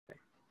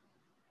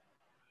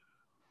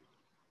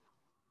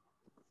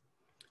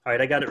All right,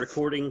 I got it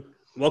recording.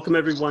 Welcome,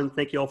 everyone.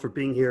 Thank you all for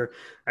being here.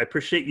 I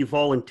appreciate you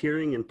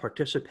volunteering and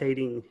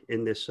participating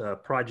in this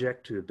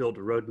project to build a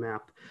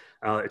roadmap.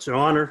 It's an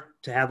honor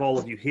to have all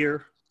of you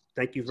here.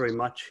 Thank you very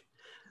much.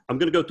 I'm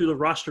going to go through the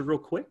roster real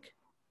quick.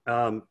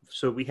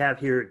 So we have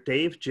here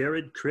Dave,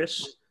 Jared,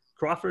 Chris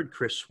Crawford,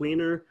 Chris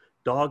Sweener,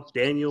 Dog,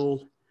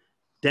 Daniel,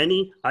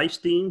 Denny,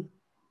 Eystein,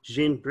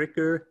 Jean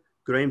Bricker,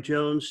 Graham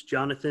Jones,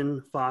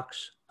 Jonathan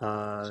Fox,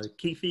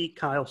 Keefe,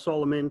 Kyle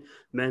Solomon,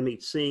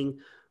 Manmeet Singh,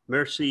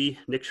 Mercy,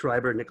 Nick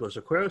Schreiber, Nicholas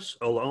Aquaros,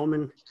 Ola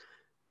Oman,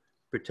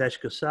 Pritesh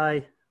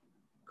Kasai,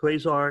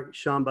 Quasar,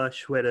 Shamba,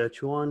 Shweta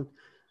Chuan,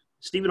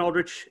 Stephen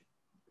Aldrich,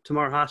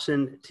 Tamar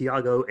Hassan,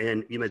 Tiago,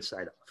 and Ahmed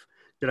Saidov.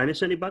 Did I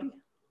miss anybody?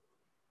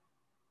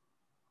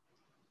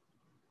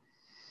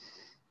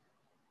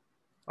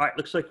 All right,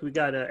 looks like we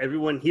got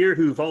everyone here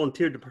who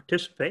volunteered to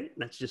participate.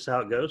 That's just how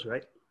it goes,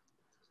 right?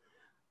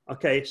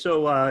 Okay,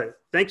 so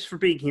thanks for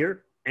being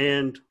here.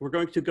 And we're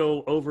going to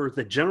go over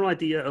the general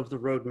idea of the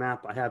roadmap.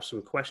 I have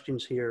some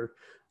questions here.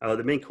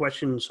 The main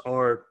questions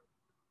are,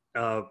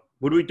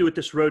 what do we do with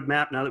this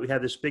roadmap now that we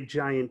have this big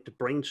giant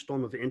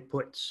brainstorm of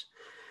inputs?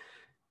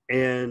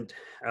 And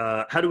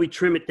how do we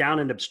trim it down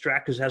and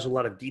abstract, because it has a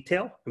lot of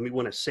detail and we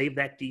want to save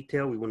that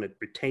detail. We want to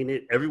retain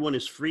it. Everyone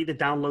is free to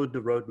download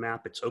the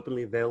roadmap. It's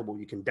openly available.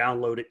 You can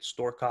download it,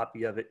 store a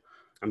copy of it.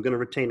 I'm going to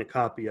retain a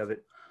copy of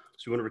it.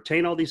 So we want to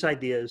retain all these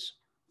ideas.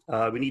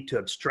 We need to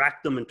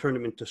abstract them and turn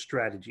them into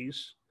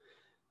strategies.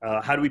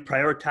 How do we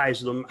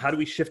prioritize them? How do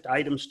we shift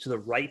items to the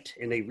right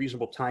in a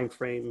reasonable time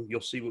frame? You'll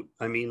see what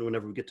I mean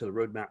whenever we get to the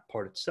roadmap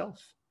part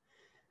itself.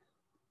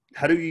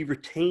 How do we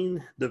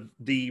retain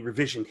the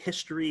revision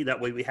history?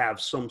 That way we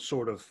have some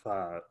sort of,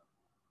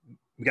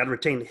 we got to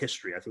retain the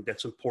history. I think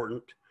that's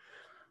important.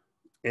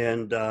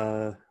 And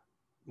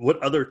what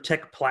other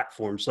tech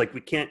platforms? Like we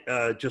can't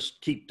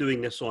just keep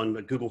doing this on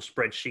a Google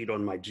spreadsheet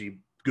on my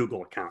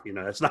Google account, you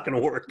know, that's not going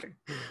to work.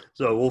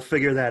 So we'll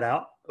figure that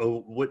out.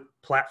 What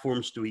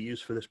platforms do we use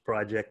for this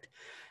project?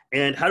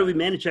 And how do we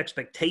manage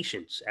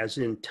expectations, as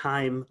in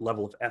time,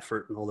 level of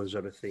effort, and all those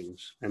other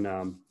things? And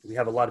we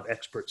have a lot of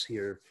experts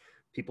here,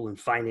 people in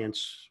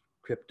finance,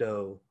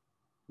 crypto,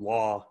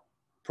 law,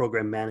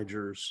 program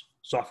managers,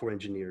 software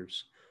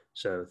engineers.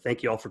 So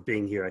thank you all for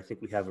being here. I think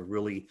we have a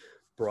really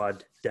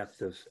broad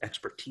depth of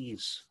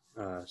expertise.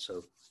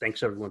 So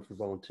thanks everyone for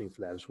volunteering for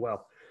that as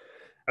well.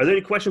 Are there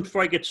any questions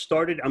before I get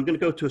started? I'm going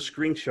to go to a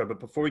screen share, but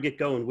before we get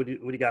going, what do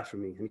you got for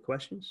me? Any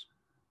questions?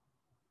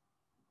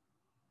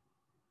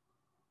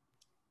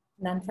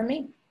 None for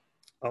me.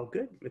 Oh,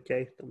 good.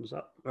 Okay, thumbs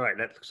up. All right,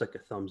 that looks like a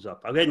thumbs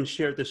up. I'll go ahead and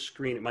share this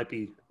screen. It might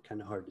be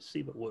kind of hard to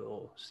see, but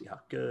we'll see how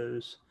it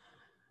goes.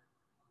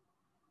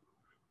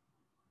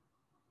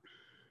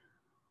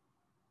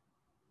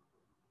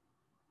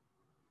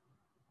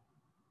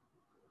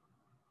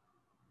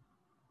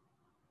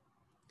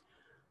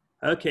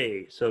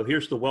 Okay, so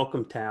here's the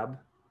welcome tab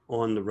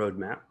on the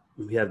roadmap.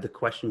 We have the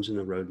questions in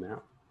the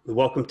roadmap. The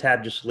welcome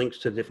tab just links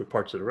to different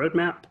parts of the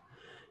roadmap.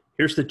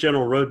 Here's the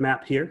general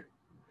roadmap here.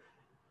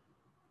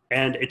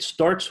 And it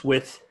starts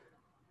with,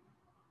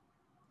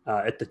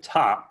 at the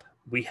top,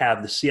 we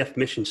have the CF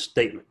mission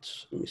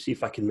statements. Let me see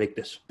if I can make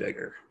this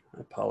bigger.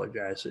 I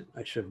apologize,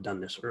 I should have done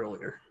this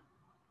earlier.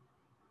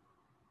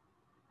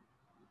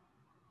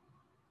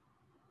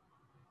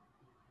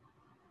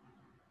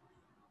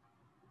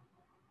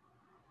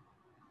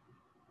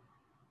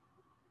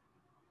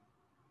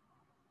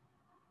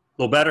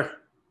 A little better?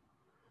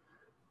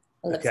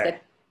 Looks good.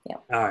 Yeah.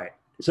 All right.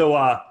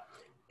 So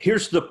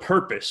here's the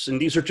purpose,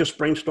 and these are just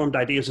brainstormed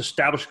ideas: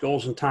 establish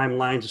goals and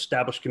timelines,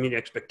 establish community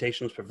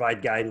expectations,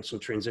 provide guidance and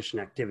transition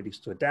activities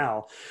to a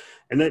DAO.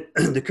 And then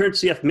the current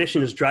CF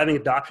mission is driving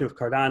adoption of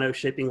Cardano,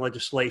 shaping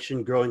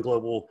legislation, growing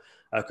global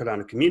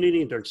Cardano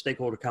community, and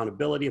stakeholder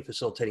accountability, and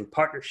facilitating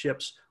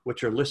partnerships,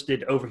 which are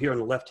listed over here on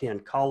the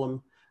left-hand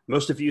column.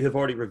 Most of you have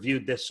already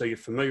reviewed this, so you're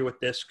familiar with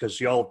this because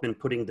y'all have been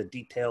putting the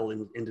detail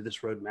into this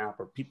roadmap,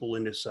 or people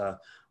in this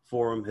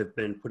forum have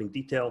been putting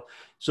detail.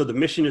 So the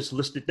mission is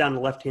listed down the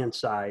left-hand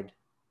side,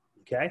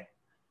 okay?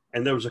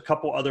 And there was a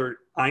couple other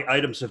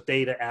items of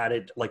data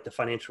added, like the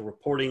financial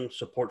reporting,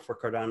 support for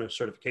Cardano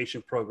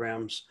certification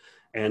programs,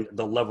 and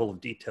the level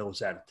of detail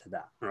is added to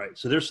that, all right?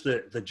 So there's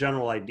the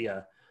general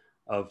idea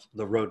of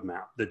the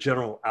roadmap, the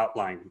general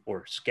outline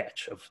or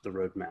sketch of the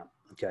roadmap,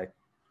 okay?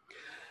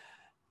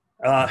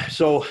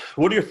 So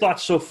what are your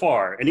thoughts so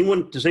far?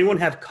 Does anyone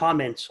have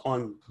comments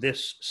on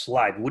this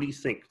slide? What do you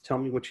think? Tell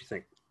me what you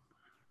think.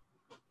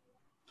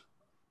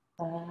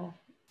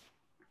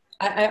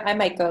 I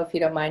might go if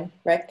you don't mind,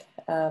 Rick.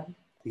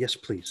 Yes,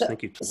 please.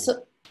 Thank you.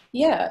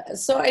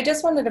 So I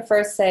just wanted to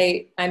first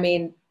say, I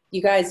mean,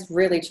 you guys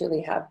really,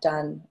 truly have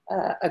done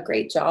a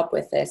great job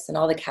with this and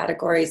all the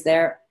categories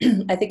there.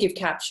 I think you've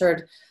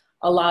captured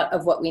a lot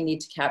of what we need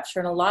to capture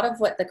and a lot of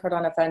what the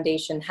Cardano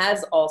Foundation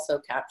has also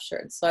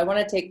captured. So I want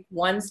to take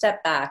one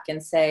step back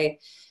and say,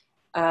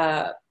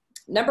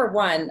 number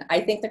one,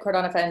 I think the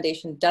Cardano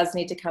Foundation does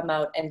need to come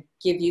out and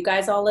give you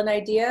guys all an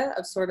idea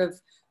of sort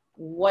of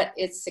what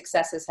its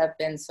successes have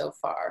been so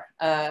far,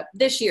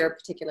 this year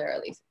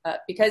particularly,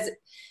 because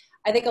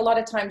I think a lot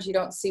of times you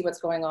don't see what's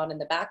going on in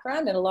the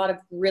background, and a lot of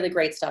really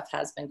great stuff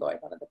has been going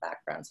on in the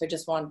background. So I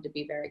just wanted to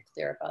be very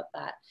clear about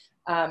that.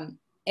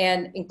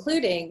 And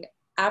including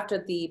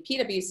after the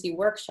PwC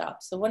workshop.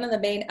 So one of the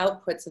main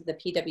outputs of the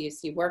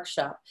PwC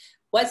workshop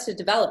was to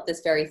develop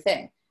this very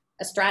thing,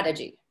 a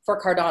strategy for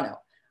Cardano.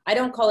 I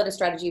don't call it a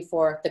strategy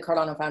for the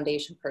Cardano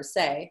Foundation per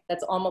se.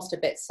 That's almost a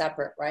bit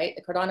separate, right?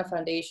 The Cardano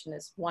Foundation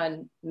is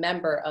one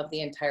member of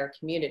the entire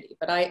community,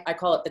 but I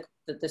call it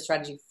the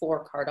strategy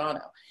for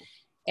Cardano.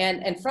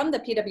 And from the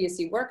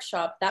PwC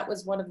workshop, that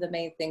was one of the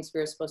main things we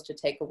were supposed to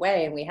take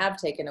away, and we have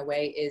taken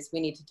away, is we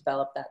need to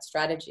develop that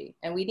strategy.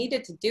 And we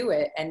needed to do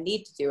it and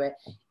need to do it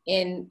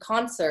in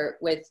concert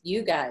with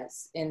you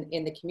guys in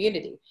the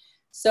community.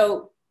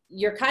 So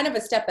you're kind of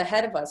a step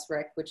ahead of us,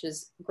 Rick, which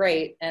is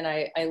great. And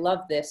I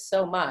love this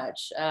so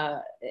much.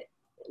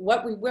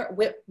 What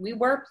we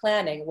are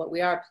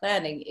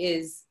planning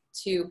is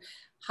to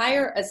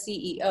hire a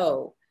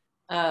CEO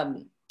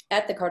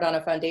at the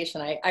Cardano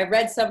Foundation. I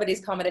read somebody's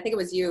comment, I think it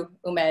was you,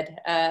 Umed,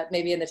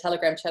 maybe in the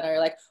Telegram channel. You're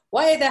like,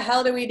 why the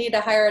hell do we need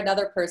to hire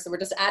another person? We're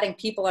just adding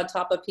people on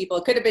top of people.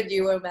 It could have been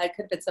you, Umed,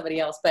 could have been somebody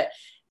else. But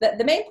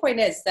the main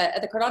point is that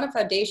at the Cardano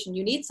Foundation,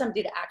 you need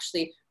somebody to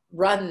actually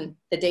run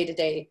the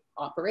day-to-day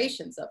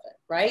operations of it,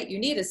 right? You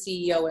need a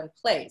CEO in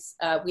place.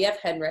 We have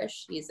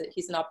Henrich,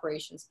 he's an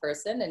operations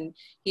person, and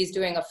he's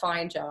doing a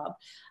fine job.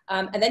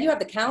 And then you have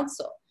the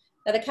council.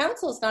 Now the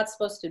council is not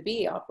supposed to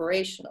be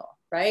operational,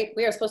 right?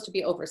 We are supposed to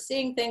be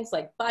overseeing things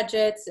like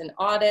budgets and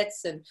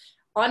audits, and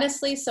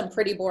honestly, some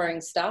pretty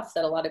boring stuff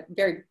that a lot of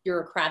very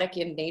bureaucratic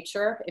in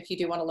nature. If you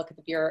do want to look at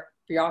the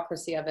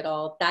bureaucracy of it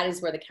all, that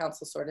is where the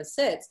council sort of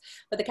sits.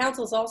 But the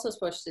council is also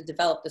supposed to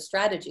develop the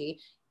strategy,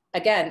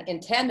 again, in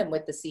tandem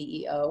with the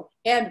CEO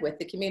and with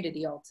the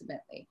community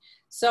ultimately.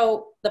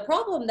 So the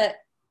problem that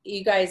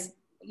you guys,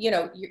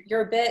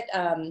 you're a bit,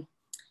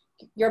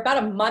 you're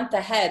about a month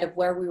ahead of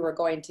where we were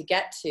going to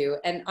get to.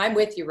 And I'm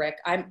with you, Rick.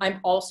 I'm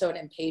also an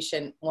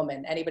impatient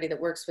woman. Anybody that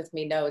works with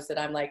me knows that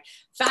I'm like,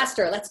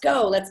 faster, let's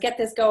go, let's get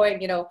this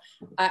going.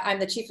 I'm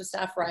the chief of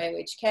staff for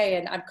IOHK,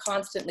 and I'm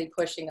constantly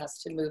pushing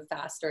us to move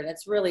faster. And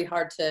it's really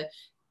hard to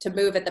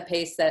move at the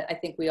pace that I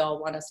think we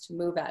all want us to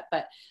move at.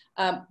 But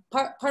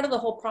part of the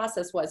whole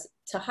process was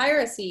to hire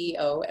a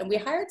CEO, and we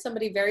hired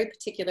somebody very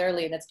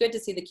particularly, and it's good to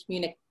see the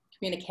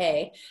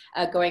communique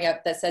going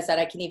up that says that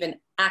I can even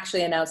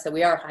actually announce that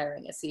we are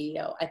hiring a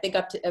CEO. I think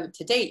up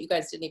to date, you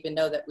guys didn't even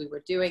know that we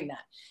were doing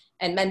that.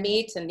 And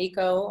Manmeet and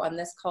Nico on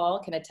this call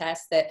can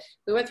attest that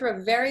we went through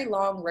a very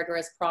long,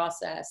 rigorous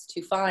process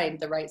to find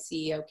the right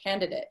CEO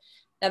candidate.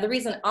 Now, the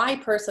reason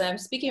I'm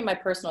speaking in my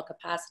personal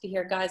capacity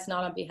here, guys,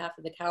 not on behalf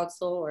of the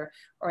council or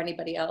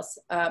anybody else.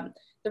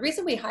 The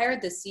reason we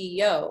hired the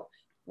CEO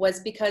was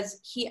because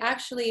he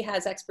actually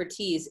has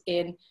expertise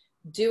in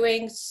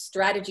doing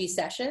strategy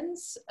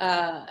sessions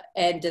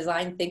and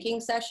design thinking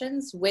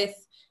sessions with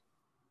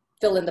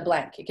fill in the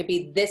blank. It could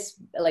be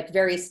like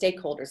various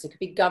stakeholders. It could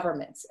be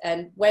governments.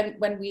 And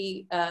when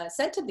we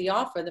sent him the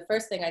offer, the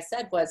first thing I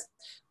said was,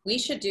 we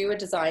should do a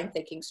design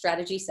thinking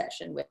strategy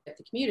session with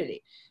the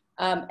community.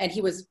 And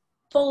he was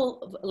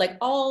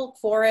all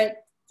for it,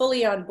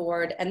 fully on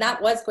board. And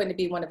that was going to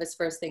be one of his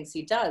first things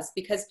he does,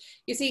 because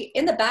you see,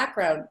 in the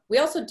background, we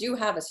also do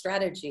have a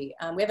strategy.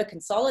 We have a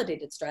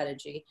consolidated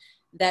strategy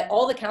that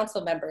all the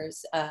council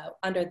members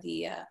under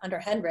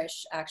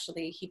Henrich,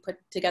 actually, he put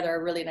together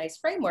a really nice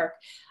framework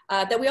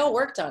that we all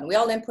worked on. We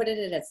all inputted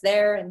it, it's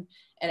there, and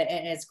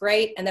it's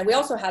great. And then we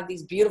also have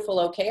these beautiful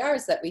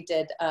OKRs that we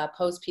did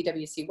post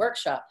PwC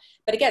workshop.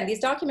 But again, these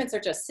documents are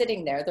just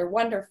sitting there. They're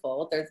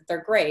wonderful,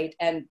 they're great,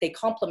 and they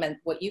complement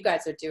what you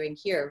guys are doing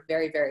here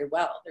very, very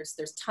well.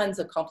 There's tons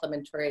of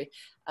complementary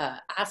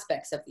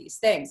aspects of these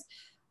things.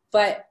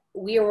 But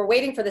we were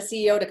waiting for the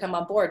CEO to come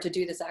on board to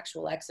do this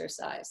actual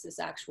exercise, this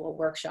actual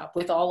workshop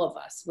with all of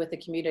us, with the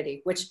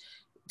community, which,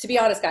 to be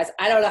honest, guys,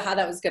 I don't know how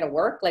that was going to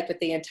work, like with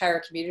the entire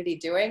community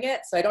doing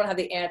it. So I don't have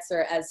the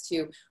answer as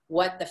to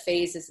what the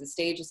phases and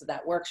stages of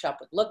that workshop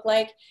would look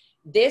like.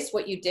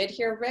 What you did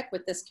here, Rick,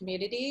 with this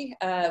community,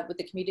 with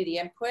the community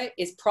input,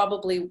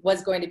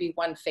 was going to be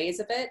one phase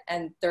of it.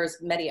 And there's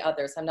many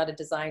others. I'm not a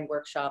design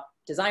workshop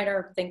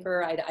designer,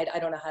 thinker. I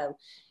don't know how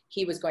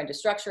he was going to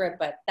structure it,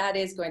 but that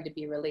is going to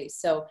be released.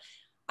 So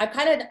I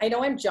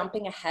know I'm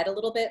jumping ahead a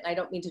little bit, and I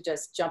don't mean to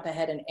just jump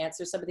ahead and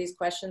answer some of these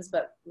questions,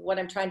 but what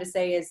I'm trying to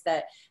say is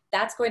that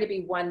that's going to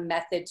be one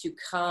method to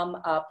come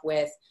up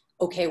with,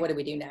 okay, what do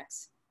we do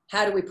next?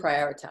 How do we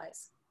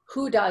prioritize?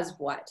 Who does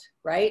what,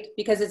 right?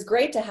 Because it's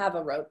great to have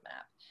a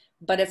roadmap,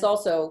 but it's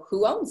also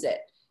who owns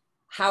it?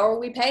 How are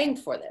we paying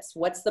for this?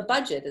 What's the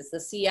budget? Is the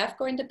CF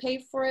going to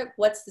pay for it?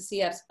 What's the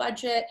CF's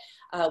budget?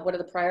 What are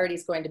the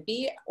priorities going to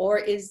be? Or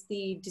is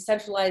the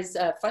decentralized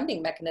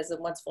funding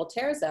mechanism, once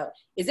Voltaire's out,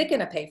 is it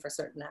going to pay for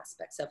certain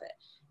aspects of it?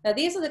 Now,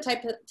 these are the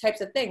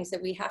types of things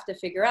that we have to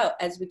figure out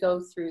as we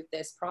go through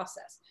this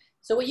process.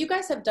 So what you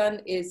guys have done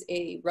is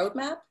a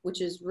roadmap,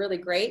 which is really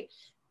great.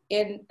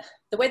 In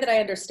the way that I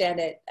understand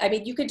it, I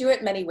mean, you could do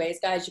it many ways,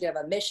 guys. You could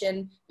have a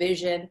mission,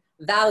 vision,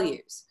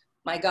 values.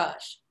 My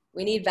gosh.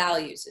 We need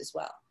values as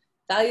well.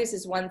 values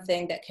is one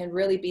thing that can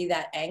really be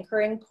that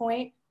anchoring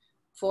point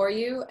for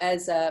you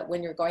as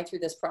when you're going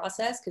through this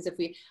process. Because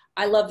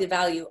I love the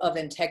value of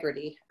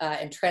integrity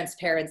and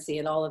transparency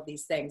and all of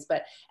these things.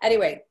 But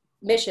anyway,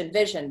 mission,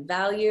 vision,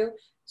 value,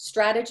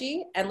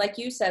 strategy, and like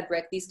you said,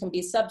 Rick, these can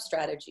be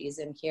sub-strategies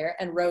in here,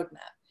 and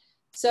roadmap.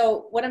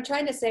 So what I'm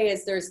trying to say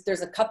is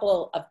there's a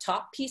couple of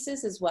top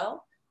pieces as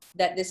well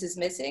that this is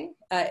missing,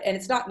 and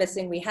it's not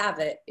missing, we have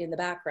it in the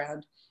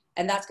background,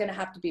 and that's going to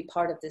have to be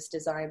part of this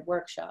design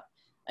workshop.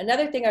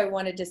 Another thing I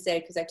wanted to say,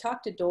 because I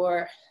talked to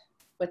Dor,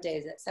 what day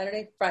is it?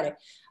 Saturday? Friday.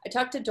 I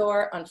talked to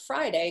Dor on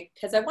Friday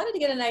because I wanted to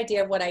get an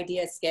idea of what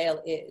idea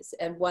scale is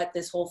and what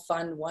this whole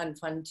fund 1,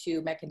 fund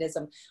 2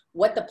 mechanism,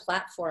 what the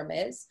platform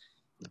is.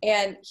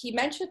 And he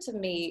mentioned to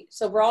me,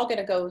 so we're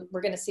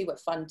going to see what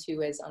fund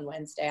 2 is on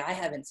Wednesday. I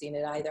haven't seen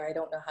it either. I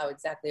don't know how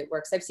exactly it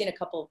works. I've seen a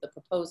couple of the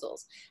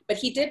proposals, but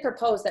he did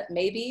propose that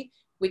maybe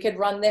we could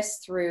run this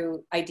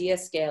through idea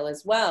scale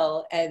as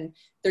well. And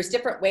there's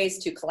different ways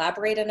to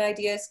collaborate in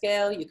idea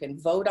scale. You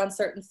can vote on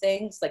certain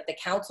things, like the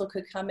council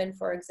could come in,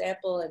 for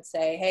example, and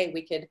say, hey,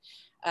 we could,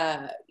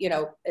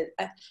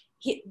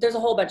 there's a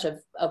whole bunch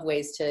of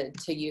ways to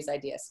use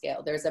idea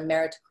scale. There's a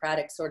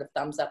meritocratic sort of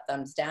thumbs up,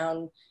 thumbs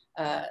down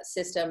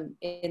system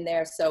in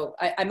there. So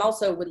I'm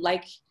also would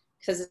like,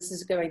 because this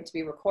is going to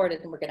be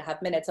recorded and we're going to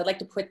have minutes, I'd like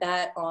to put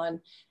that on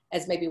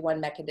as maybe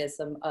one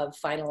mechanism of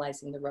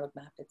finalizing the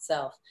roadmap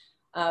itself.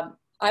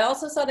 I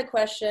also saw the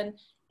question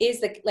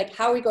is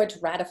how are we going to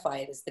ratify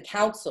it? Is the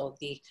council,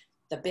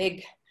 the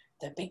big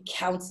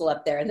council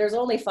up there, and there's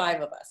only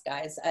 5 of us,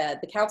 guys.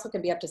 The council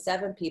can be up to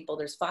 7 people.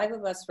 There's 5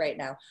 of us right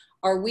now.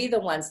 Are we the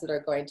ones that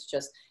are going to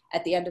just,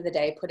 at the end of the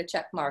day, put a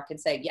check mark and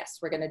say, yes,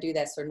 we're going to do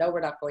this, or no, we're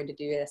not going to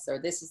do this, or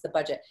this is the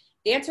budget?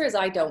 The answer is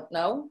I don't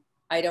know.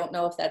 I don't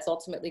know if that's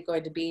ultimately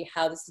going to be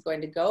how this is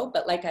going to go.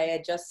 But like I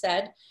had just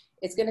said,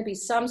 it's going to be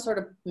some sort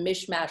of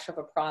mishmash of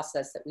a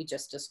process that we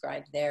just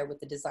described there with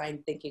the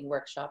design thinking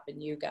workshop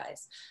and you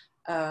guys.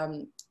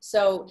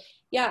 So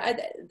yeah,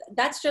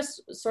 that's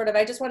just sort of,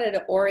 I just wanted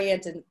to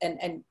orient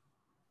and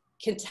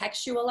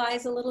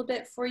contextualize a little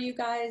bit for you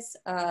guys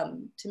to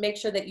make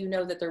sure that you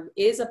know that there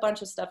is a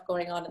bunch of stuff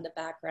going on in the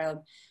background.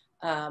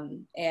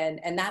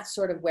 And that's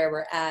sort of where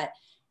we're at.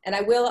 And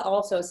I will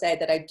also say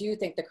that I do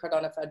think the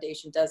Cardano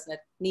Foundation does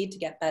need to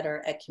get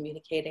better at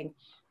communicating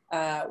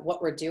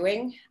what we're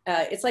doing.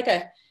 It's like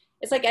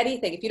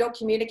anything. If you don't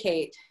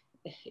communicate,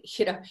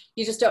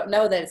 you just don't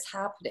know that it's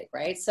happening,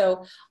 right?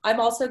 So I'm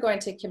also going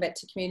to commit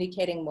to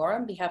communicating more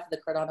on behalf of the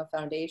Cardano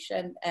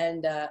Foundation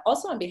and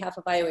also on behalf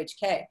of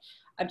IOHK.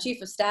 I'm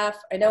chief of staff.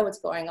 I know what's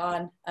going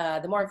on.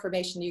 The more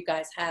information you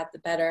guys have, the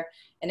better.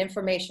 And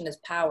information is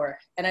power.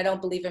 And I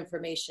don't believe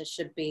information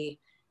should be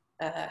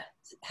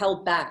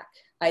held back.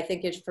 I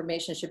think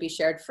information should be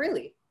shared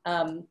freely.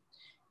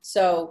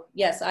 So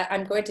yes,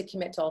 I'm going to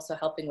commit to also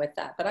helping with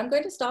that. But I'm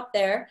going to stop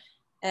there.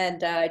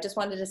 And I just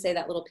wanted to say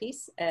that little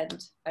piece,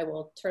 and I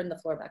will turn the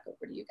floor back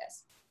over to you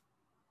guys.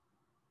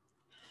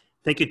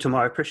 Thank you,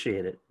 Tamar. I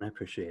appreciate it. I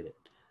appreciate it.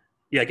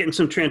 Yeah, getting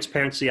some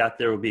transparency out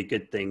there would be a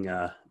good thing.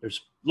 There's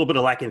a little bit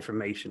of lack of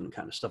information,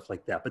 kind of stuff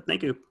like that. But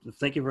thank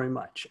you very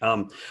much.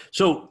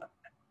 So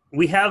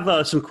we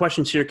have some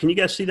questions here. Can you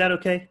guys see that?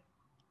 Okay.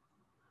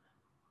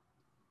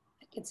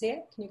 I can see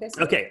it. Can you guys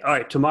see it? Okay. All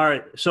right,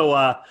 Tamar.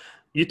 So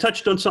you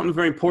touched on something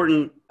very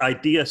important.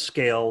 Idea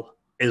scale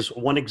is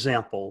one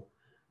example.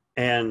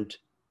 And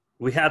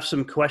we have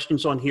some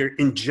questions on here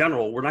in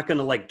general. We're not going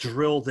to like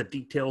drill the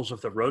details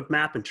of the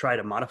roadmap and try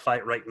to modify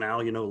it right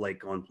now,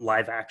 like on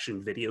live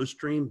action video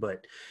stream.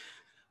 But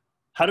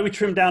how do we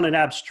trim down and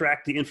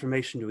abstract the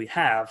information that we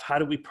have? How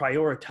do we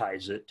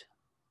prioritize it?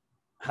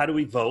 How do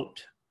we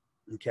vote?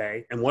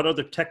 Okay. And what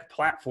other tech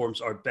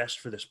platforms are best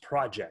for this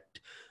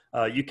project?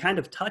 You kind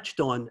of touched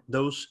on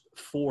those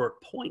 4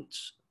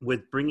 points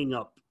with bringing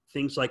up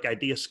things like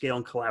idea scale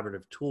and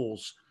collaborative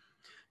tools.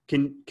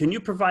 Can you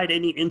provide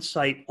any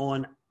insight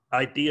on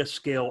idea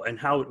scale and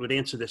how it would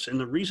answer this? And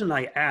the reason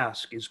I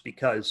ask is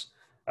because,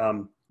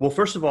 well,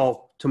 first of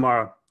all,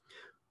 Tamara,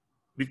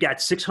 we've got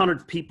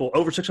 600 people,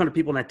 over 600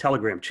 people in that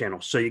Telegram channel.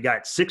 So you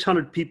got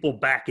 600 people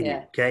backing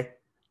you, okay?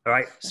 All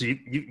right, so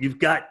you've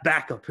got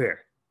backup here.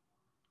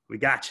 We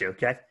got you,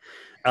 okay?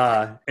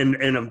 And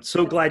I'm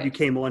so glad you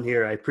came on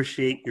here. I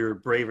appreciate your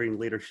bravery and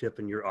leadership,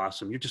 and you're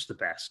awesome. You're just the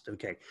best,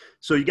 okay?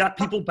 So you got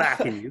people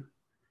backing you.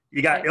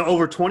 You got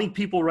over 20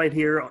 people right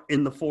here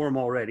in the forum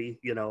already,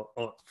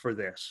 for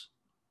this.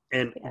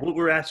 And what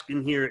we're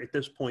asking here at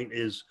this point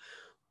is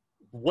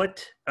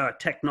what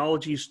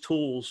technologies,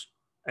 tools,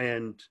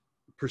 and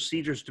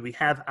procedures do we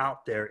have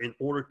out there in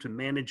order to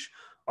manage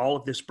all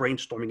of this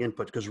brainstorming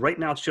input? Because right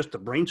now it's just a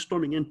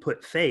brainstorming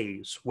input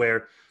phase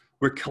where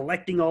we're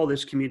collecting all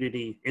this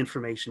community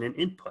information and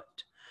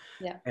input.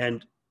 Yeah.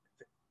 And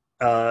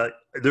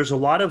there's a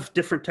lot of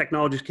different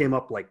technologies came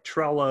up like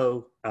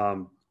Trello,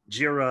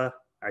 Jira,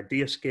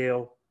 idea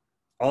scale,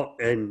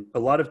 and a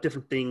lot of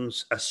different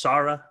things.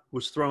 Asana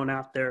was thrown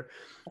out there.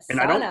 Asana. And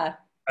I don't,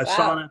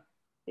 Asana. Wow.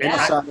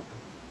 Yeah.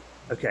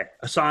 Okay.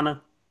 Asana.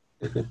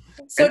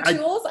 So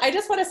tools, I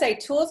just want to say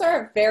tools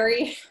are a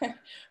very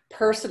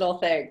personal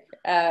thing.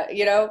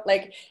 You know,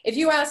 like if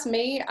you ask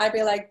me, I'd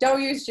be like,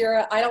 don't use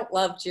Jira. I don't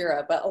love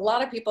Jira, but a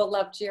lot of people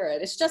love Jira.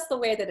 It's just the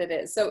way that it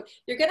is. So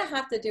you're going to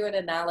have to do an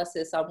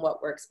analysis on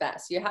what works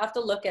best. You have to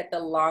look at the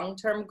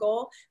long-term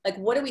goal. Like,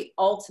 what are we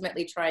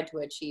ultimately trying to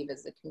achieve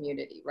as a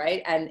community,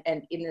 right? And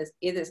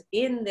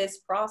in this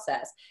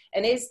process,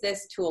 and is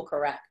this tool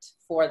correct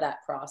for that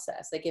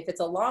process? Like if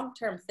it's a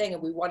long-term thing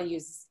and we want to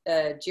use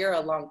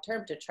Jira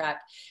long-term to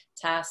track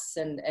tasks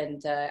and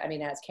I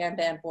mean, as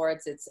Kanban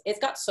boards, it's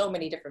got so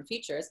many different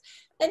features,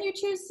 then you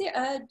choose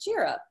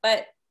Jira.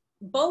 But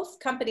both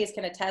companies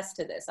can attest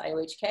to this,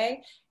 IOHK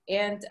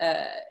and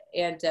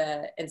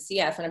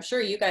CF, and I'm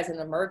sure you guys in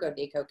Emergo,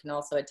 Nico, can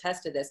also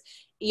attest to this.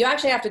 You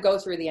actually have to go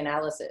through the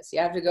analysis. You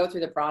have to go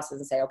through the process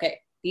and say, okay,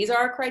 these are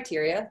our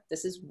criteria.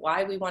 This is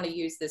why we want to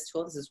use this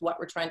tool. This is what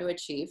we're trying to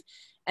achieve.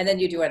 And then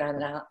you do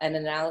an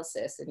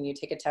analysis and you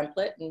take a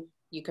template and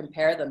you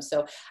compare them.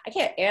 So I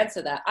can't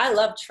answer that. I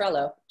love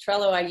Trello.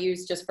 Trello I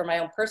use just for my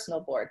own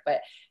personal board,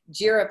 but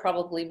Jira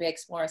probably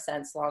makes more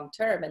sense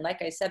long-term. And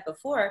like I said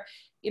before,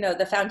 you know,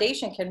 the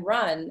foundation can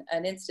run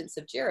an instance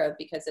of Jira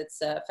because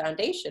it's a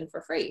foundation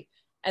for free.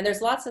 And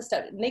there's lots of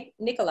stuff.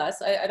 Nicholas,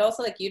 I'd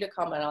also like you to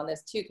comment on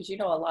this too, because you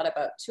know a lot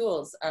about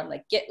tools.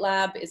 Like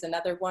GitLab is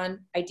another one.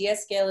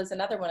 IdeaScale is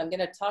another one. I'm going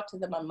to talk to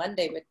them on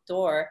Monday with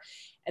Dor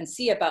and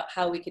see about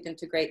how we could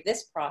integrate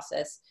this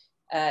process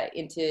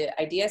into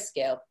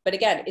IdeaScale. But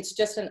again, it's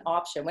just an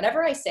option.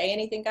 Whenever I say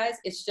anything, guys,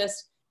 it's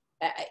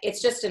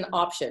just an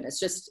option.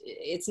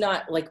 It's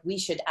not like we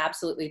should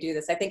absolutely do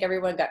this. I think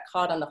everyone got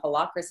caught on the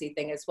holacracy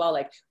thing as well.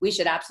 Like we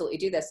should absolutely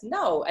do this.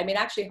 No, I mean,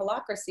 actually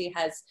holacracy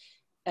has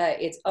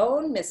its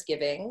own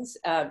misgivings.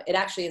 It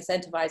actually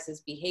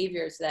incentivizes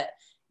behaviors that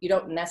you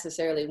don't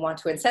necessarily want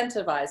to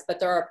incentivize, but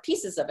there are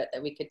pieces of it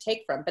that we could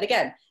take from. But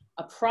again,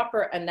 a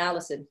proper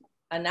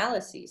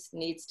analysis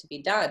needs to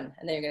be done.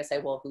 And then you're going to say,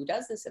 well, who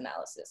does this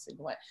analysis? And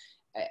what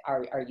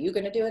are you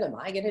going to do it? Am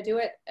I going to do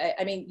it?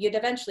 I mean, you'd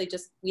eventually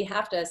we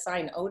have to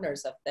assign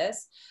owners of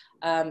this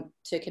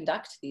to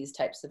conduct these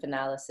types of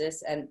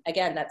analysis. And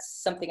again,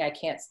 that's something I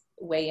can't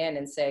weigh in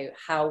and say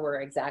how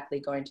we're exactly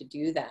going to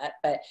do that,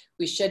 but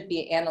we should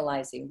be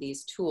analyzing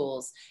these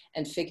tools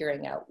and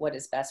figuring out what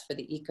is best for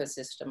the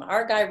ecosystem.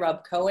 Our guy,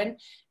 Rob Cohen,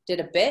 did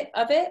a bit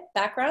of it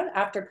background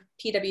after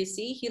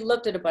PwC. He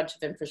looked at a bunch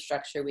of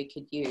infrastructure we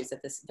could use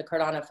at the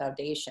Cardano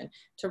Foundation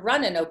to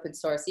run an open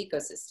source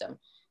ecosystem.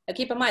 Now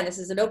keep in mind, this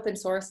is an open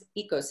source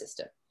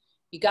ecosystem.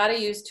 You got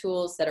to use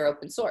tools that are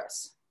open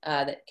source,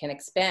 that can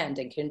expand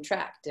and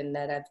contract and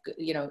that have,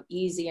 you know,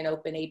 easy and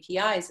open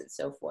APIs and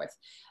so forth.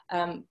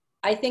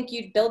 I think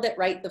you'd build it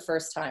right the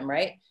first time,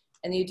 right?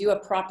 And you do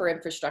a proper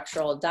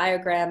infrastructural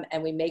diagram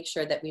and we make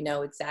sure that we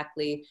know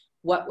exactly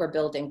what we're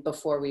building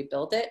before we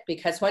build it.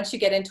 Because once you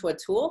get into a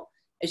tool,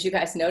 as you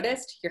guys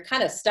noticed, you're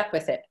kind of stuck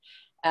with it.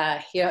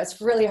 You know,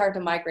 it's really hard to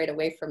migrate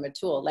away from a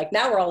tool. Like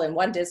now we're all in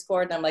one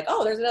Discord and I'm like,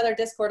 oh, there's another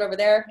Discord over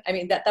there. I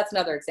mean, that's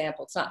another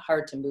example. It's not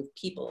hard to move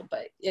people,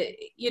 but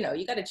you know,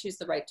 you got to choose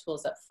the right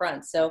tools up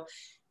front. So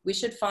we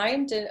should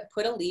find and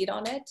put a lead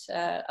on it,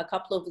 a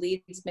couple of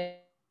leads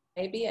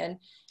maybe, and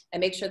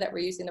make sure that we're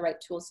using the right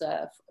tools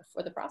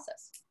for the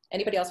process.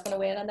 Anybody else want to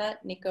weigh in on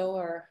that? Nico,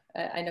 or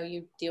I know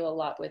you deal a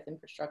lot with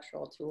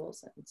infrastructural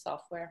tools and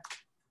software.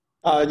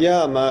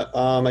 Yeah,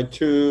 my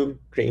two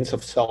grains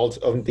of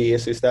salt on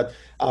this is that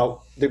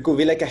there could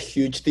be like a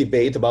huge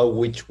debate about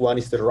which one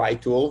is the right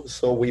tool.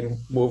 So we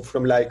move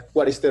from like,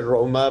 what is the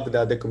roadmap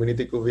that the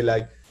community could be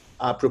like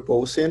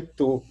proposing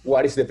to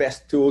what is the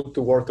best tool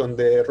to work on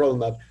the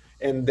roadmap.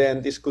 And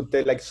then this could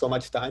take like so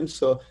much time.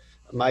 So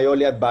my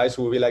only advice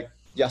would be like,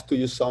 just to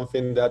use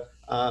something that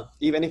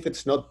even if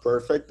it's not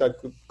perfect, that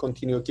could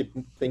continue to keep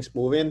things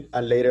moving.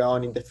 And later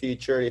on in the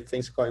future, if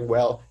things are going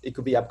well, it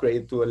could be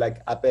upgraded to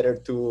like a better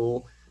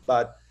tool.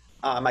 But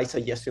my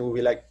suggestion would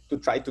be like to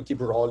try to keep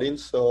rolling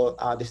so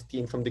the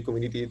steam from the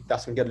community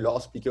doesn't get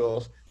lost,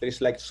 because there is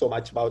like so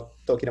much about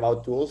talking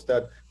about tools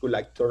that could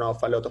like turn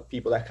off a lot of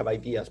people that have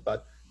ideas,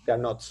 but they're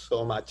not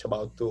so much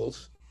about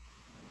tools.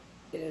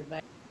 Good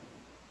advice.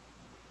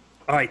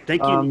 All right,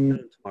 thank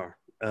you, Tamar.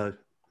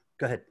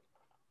 Go ahead.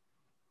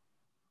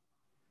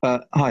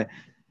 Hi.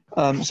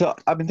 So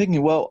I've been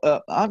thinking, well,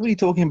 aren't we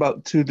talking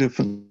about two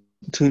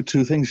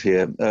things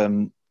here?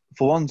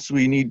 For once,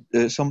 we need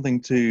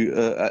something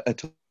a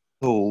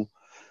tool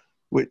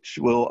which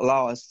will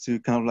allow us to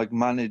kind of like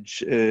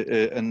manage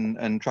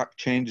and track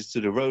changes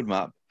to the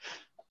roadmap,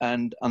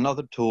 and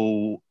another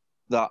tool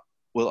that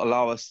will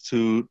allow us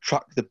to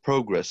track the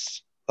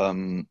progress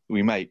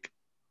we make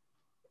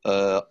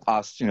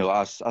as you know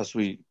as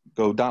we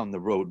go down the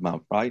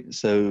roadmap, right?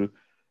 So.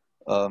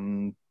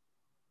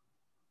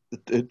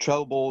 The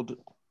Trelboard,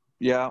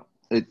 yeah,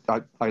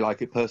 I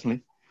like it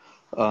personally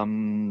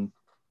for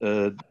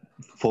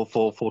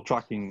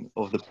tracking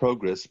of the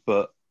progress,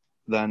 but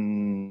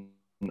then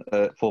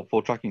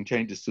for tracking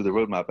changes to the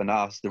roadmap, and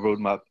as the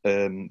roadmap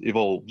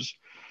evolves,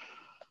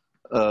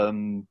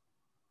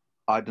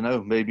 I don't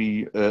know,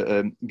 maybe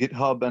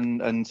GitHub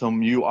and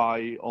some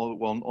UI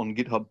on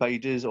GitHub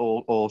pages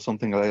or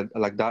something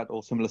like that,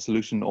 or similar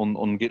solution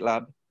on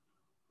GitLab.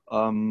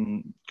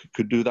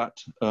 could do that.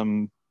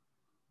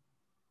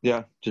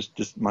 Yeah,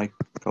 just my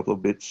couple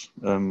of bits.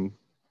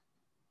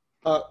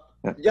 Yeah,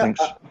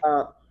 Thanks.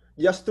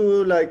 just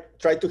to like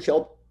try to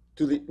help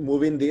to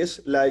moving this,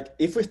 like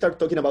if we start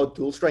talking about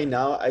tools right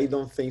now, I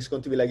don't think it's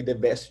going to be like the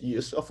best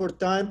use of our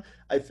time.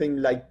 I think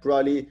like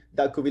probably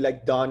that could be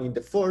like done in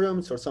the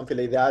forums or something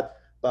like that.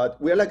 But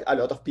we're like a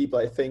lot of people.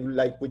 I think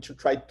like we should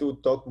try to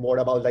talk more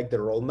about like the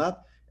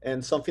roadmap.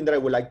 And something that I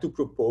would like to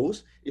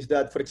propose is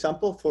that, for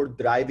example, for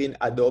driving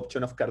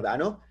adoption of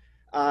Cardano,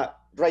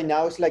 right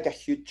now it's like a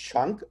huge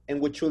chunk, and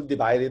we should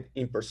divide it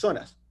in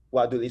personas.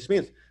 What do this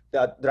mean?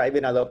 That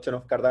driving adoption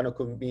of Cardano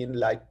could mean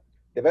like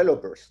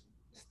developers,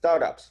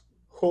 startups,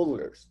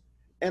 holders,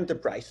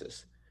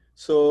 enterprises.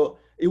 So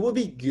it would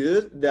be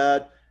good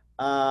that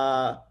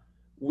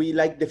we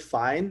like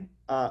define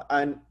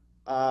and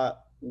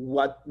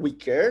what we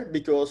care,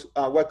 because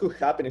what could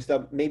happen is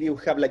that maybe we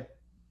have like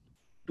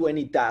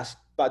 20 tasks,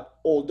 but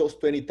all those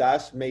 20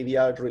 tasks maybe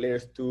are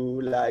related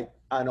to like,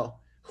 I don't know,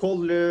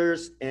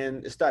 holders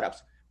and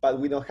startups, but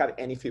we don't have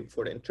anything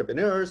for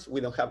entrepreneurs.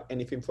 We don't have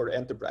anything for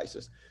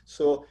enterprises.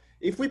 So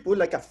if we put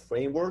like a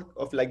framework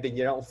of like the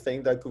general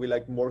thing that could be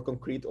like more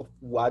concrete of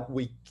what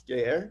we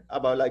care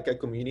about like a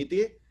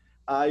community,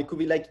 it could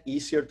be like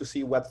easier to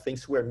see what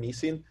things we're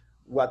missing,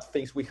 what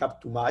things we have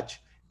too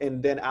much.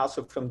 And then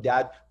also from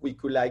that, we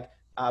could like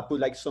put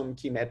like some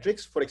key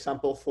metrics, for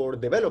example, for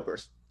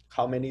developers,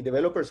 how many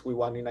developers we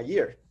want in a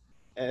year.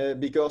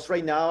 Because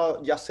right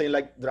now, just saying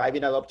like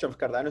driving adoption of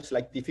Cardano is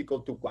like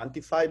difficult to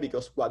quantify,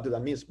 because what do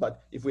that mean?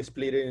 But if we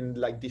split it in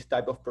like this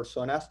type of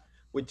personas,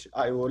 which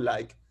I would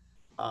like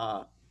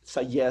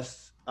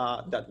suggest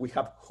that we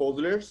have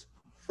holders,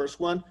 first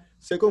one,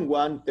 second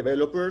one,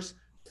 developers,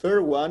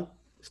 third one,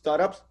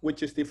 startups,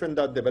 which is different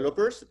than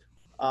developers,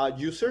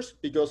 users,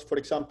 because for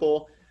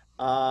example,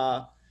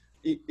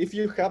 if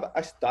you have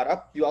a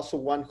startup, you also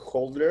want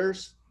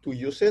holders to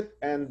use it,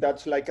 and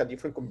that's like a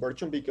different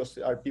conversion, because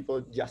there are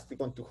people just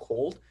going to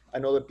hold,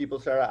 and other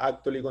people are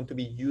actually going to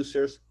be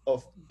users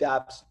of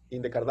dApps in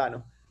the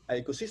Cardano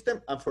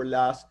ecosystem, and for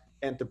last,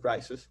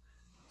 enterprises.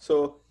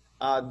 So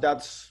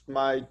that's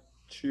my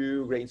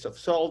 2 grains of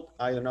salt.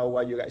 I don't know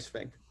what you guys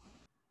think.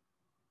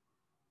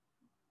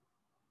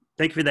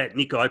 Thank you for that,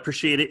 Nico. I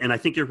appreciate it. And I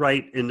think you're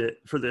right.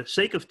 For the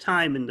sake of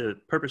time and the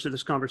purpose of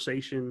this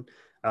conversation,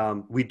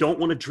 we don't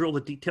want to drill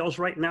the details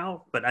right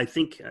now, but I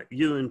think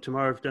you and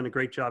Tamara have done a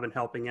great job in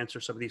helping answer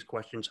some of these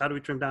questions. How do we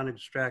trim down and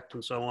distract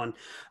and so on?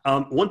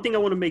 One thing I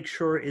want to make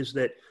sure is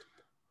that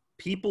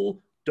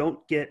people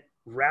don't get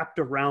wrapped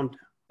around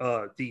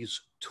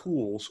these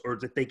tools, or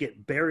that they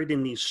get buried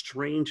in these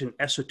strange and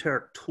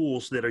esoteric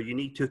tools that are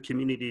unique to a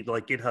community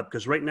like GitHub.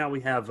 Because right now we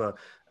have a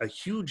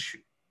huge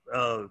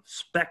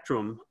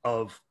spectrum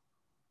of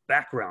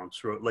backgrounds.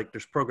 Like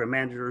there's program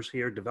managers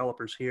here,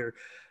 developers here,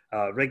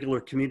 regular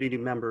community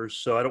members.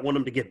 So I don't want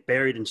them to get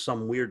buried in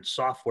some weird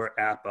software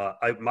app.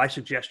 My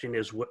suggestion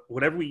is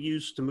whatever we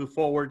use to move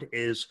forward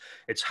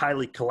it's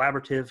highly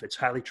collaborative, it's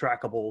highly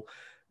trackable,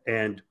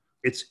 and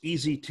it's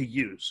easy to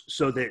use,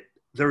 so that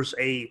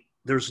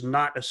there's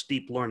not a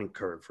steep learning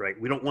curve, right?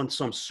 We don't want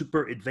some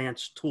super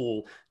advanced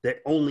tool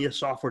that only a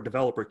software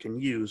developer can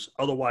use.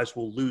 Otherwise,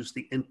 we'll lose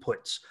the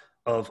inputs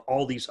of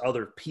all these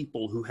other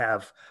people who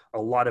have a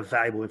lot of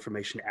valuable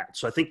information to add.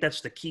 So I think that's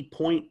the key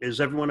point.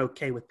 Is everyone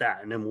okay with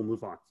that? And then we'll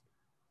move on.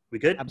 We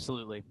good?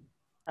 Absolutely.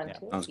 Yeah,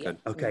 sounds good.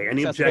 Okay,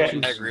 any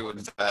objections? I agree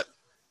with that.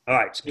 All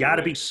right, it's got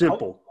to be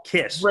simple.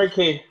 KISS.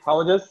 Ricky, I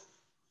would just...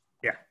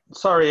 Yeah.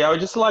 Sorry, I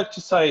would just like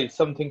to say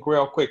something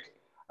real quick.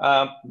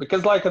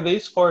 Because like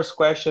this first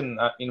question,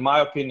 in my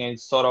opinion,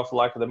 is sort of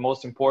like the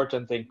most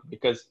important thing,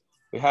 because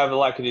we have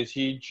like this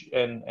huge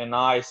and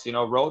nice,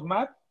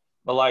 roadmap.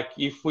 But like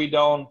if we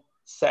don't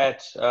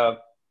set,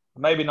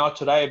 maybe not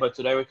today, but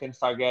today we can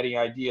start getting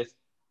ideas.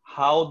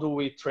 How do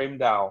we trim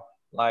down?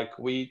 Like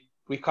we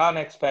can't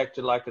expect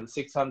like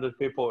 600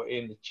 people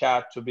in the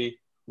chat to be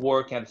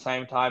working at the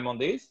same time on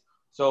this.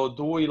 So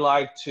do we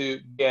like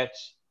to get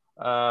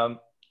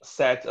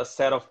set a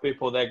set of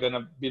people that are going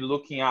to be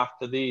looking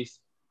after these,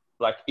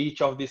 like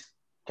each of these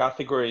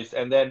categories,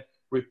 and then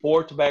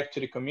report back to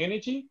the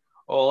community?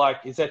 Or like,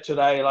 is that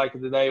today like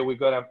the day we're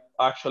going to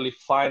actually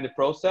find the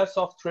process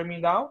of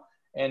trimming down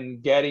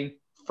and getting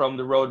from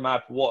the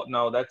roadmap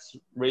that's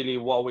really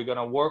what we're going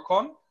to work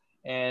on?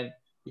 And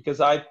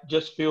because I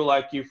just feel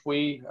like if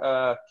we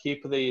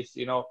keep these,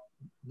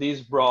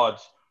 these broad,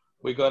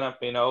 we're going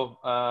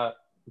to,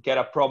 get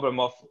a problem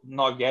of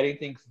not getting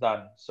things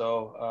done.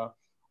 So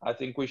I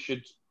think we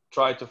should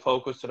try to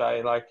focus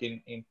today, like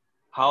in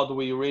how do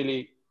we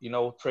really,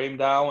 trim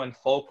down and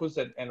focus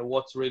and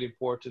what's really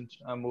important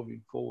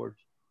moving forward.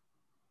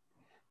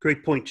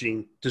 Great point,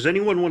 Gene. Does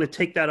anyone want to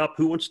take that up?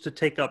 Who wants to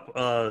take up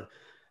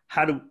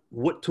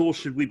what tools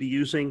should we be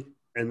using?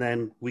 And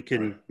then we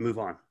can move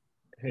on.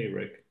 Hey,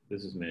 Rick,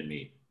 this is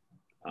Manmeet.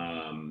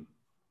 All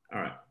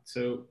right,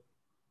 so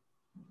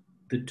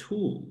the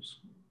tools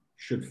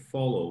should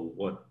follow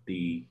what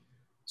the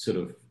sort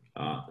of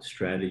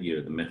strategy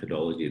or the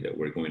methodology that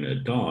we're going to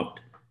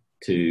adopt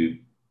to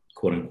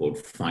quote unquote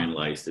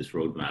finalize this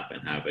roadmap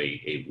and have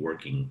a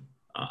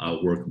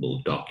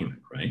workable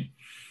document,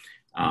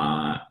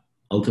 right?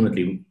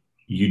 Ultimately,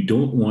 you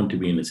don't want to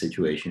be in a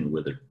situation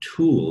where the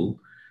tool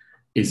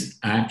is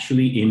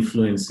actually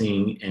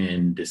influencing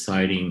and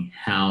deciding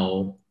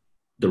how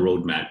the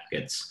roadmap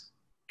gets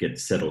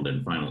settled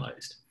and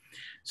finalized.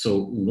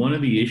 So one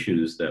of the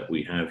issues that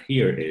we have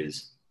here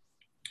is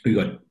we've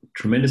got a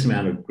tremendous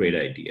amount of great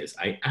ideas.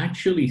 I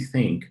actually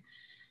think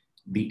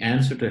the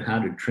answer to how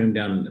to trim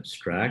down and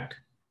abstract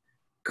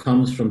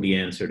comes from the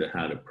answer to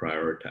how to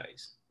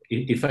prioritize.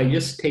 If I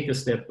just take a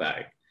step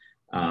back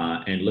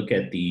and look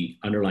at the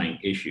underlying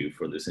issue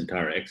for this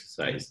entire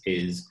exercise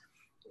is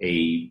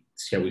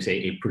shall we say,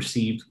 a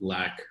perceived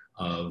lack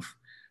of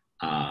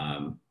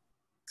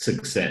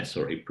success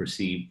or a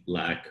perceived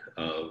lack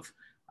of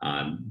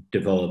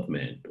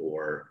development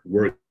or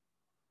work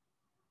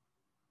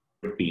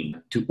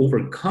being. To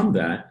overcome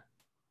that,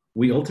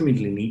 we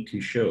ultimately need to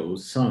show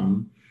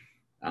some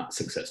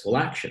successful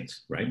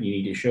actions, right? You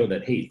need to show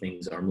that, hey,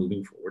 things are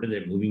moving forward and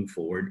they're moving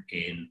forward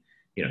in,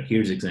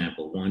 here's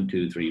example 1,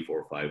 2, 3,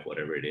 4, 5,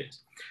 whatever it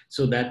is.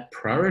 So that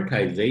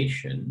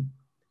prioritization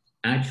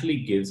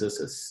actually gives us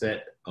a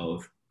set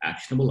of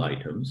actionable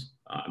items,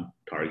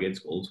 targets,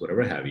 goals,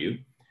 whatever have you,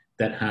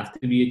 that have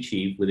to be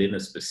achieved within a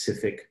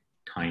specific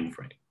time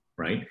frame,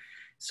 right?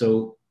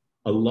 So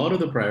a lot of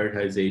the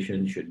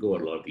prioritization should go, a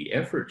lot of the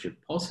effort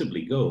should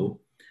possibly go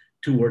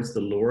towards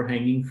the lower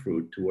hanging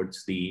fruit,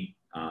 towards the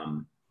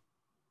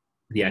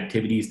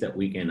activities that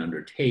we can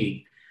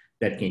undertake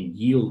that can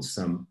yield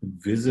some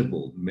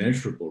visible,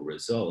 measurable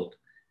result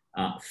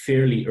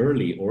fairly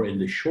early or in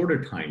the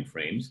shorter time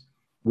frames,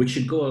 which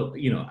should go,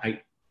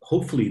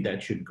 hopefully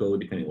that should go,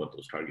 depending on what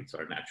those targets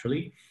are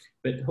naturally,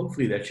 but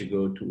hopefully that should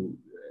go to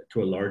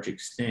a large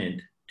extent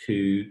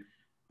to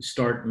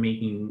start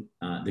making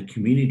the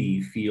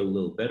community feel a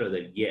little better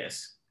that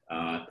yes,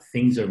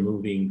 things are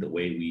moving the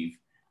way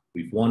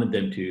we've wanted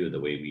them to, or the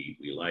way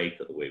we like,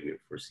 or the way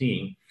we're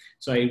foreseeing.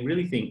 So I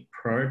really think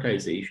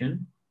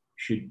prioritization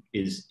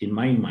is in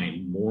my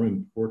mind more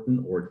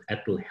important, or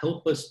that will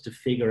help us to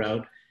figure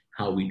out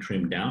how we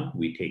trim down.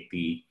 We take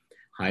the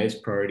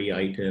highest priority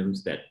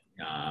items that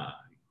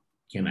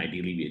can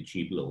ideally be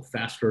achieved a little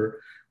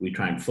faster. We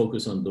try and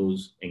focus on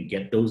those and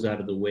get those out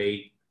of the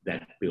way.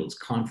 That builds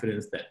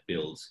confidence, that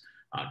builds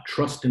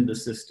trust in the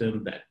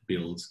system, that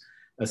builds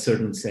a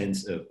certain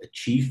sense of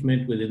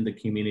achievement within the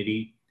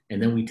community.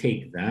 And then we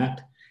take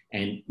that,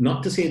 and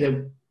not to say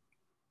that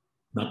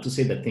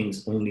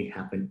things only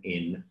happen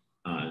in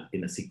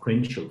a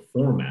sequential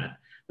format,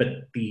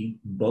 but the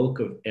bulk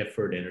of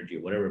effort, energy,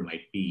 whatever it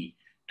might be,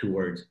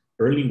 towards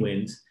early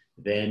wins,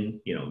 then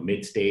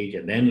mid-stage,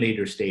 and then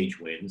later stage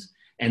wins.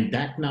 And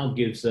that now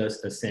gives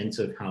us a sense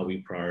of how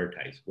we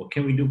prioritize. What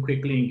can we do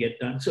quickly and get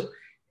done? So,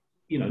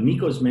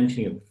 Nico's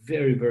mentioning a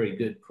very, very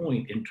good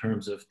point in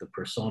terms of the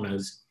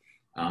personas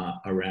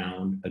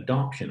around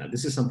adoption. Now,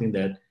 this is something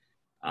that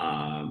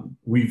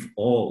we've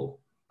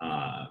all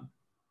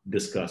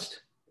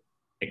discussed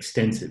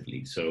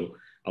extensively. So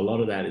a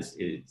lot of that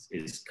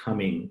is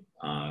coming,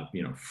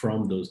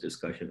 from those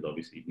discussions.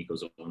 Obviously,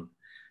 Nico's own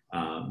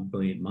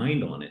brilliant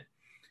mind on it.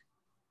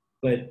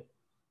 But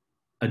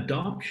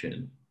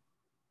adoption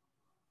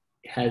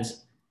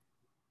has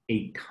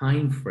a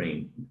time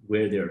frame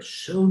where there are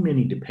so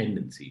many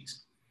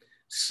dependencies,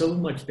 so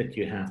much that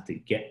you have to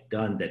get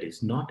done that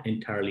is not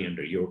entirely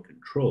under your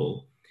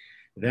control,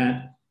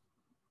 that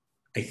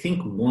I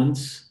think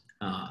once,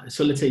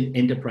 so let's say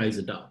enterprise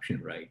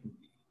adoption, right?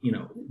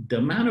 The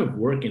amount of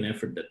work and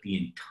effort that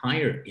the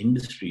entire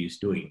industry is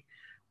doing,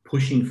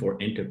 pushing for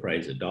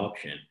enterprise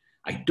adoption,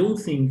 I don't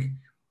think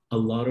a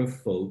lot of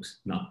folks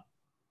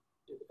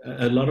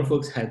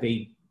have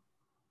a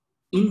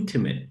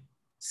intimate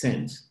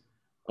sense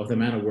of the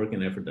amount of work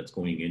and effort that's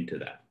going into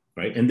that,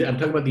 right? And I'm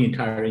talking about the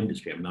entire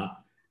industry. I'm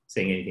not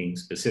saying anything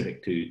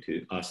specific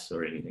to us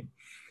or anything,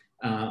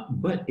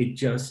 but it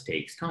just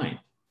takes time.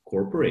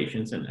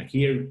 Corporations, and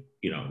here,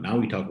 now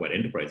we talk about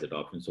enterprise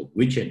adoption. So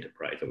which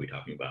enterprise are we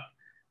talking about?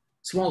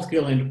 Small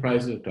scale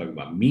enterprises, we're talking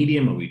about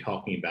medium, are we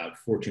talking about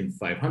Fortune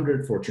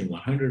 500, Fortune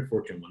 100,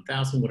 Fortune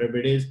 1000, whatever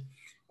it is?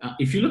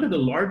 If you look at the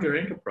larger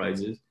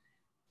enterprises,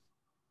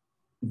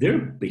 they're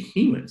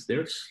behemoths,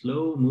 they're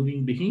slow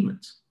moving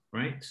behemoths,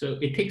 right? So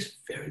it takes a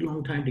very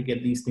long time to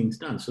get these things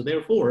done. So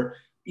therefore,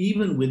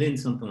 even within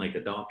something like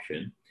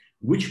adoption,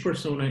 which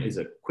persona is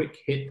a quick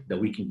hit that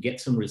we can get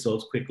some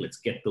results quick? Let's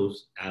get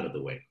those out of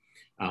the way.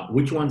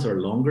 Which ones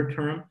are longer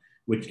term,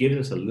 which gives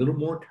us a little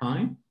more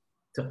time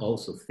to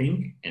also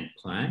think and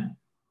plan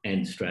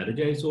and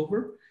strategize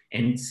over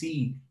and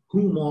see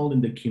whom all in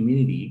the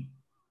community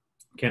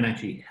can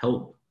actually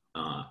help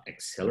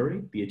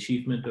accelerate the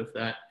achievement of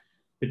that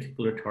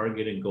particular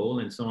target and goal,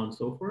 and so on and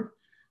so forth.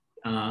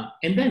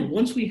 And then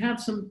once we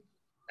have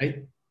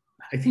I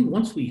think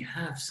once we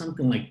have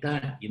something like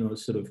that,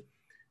 sort of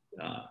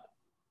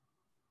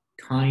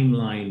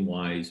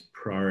timeline-wise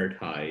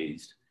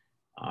prioritized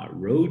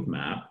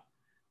roadmap,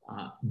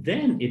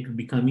 then it would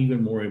become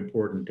even more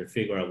important to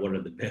figure out what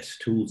are the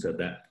best tools at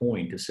that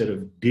point to sort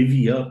of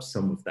divvy up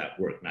some of that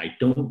work. And I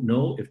don't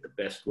know if the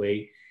best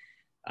way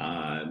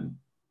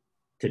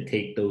to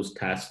take those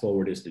tasks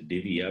forward is to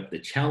divvy up. The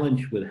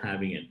challenge with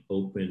having an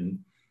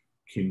open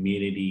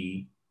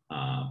community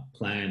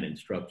plan and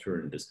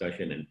structure and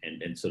discussion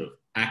and sort of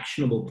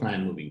actionable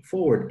plan moving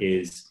forward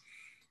is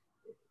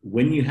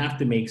when you have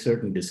to make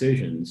certain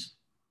decisions,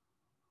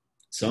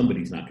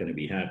 somebody's not going to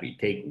be happy.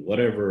 Take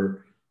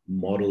whatever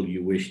model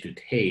you wish to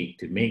take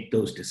to make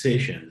those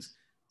decisions,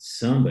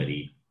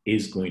 somebody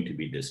is going to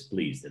be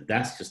displeased. And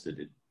that's just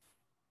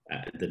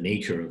the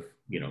nature of,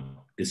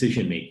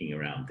 decision making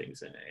around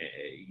things. And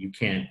you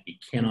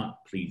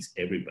cannot please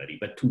everybody.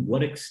 But to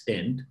what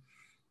extent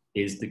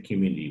is the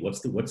community?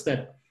 What's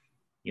that,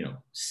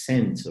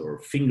 sense or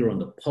finger on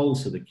the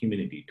pulse of the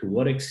community? To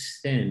what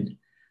extent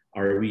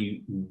are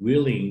we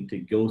willing to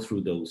go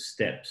through those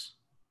steps?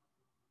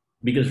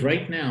 Because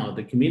right now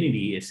the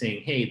community is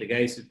saying, hey, the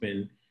guys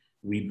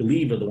we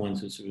believe are the ones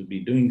who would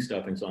be doing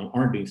stuff and so on,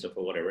 aren't doing stuff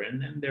or whatever,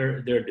 and then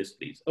they're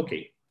displeased.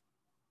 Okay,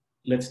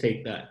 let's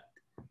take that.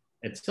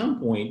 At some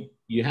point,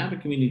 you have a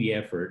community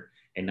effort,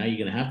 and now you're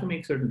going to have to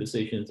make certain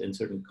decisions and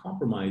certain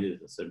compromises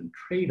and certain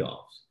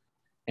trade-offs.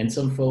 And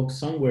some folks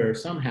somewhere,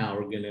 somehow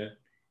are going to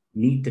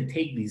need to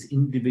take these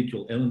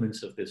individual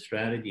elements of this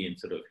strategy and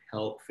sort of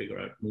help figure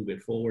out, move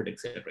it forward, et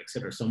cetera, et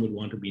cetera. Some would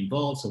want to be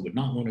involved, some would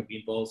not want to be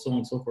involved, so on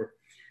and so forth.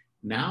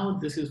 Now,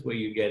 this is where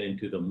you get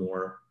into the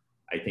more,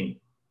 I think,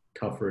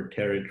 tougher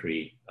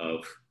territory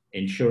of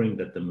ensuring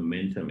that the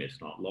momentum is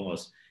not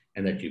lost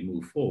and that you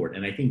move forward.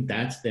 And I think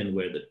that's then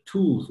where the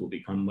tools will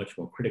become much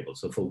more critical.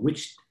 So for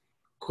which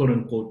quote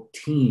unquote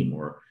team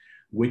or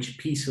which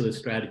piece of the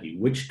strategy,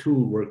 which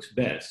tool works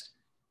best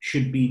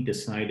should be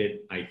decided,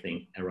 I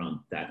think,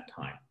 around that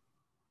time.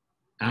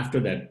 After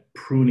that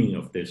pruning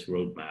of this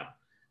roadmap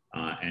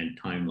and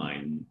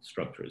timeline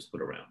structure is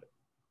put around it.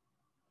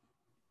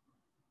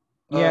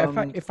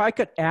 Yeah, if I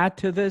could add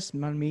to this,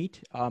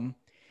 Manmeet,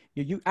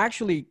 you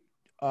actually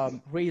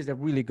raised a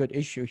really good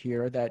issue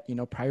here that,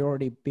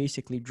 priority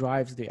basically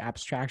drives the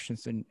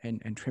abstractions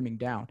and trimming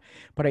down.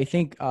 But I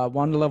think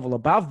one level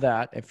above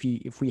that,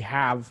 if we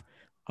have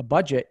a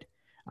budget,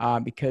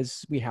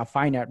 because we have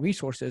finite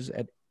resources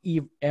at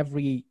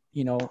every,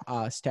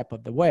 step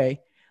of the way,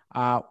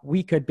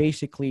 we could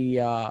basically,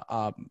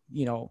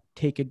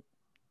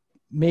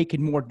 make it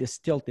more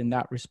distilled in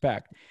that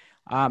respect.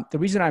 The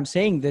reason I'm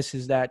saying this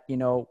is that,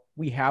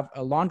 we have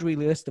a laundry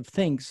list of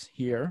things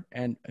here,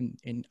 and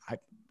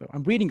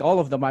I'm reading all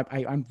of them.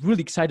 I'm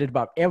really excited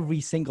about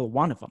every single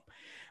one of them.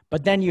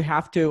 But then you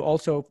have to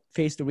also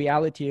face the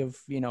reality of,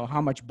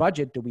 how much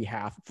budget do we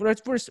have? For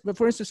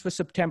instance, for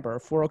September,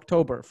 for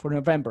October, for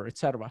November, et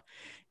cetera.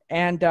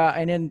 And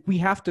then we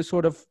have to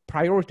sort of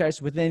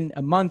prioritize within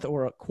a month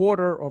or a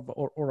quarter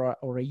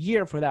or a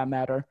year, for that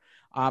matter,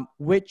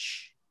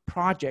 which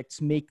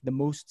projects make the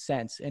most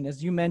sense. And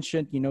as you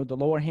mentioned, the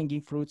lower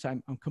hanging fruits,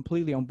 I'm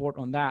completely on board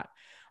on that.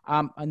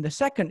 And the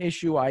second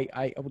issue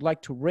I would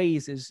like to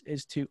raise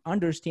is to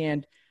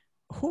understand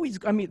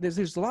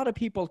there's a lot of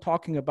people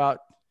talking about,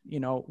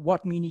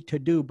 what we need to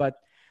do, but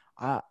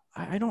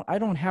I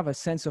don't have a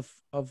sense of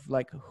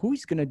like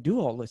who's going to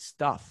do all this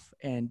stuff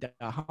and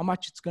how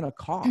much it's going to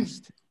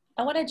cost.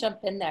 I want to jump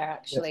in there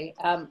actually.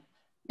 Yes.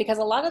 Because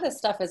a lot of this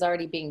stuff is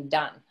already being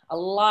done. A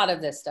lot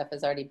of this stuff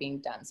is already being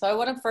done. So I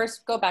want to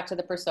first go back to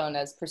the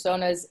personas.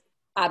 Personas,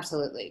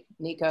 absolutely.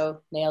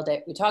 Nico nailed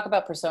it. We talk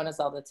about personas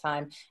all the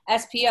time.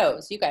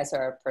 SPOs, you guys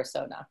are a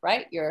persona,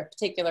 right? You're a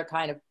particular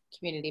kind of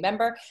community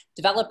member.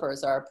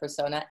 Developers are a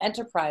persona.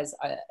 Enterprises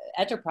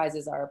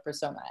are a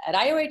persona. At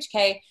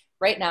IOHK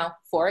right now,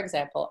 for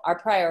example, our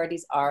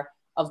priorities are,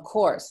 of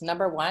course,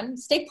 number one,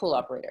 stake pool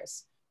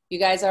operators. You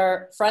guys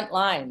are front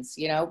lines.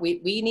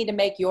 We need to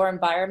make your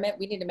environment.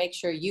 We need to make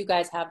sure you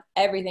guys have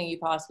everything you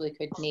possibly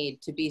could need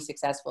to be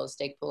successful as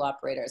stake pool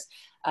operators.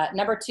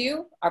 Number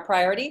two, our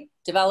priority,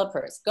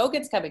 developers.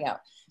 Gogan's coming out.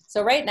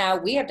 So right now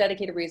we have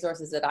dedicated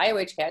resources at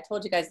IOHK. I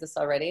told you guys this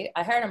already.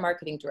 I hired a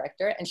marketing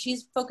director and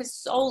she's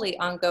focused solely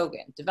on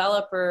Gogan,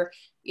 developer,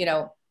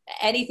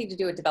 anything to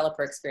do with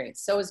developer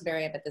experience. So is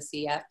Miriam at the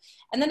CF.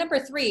 And then number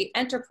three,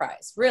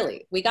 enterprise.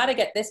 Really, we got to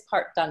get this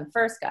part done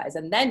first, guys,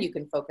 and then you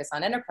can focus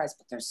on enterprise.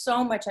 But there's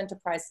so much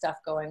enterprise stuff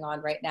going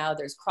on right now.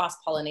 There's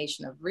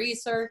cross-pollination of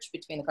research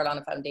between the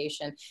Cardano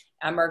Foundation,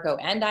 Amergo,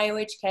 and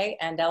IOHK,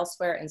 and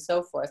elsewhere, and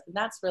so forth. And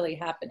that's really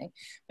happening.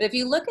 But if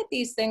you look at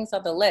these things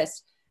on the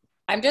list,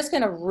 I'm just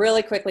going to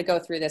really quickly go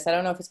through this. I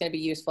don't know if it's going to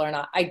be useful or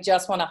not. I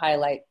just want to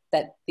highlight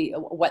that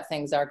what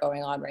things are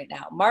going on right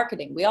now.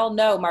 Marketing. We all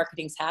know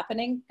marketing's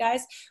happening,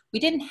 guys. We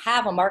didn't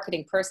have a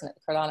marketing person at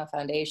the Cardano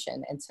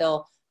Foundation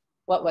until,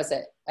 what was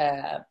it,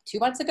 2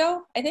 months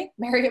ago, I think,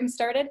 Miriam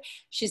started.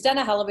 She's done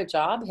a hell of a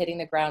job hitting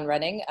the ground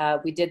running.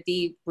 We did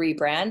the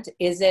rebrand.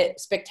 Is it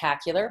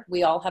spectacular?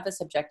 We all have a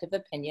subjective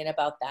opinion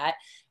about that.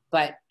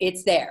 but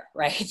it's there,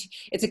 right?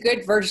 It's a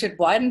good version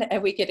 1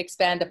 and we could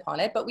expand upon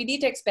it, but we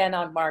need to expand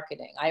on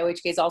marketing.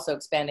 IOHK is also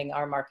expanding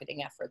our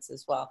marketing efforts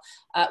as well.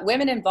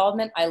 Women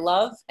involvement, I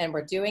love, and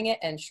we're doing it.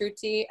 And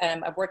Shruti,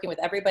 I'm working with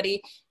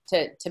everybody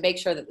to make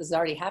sure that this is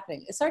already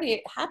happening. It's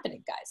already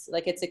happening, guys.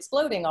 Like, it's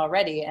exploding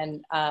already.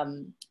 And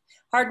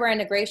hardware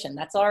integration,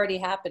 that's already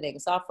happening.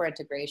 Software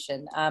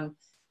integration.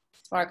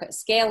 Smart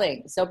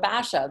scaling. So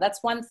Basha,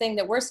 that's one thing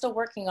that we're still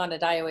working on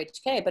at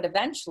IOHK, but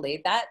eventually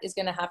that is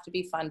going to have to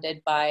be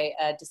funded by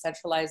a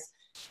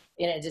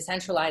in a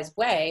decentralized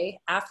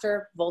way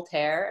after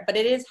Voltaire, but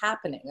it is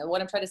happening. And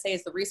what I'm trying to say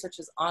is the research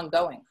is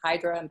ongoing.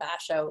 Hydra and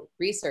Basha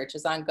research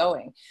is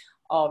ongoing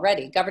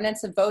already.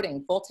 Governance and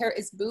voting. Voltaire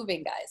is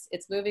moving, guys.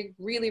 It's moving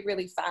really,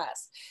 really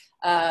fast.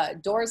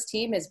 Dora's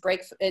team is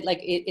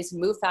is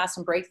move fast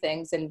and break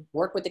things and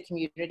work with the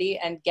community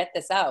and get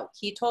this out.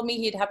 He told me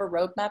he'd have a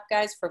roadmap,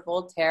 guys, for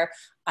Voltaire.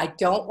 I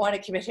don't want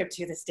to commit him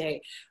to this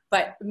date,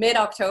 but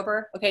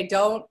mid-October. Okay,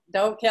 don't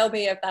kill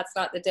me if that's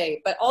not the date.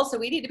 But also,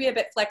 we need to be a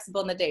bit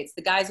flexible in the dates.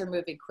 The guys are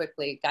moving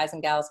quickly. Guys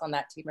and gals on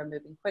that team are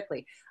moving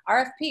quickly.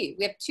 RFP.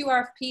 We have 2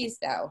 RFPs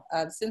now.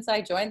 Since I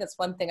joined, that's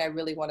one thing I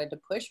really wanted to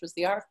push was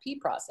the RFP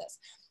process.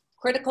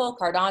 Critical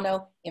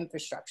Cardano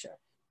infrastructure.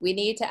 We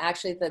need to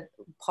actually, the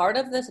part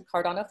of the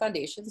Cardano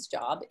Foundation's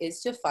job is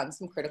to fund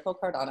some critical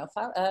Cardano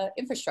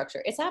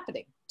infrastructure. It's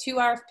happening. 2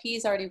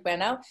 RFPs already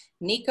went out.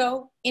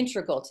 Nico,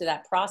 integral to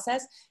that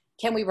process.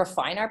 Can we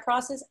refine our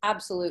process?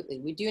 Absolutely.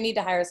 We do need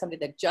to hire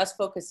somebody that just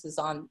focuses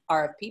on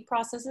RFP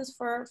processes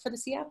for the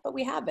CF, but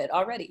we have it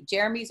already.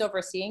 Jeremy's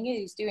overseeing it.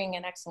 He's doing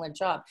an excellent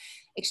job.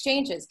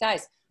 Exchanges,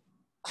 guys,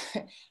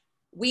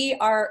 we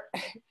are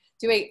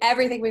doing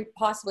everything we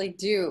possibly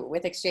do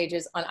with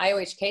exchanges on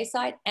IOHK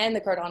side and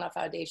the Cardano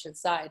Foundation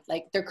side.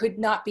 Like, there could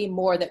not be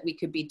more that we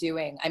could be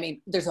doing. I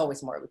mean, there's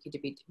always more we could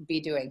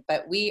be doing,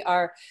 but we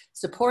are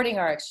supporting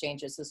our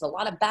exchanges. There's a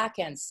lot of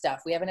back-end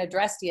stuff. We have an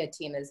Adrestia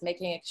team that is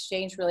making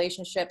exchange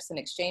relationships and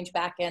exchange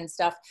back-end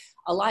stuff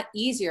a lot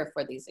easier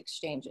for these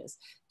exchanges.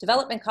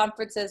 Development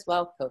conferences,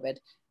 well, COVID.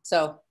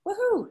 So,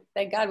 woohoo,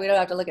 thank God we don't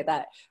have to look at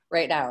that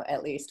right now,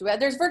 at least.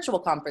 There's virtual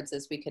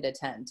conferences we could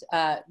attend.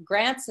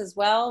 Grants as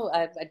well.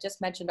 I just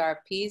mentioned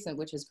RFPs, and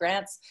which is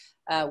grants.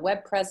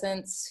 Web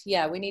presence,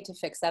 yeah, we need to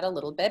fix that a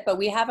little bit, but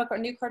we have a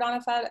new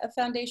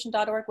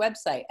CardanoFoundation.org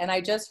website. And I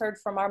just heard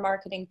from our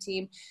marketing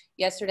team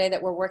yesterday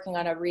that we're working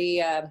on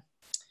a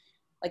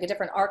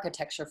different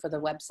architecture for the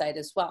website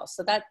as well.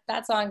 So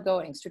that's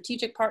ongoing.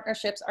 Strategic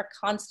partnerships are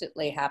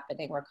constantly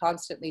happening. We're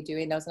constantly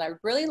doing those. And I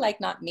really like,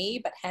 not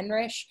me, but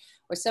Henrich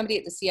or somebody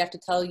at the CF to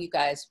tell you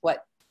guys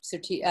what,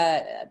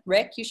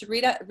 Rick, you should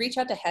reach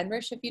out to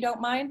Henrich if you don't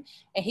mind.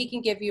 And he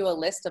can give you a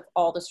list of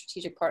all the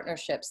strategic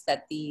partnerships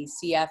that the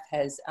CF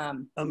has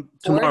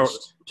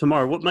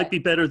Tamara, what might be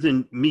better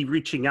than me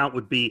reaching out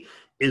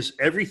is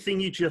everything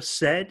you just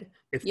said,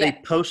 if they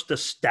post a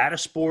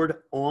status board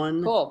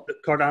on the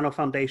Cardano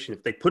Foundation.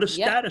 If they put a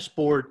status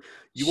board,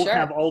 you won't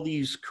have all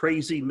these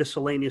crazy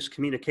miscellaneous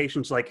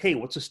communications like, hey,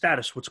 what's the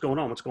status? What's going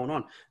on? What's going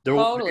on?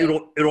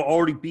 It'll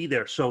already be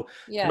there. So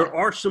there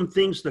are some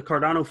things the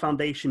Cardano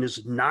Foundation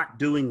is not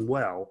doing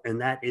well, and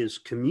that is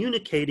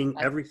communicating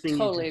everything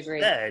you just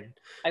said.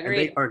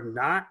 And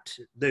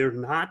they're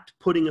not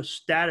putting a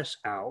status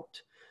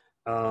out.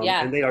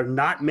 And they are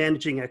not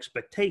managing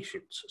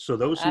expectations. So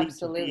those need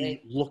to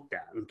be looked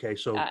at. Okay.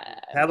 So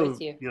that would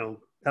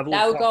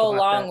go a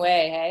long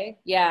way. Hey.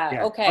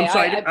 Yeah. Okay. I'm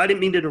sorry. I didn't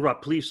mean to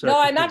interrupt. Please. No,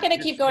 I'm not going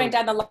to keep going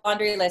down the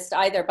laundry list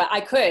either, but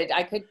I could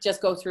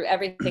just go through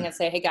everything and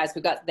say, hey guys,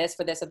 we've got this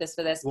for this or this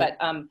for this. But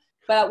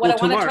what I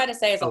want to try to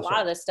say is a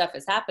lot of this stuff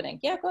is happening.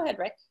 Yeah, go ahead,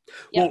 Rick.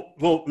 Yep.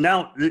 Well,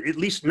 now, at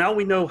least now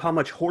we know how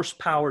much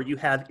horsepower you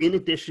have. In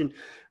addition,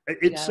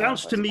 it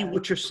sounds to me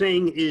what you're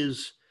saying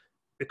is,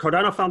 the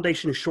Cardano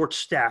Foundation is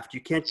short-staffed. You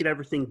can't get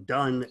everything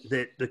done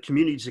that the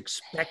community is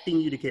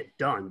expecting you to get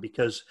done,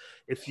 because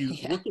if you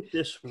look at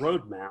this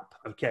roadmap,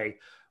 okay,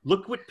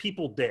 look what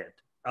people did.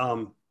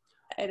 I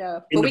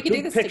know. But we can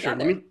do this picture,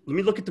 together. let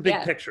me look at the big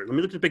picture. Let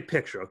me look at the big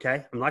picture,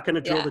 okay? I'm not going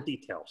to drill the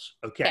details,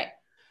 okay?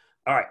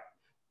 All right.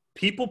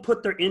 People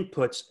put their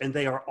inputs, and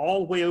they are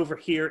all way over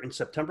here in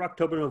September,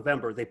 October,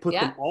 November. They put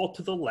them all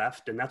to the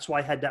left, and that's why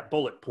I had that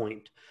bullet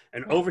point.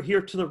 And over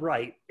here to the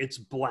right, it's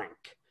blank.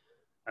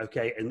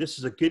 Okay, and this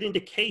is a good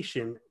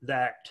indication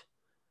that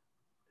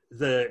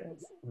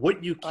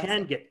what you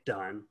can get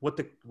done, what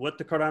the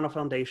Cardano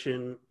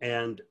Foundation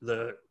and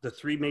the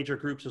 3 major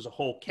groups as a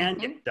whole can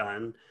get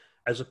done,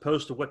 as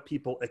opposed to what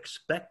people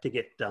expect to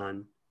get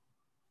done,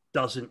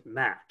 doesn't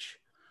match.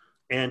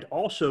 And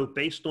also,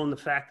 based on the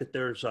fact that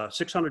there's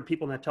 600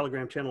 people in that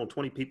Telegram channel and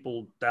 20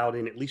 people dialed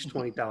in, at least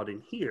 20 dialed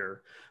in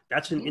here,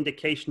 that's an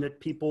indication that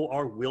people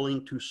are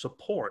willing to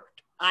support.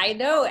 I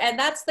know, and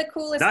that's the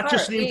coolest part. Not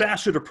just the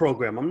ambassador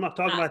program. I'm not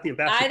talking about the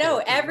ambassador. I know,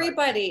 program.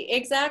 everybody,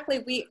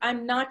 exactly.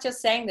 I'm not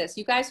just saying this.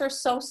 You guys are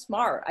so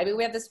smart. I mean,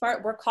 we have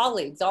we're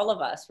colleagues, all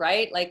of us,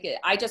 right? Like,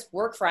 I just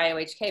work for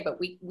IOHK, but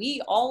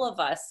we all of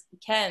us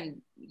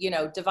can,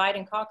 divide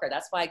and conquer.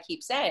 That's why I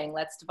keep saying,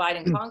 let's divide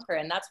and conquer.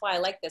 And that's why I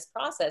like this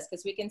process,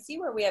 because we can see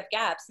where we have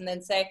gaps and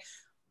then say,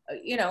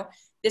 you know,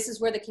 this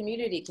is where the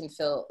community can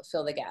fill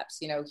the gaps,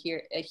 you know,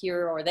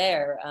 here or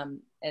there,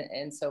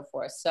 and so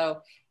forth.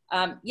 So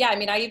yeah, I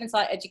mean, I even saw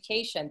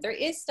education. There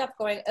is stuff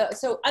going,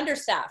 so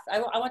understaffed. I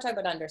want to talk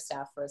about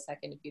understaffed for a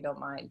second, if you don't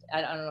mind.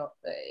 I don't know.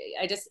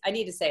 I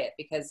need to say it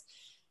because,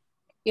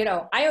 you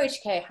know,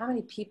 IOHK, how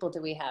many people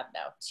do we have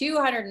now?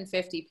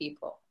 250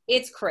 people.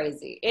 It's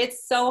crazy.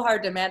 It's so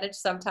hard to manage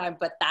sometimes,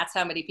 but that's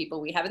how many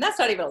people we have. And that's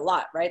not even a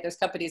lot, right? There's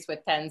companies with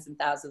tens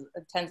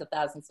of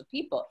thousands of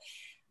people.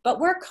 But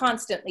we're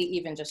constantly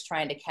even just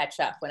trying to catch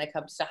up when it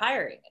comes to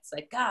hiring. It's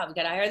like, God, we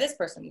got to hire this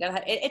person.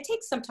 It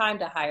takes some time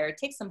to hire. It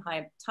takes some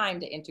time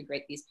to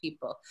integrate these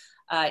people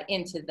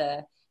into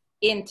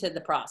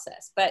the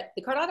process. But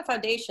the Cardano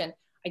Foundation,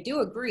 I do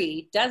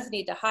agree, does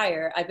need to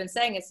hire. I've been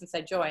saying it since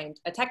I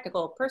joined, a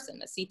technical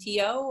person, a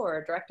CTO or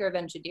a director of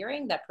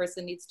engineering. That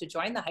person needs to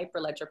join the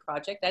Hyperledger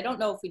project. I don't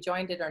know if we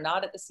joined it or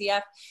not at the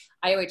CF.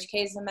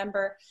 IOHK is a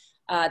member.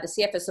 The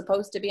CF is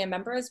supposed to be a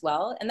member as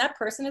well. And that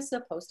person is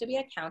supposed to be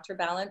a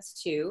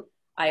counterbalance to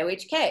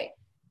IOHK.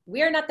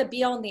 We are not the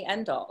be all and the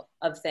end all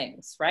of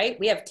things, right?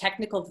 We have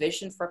technical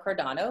vision for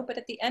Cardano, but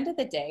at the end of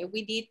the day,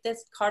 we need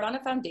this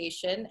Cardano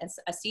Foundation and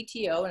a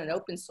CTO and an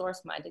open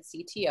source minded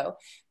CTO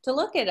to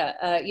look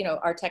at you know,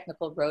 our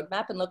technical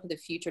roadmap and look at the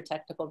future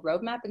technical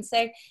roadmap and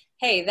say,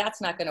 hey, that's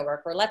not going to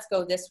work, or let's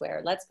go this way,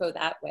 or let's go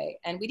that way.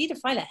 And we need to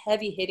find a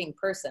heavy hitting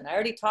person. I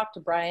already talked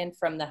to Brian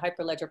from the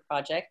Hyperledger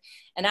project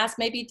and asked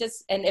maybe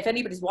just, and if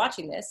anybody's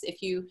watching this,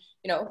 if you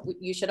know,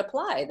 you should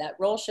apply. That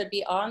role should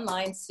be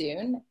online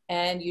soon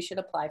and you should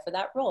apply for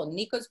that role.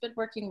 Nico's been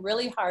working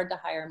really hard to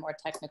hire more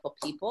technical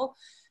people.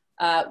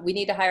 We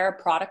need to hire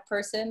a product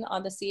person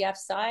on the CF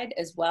side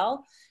as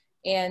well.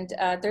 And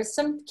there's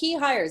some key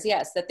hires,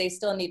 yes, that they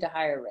still need to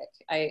hire, Rick.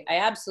 I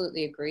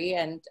absolutely agree.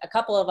 And a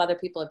couple of other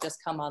people have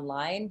just come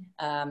online.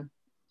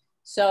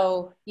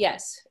 So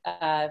yes,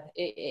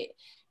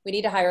 we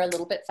need to hire a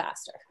little bit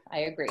faster. I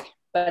agree.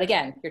 But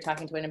again, you're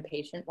talking to an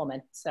impatient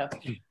woman. So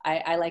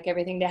I like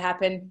everything to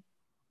happen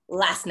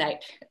last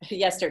night,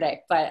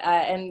 yesterday, but,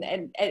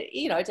 and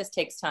you know, it just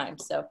takes time.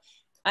 So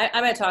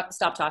I'm going to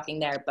stop talking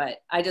there,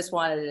 but I just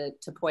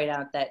wanted to point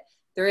out that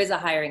there is a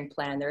hiring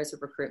plan, there is a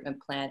recruitment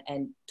plan,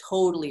 and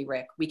totally,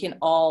 Rick, we can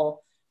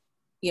all,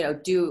 you know,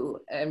 do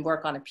and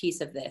work on a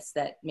piece of this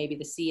that maybe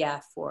the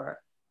CF or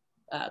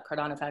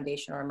Cardano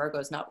Foundation or Emergo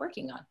is not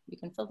working on. We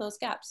can fill those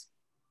gaps.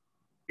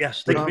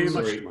 Yes, thank you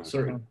very much.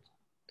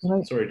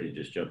 Sorry to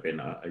just jump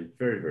in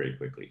very, very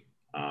quickly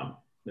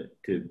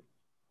to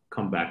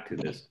come back to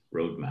this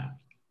roadmap.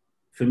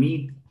 For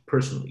me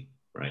personally,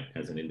 right,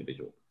 as an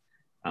individual,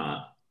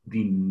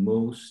 the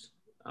most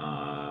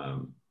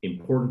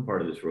important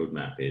part of this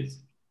roadmap is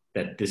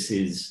that this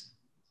is,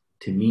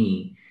 to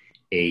me,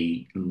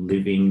 a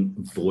living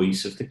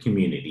voice of the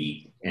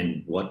community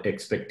and what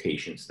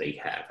expectations they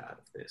have out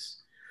of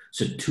this.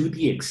 So to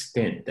the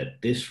extent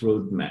that this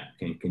roadmap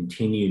can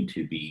continue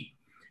to be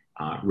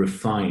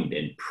refined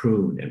and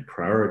pruned and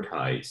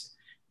prioritized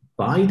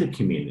by the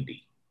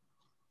community,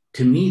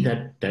 to me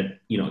that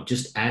you know,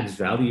 just adds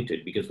value to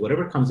it, because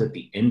whatever comes at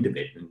the end of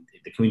it, and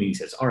the community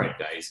says, all right,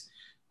 guys,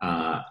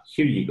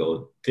 here you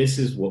go. This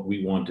is what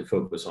we want to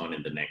focus on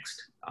in the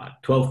next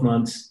 12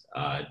 months,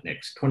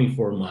 next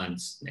 24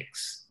 months,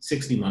 next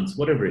 60 months,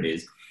 whatever it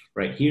is,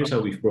 right? Here's how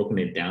we've broken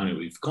it down, and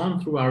we've gone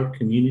through our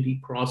community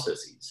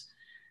processes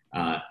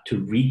to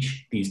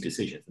reach these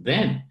decisions.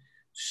 Then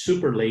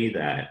superlay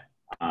that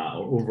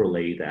or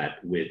overlay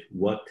that with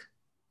what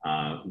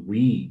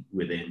we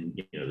within,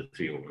 you know, the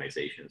three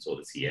organizations or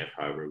the CF,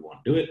 however we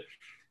want to do it,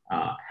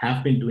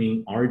 have been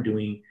doing, are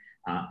doing,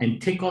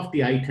 and tick off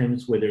the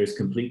items where there is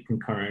complete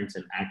concurrence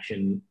and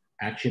action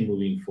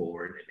moving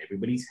forward, and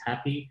everybody's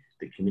happy.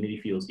 The community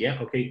feels, yeah,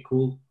 okay,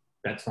 cool,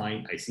 that's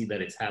fine. I see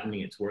that it's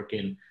happening, it's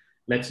working.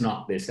 Let's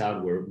knock this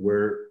out.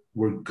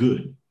 We're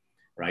good,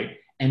 right?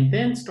 And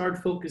then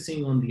start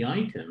focusing on the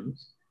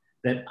items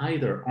that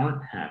either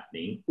aren't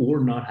happening or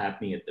not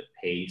happening at the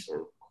pace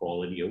or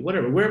quality or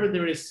whatever, wherever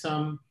there is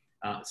some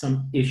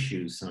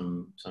issues,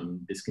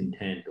 some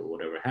discontent or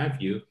whatever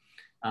have you,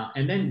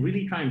 and then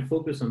really try and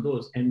focus on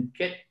those and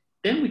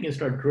then we can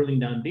start drilling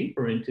down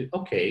deeper into,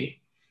 okay,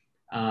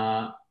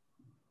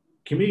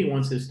 community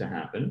wants this to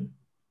happen,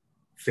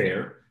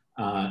 fair.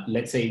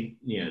 Let's say,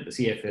 you know, the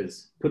CF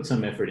has put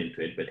some effort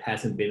into it, but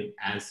hasn't been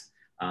as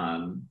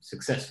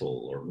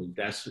successful or moved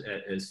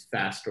as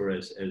fast or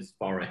as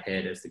far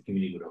ahead as the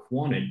community would have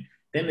wanted.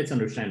 Then let's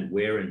understand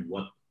where and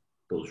what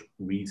those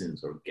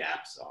reasons or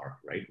gaps are,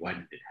 right? Why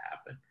did it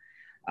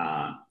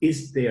happen?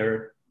 Is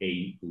there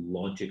a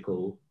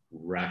logical,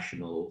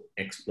 rational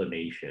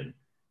explanation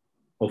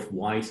of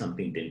why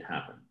something didn't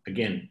happen?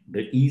 Again,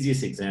 the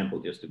easiest example,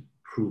 just to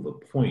prove a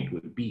point,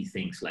 would be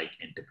things like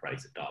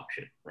enterprise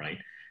adoption, right?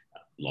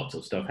 Lots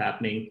of stuff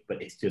happening,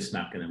 but it's just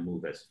not going to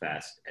move as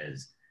fast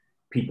as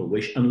people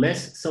wish,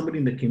 unless somebody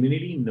in the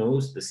community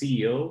knows the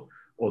CEO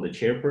or the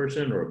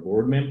chairperson or a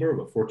board member of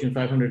a Fortune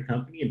 500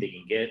 company, and they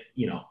can get,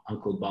 you know,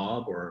 Uncle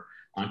Bob or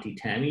Auntie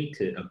Tammy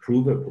to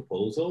approve a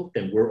proposal.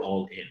 Then we're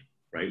all in,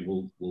 right?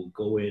 We'll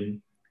go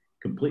in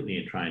completely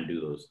and try and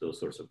do those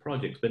sorts of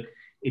projects, but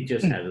it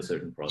just has a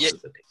certain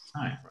process that takes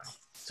time, right?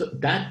 So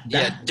that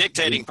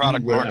dictating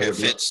product market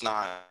fit's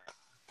not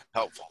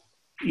helpful.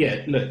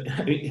 Yeah, look,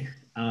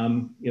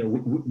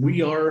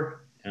 we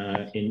are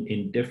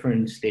in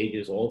different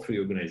stages, all three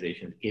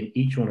organizations. In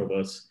each one of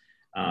us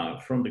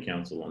from the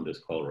council on this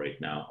call right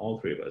now, all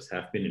three of us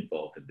have been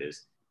involved in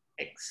this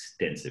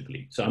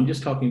extensively. So I'm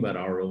just talking about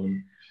our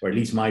own, or at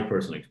least my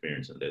personal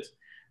experience in this.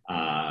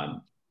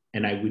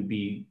 And I would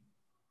be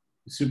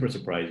super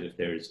surprised if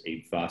there's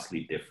a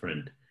vastly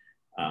different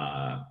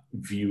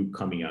view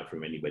coming out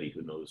from anybody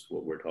who knows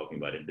what we're talking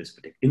about in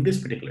this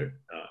particular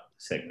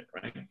segment,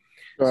 right?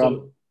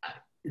 So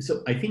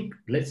I think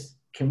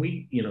can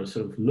we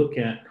sort of look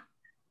at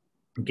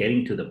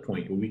getting to the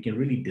point where we can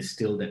really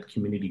distill that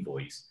community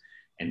voice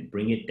and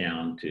bring it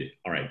down to,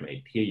 all right,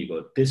 mate, here you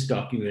go, this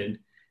document,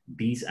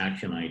 these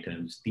action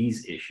items,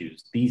 these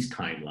issues, these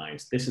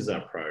timelines, this is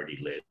our priority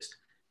list,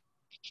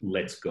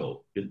 let's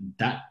go.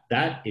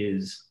 That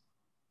is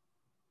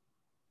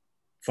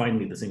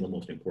finally the single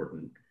most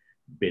important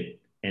bit.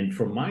 And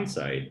from my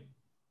side,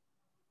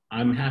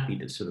 I'm happy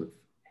to sort of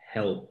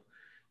help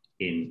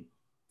in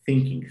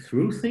thinking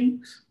through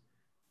things,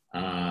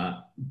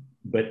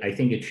 but I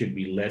think it should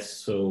be less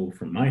so,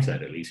 from my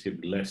side at least, it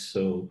should be less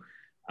so,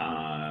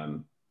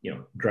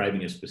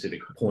 driving a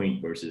specific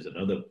point versus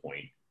another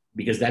point,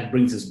 because that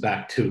brings us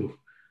back to,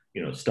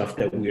 stuff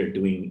that we are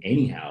doing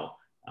anyhow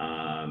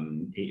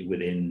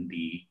within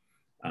the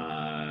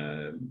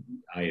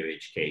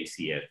IOHK,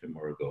 CF, and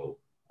Morgo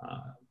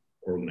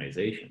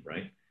organization,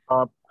 right?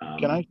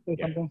 Can I say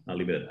something? I'll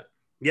leave it at that.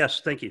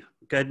 Yes, thank you.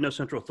 Go ahead, No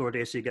Central Authority.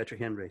 I see you got your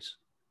hand raised.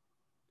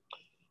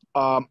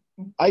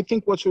 I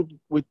think what should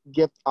we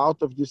get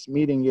out of this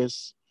meeting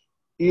is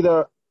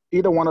either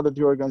one of the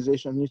two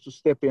organizations needs to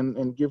step in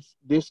and give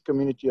this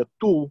community a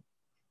tool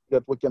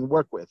that we can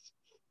work with.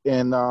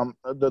 And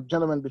the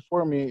gentleman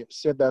before me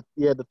said that,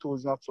 yeah, the tool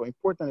is not so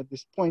important at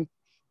this point.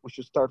 We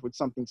should start with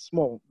something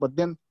small, but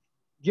then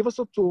give us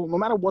a tool, no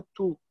matter what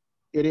tool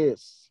it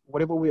is,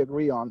 whatever we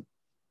agree on,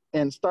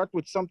 and start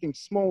with something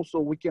small so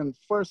we can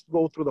first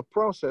go through the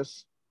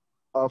process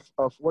of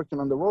working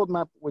on the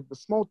roadmap with the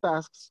small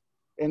tasks.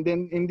 And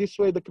then in this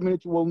way, the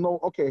community will know,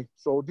 okay,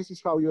 so this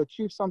is how you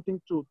achieve something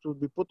to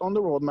be put on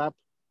the roadmap,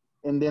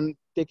 and then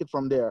take it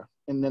from there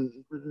and then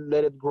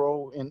let it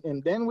grow.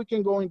 And then we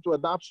can go into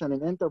adoption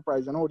and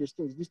enterprise and all these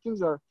things. These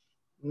things are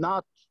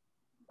not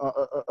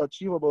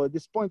achievable at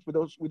this point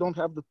because we don't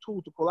have the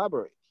tool to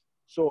collaborate.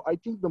 So I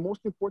think the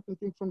most important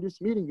thing from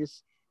this meeting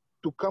is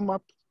to come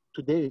up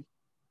today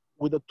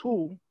with a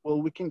tool where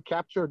we can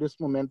capture this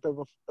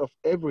momentum of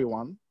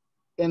everyone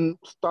and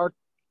start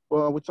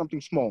with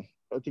something small.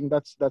 I think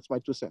that's my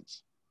 2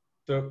 cents.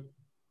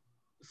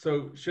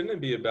 So shouldn't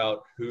it be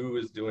about who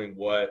is doing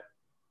what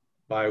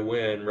by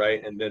when,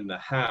 right? And then the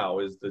how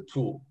is the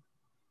tool.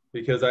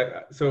 Because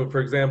so for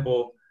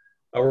example,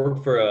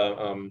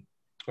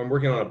 I'm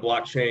working on a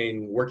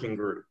blockchain working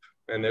group,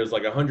 and there's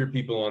like 100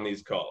 people on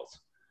these calls.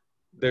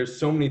 There's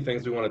so many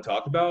things we want to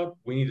talk about.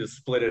 We need to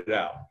split it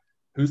out.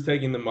 Who's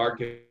taking the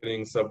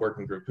marketing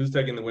sub-working group? Who's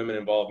taking the women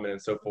involvement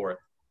and so forth?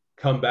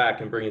 Come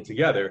back and bring it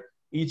together.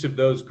 Each of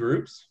those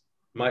groups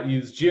might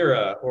use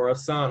Jira or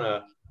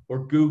Asana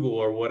or Google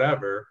or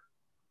whatever,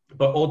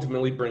 but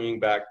ultimately bringing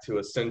back to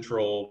a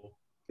central,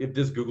 if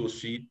this Google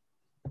Sheet,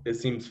 it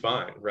seems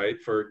fine,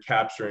 right? For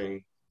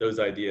capturing those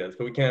ideas.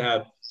 But we can't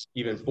have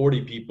even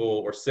 40 people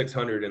or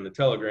 600 in the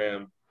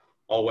Telegram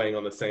all weighing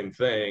on the same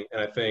thing.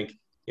 And I think,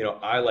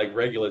 I like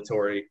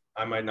regulatory,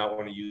 I might not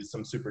want to use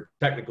some super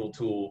technical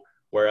tool,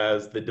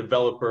 whereas the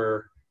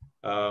developer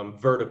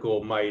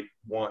vertical might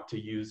want to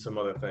use some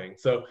other thing.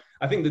 So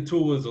I think the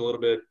tool is a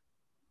little bit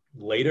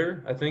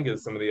later, I think,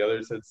 as some of the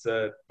others had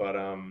said, but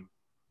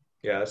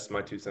yeah, that's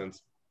my 2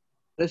 cents.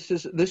 This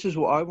is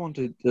what I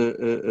wanted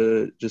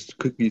just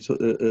quickly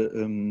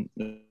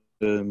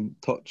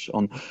touch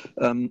on.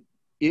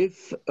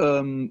 If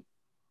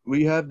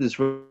we have this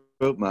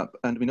roadmap,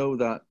 and we know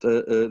that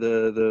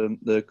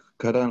the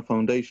Cardano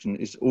Foundation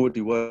is already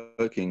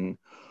working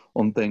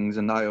on things,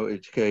 and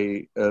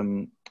IOHK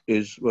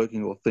is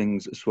working on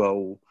things as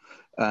well,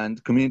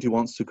 and community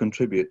wants to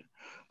contribute.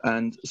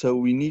 And so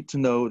we need to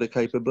know the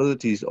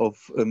capabilities of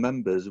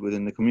members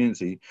within the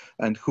community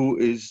and who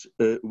is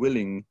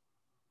willing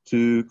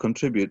to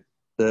contribute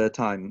their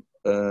time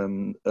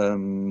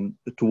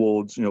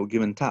towards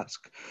given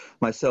task.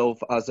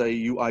 Myself as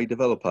a UI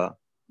developer,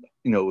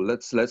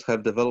 let's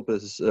have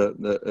developers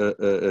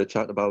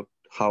chat about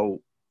how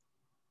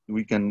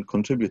we can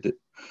contribute it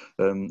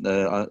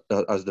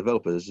as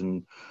developers,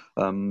 and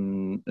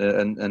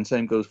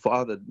same goes for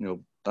other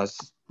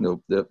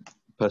the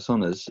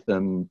personas,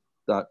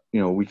 that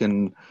we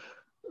can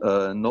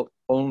not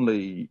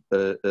only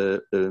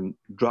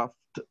draft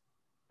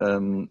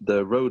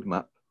the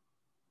roadmap,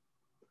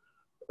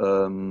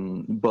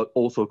 but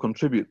also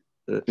contribute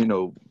to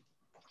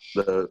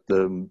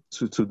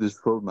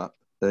this roadmap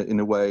in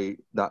a way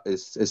that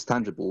is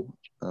tangible.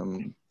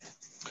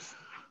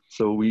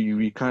 So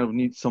we kind of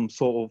need some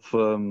sort of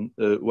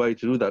way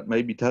to do that.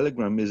 Maybe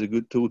Telegram is a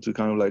good tool to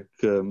kind of like,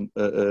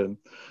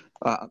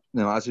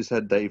 as you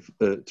said, Dave,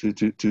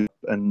 to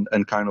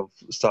and kind of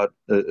start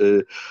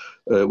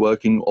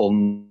working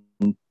on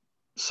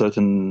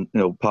certain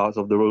parts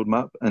of the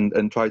roadmap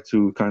and try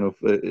to kind of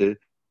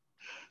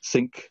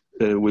sync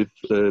with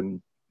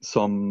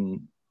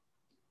some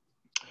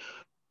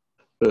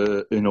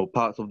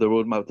parts of the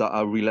roadmap that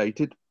are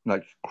related,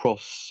 like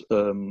cross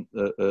sort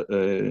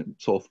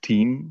of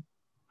team.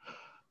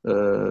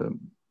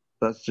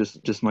 That's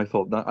just my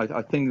thought.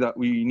 I think that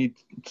we need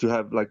to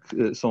have like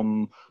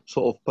some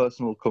sort of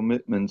personal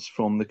commitments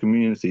from the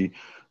community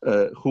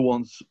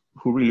who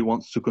really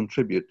wants to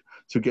contribute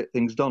to get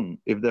things done.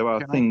 If there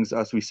are things,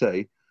 as we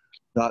say,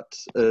 that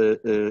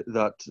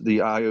that the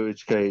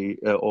IOHK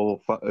or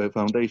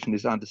foundation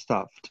is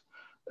understaffed,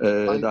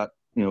 that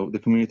the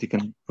community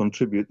can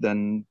contribute,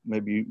 then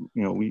maybe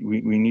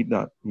we need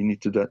that. We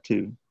need to do that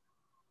too.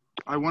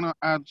 I want to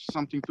add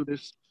something to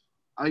this.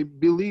 I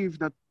believe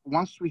that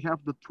once we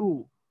have the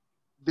tool,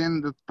 then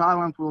the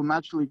talent will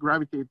naturally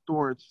gravitate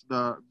towards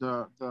the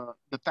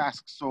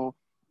task. So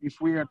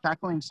if we are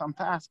tackling some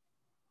task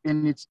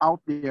and it's out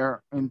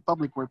there in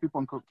public where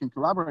people can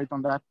collaborate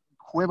on that,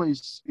 whoever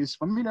is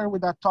familiar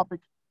with that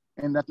topic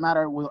and that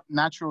matter will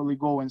naturally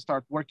go and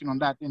start working on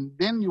that. And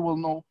then you will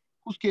know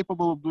who's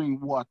capable of doing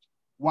what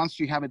once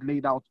you have it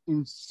laid out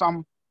in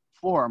some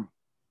form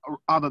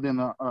other than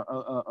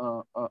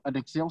an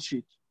Excel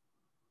sheet.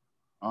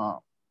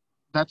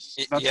 That's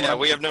yeah,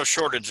 we have no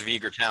shortage of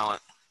eager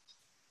talent.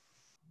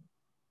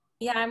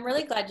 Yeah, I'm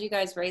really glad you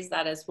guys raised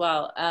that as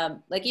well.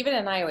 Like even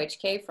in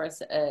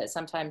IOHK,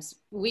 sometimes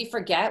we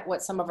forget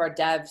what some of our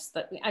devs,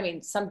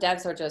 some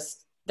devs are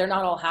just, they're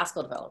not all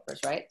Haskell developers,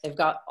 right? They've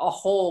got a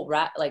whole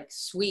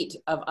suite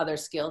of other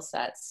skill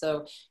sets.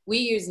 So we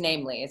use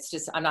Namely. It's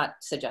just, I'm not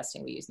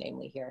suggesting we use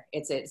Namely here.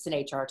 It's an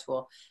HR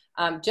tool.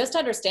 Just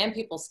understand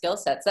people's skill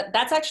sets.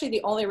 That's actually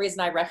the only reason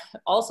I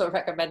also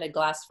recommended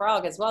Glass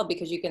Frog as well,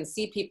 because you can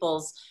see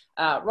people's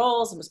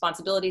roles and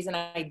responsibilities. And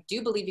I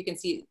do believe you can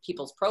see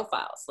people's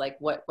profiles, like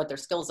what their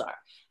skills are.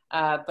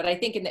 But I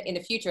think in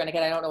the future, and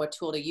again, I don't know what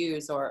tool to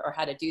use or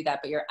how to do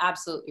that, but you're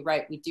absolutely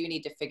right. We do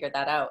need to figure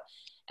that out.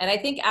 And I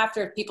think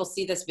after people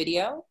see this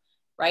video,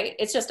 right,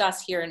 it's just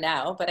us here and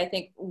now, but I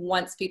think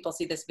once people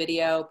see this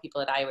video,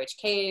 people at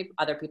IOHK,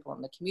 other people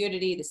in the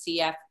community, the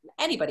CF,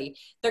 anybody,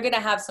 they're gonna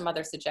have some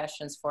other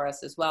suggestions for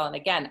us as well. And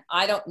again,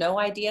 I don't know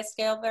Idea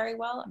Scale very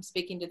well. I'm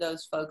speaking to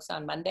those folks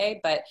on Monday,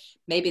 but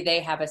maybe they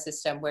have a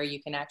system where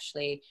you can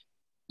actually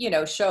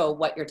show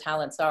what your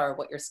talents are,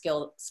 what your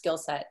skill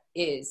set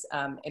is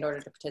in order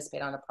to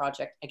participate on a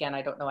project. Again,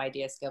 I don't know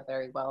Idea Scale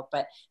very well,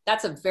 but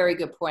that's a very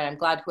good point. I'm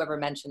glad whoever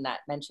mentioned that.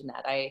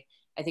 I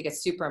think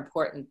it's super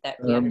important that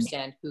we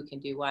understand who can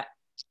do what.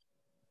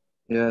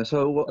 Yeah,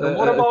 so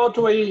what about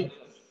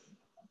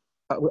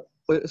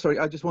sorry,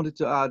 I just wanted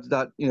to add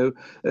that,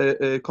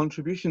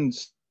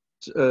 contributions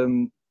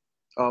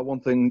are one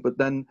thing, but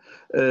then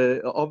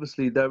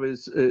obviously there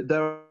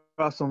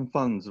are some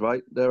funds,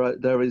 right?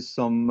 There is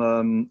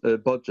some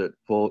budget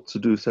to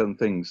do certain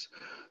things.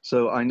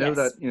 So I know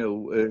that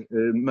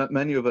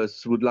many of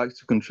us would like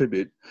to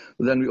contribute,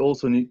 but then we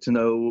also need to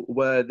know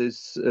where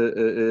this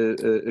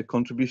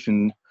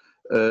contribution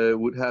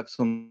would have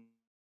some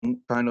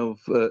kind of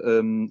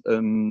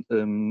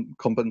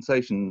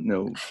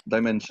compensation,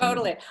 dimension.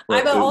 Totally.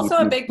 I'm also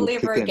a big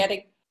believer in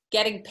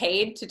getting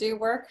paid to do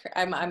work.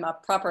 I'm a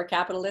proper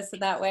capitalist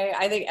in that way.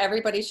 I think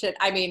everybody should,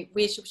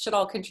 we should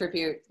all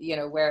contribute,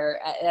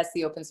 where that's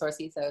the open source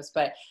ethos,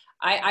 but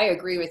I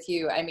agree with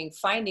you.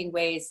 Finding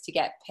ways to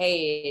get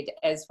paid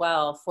as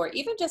well for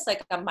even just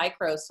like a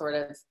micro sort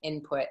of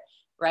input,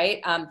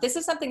 right? This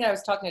is something I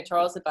was talking to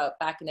Charles about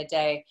back in the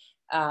day.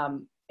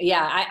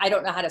 I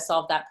don't know how to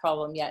solve that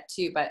problem yet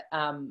too, but,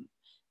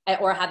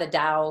 or how the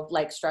DAO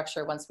like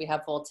structure once we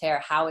have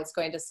Voltaire, how it's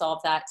going to solve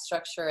that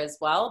structure as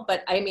well.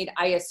 But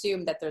I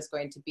assume that there's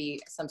going to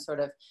be some sort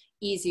of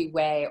easy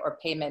way or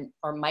payment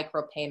or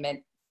micro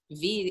payment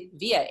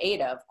via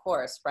ADA, of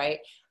course, right?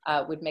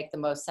 Would make the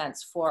most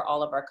sense for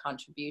all of our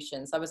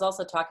contributions. I was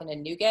also talking to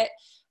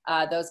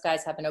NuGet. Those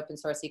guys have an open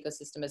source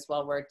ecosystem as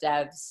well, where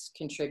devs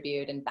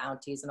contribute and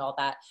bounties and all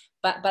that.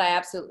 But I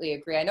absolutely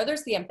agree. I know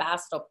there's the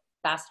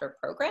ambassador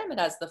program. It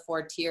has the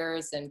 4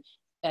 tiers, and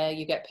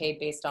you get paid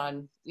based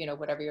on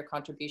whatever your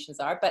contributions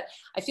are. But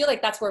I feel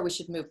like that's where we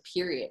should move,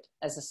 period,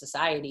 as a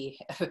society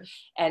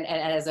and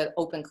as an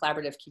open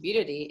collaborative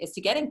community, is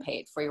to getting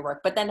paid for your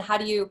work. But then how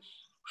do you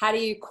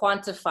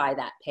quantify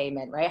that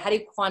payment, right? How do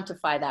you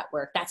quantify that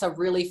work? That's a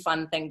really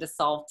fun thing to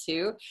solve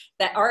too.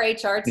 That our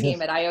HR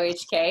team at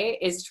IOHK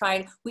is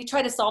we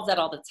try to solve that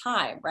all the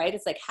time, right?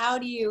 It's like, how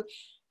do you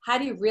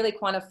really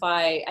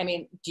quantify?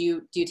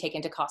 Do you take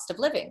into cost of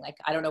living? Like,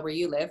 I don't know where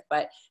you live,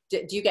 but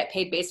do you get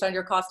paid based on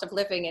your cost of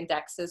living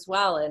index as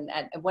well? And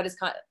what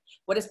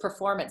is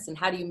performance, and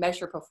how do you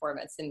measure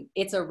performance? And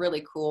it's a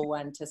really cool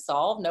one to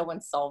solve. No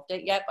one's solved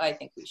it yet, but I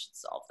think we should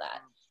solve that.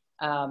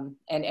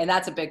 And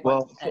that's a big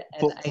one. I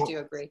do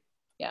agree.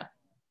 Yeah.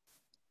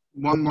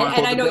 one more.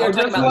 And I know you're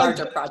talking about want-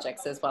 larger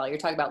projects as well. You're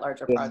talking about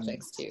larger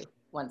projects too,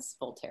 once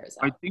Voltaire is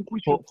I out. think we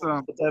should.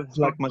 For devs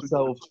like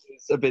myself,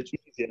 it's a bit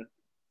easier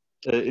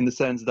in the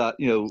sense that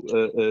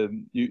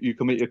you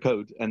commit your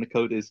code, and the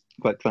code is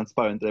quite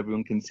transparent.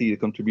 Everyone can see the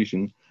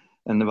contribution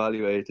and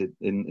evaluate it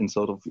in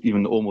sort of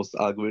even almost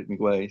algorithmic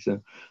way.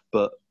 So,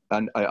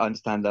 and I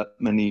understand that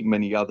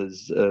many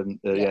others,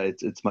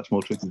 it's much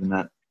more tricky than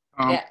that.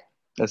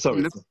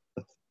 Sorry.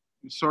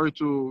 Sorry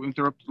to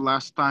interrupt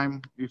last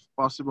time, if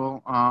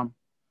possible.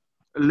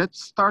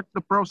 Let's start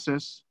the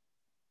process,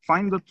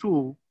 find the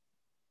tool,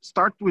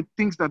 start with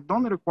things that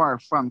don't require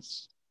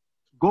funds,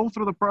 go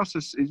through the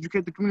process,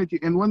 educate the community,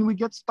 and when we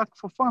get stuck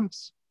for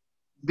funds,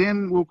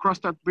 then we'll cross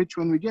that bridge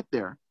when we get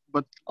there.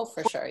 But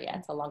for sure, yeah,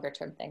 it's a longer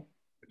term thing.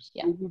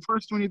 Yeah.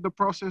 First, we need the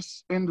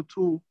process and the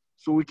tool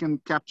so we can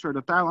capture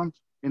the talent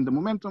and the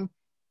momentum,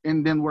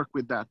 and then work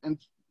with that. And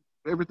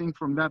everything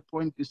from that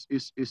point is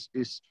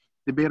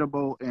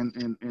debatable,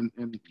 and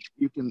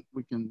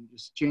we can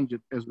just change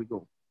it as we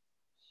go.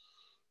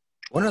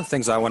 One of the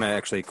things I want to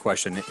actually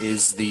question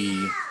is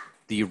the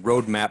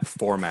roadmap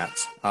format.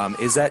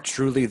 Is that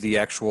truly the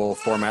actual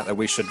format that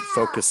we should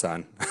focus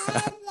on?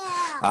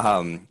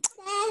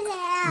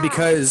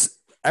 Because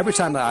every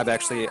time that I've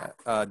actually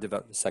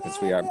developed, second,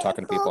 sweetheart, I'm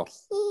talking to people.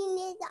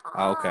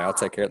 Okay, I'll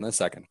take care of it in a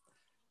second.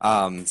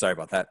 Sorry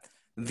about that.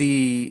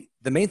 The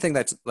main thing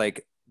that's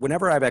like,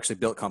 whenever I've actually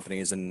built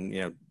companies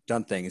and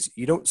done things,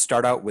 you don't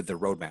start out with the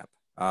roadmap.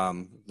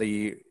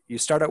 You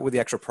start out with the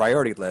actual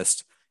priority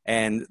list,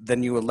 and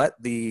then you will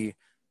let the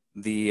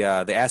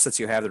assets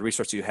you have, the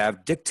resources you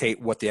have, dictate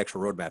what the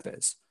actual roadmap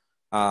is.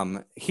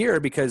 Here,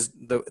 because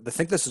the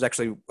think this is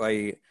actually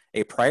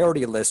a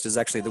priority list is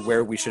actually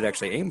where we should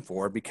actually aim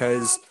for,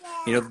 because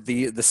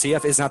the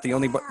CF is not the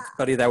only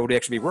buddy that would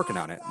actually be working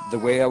on it. The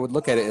way I would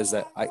look at it is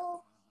that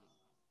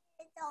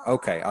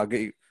I'll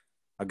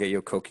get you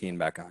a cocaine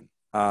back on.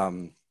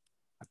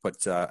 I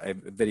put a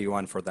video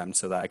on for them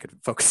so that I could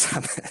focus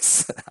on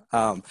this.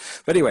 But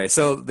anyway,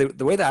 so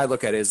the way that I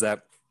look at it is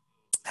that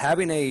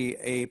having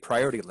a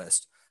priority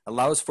list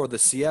allows for the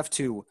CF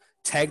to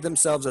tag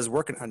themselves as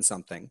working on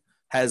something,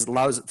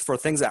 allows for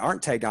things that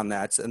aren't tagged on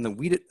that, and then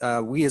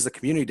we as a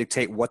community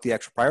dictate what the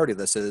actual priority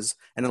list is,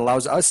 and it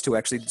allows us to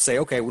actually say,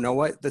 okay, you know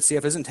what, the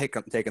CF isn't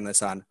taking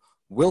this on,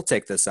 we'll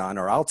take this on,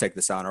 or I'll take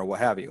this on, or what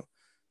have you.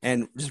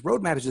 And just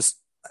roadmap is just,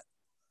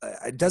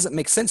 it doesn't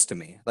make sense to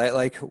me.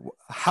 Like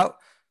how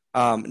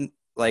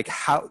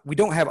we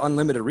don't have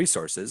unlimited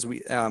resources.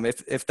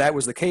 If that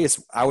was the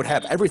case, I would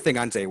have everything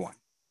on day one.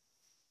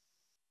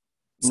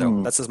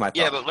 So that's just my thought.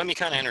 Yeah, but let me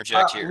kind of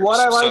interject here.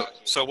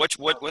 So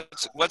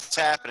what's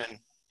happening?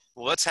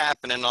 What's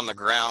happening on the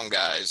ground,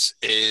 guys,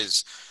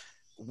 is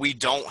we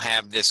don't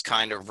have this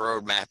kind of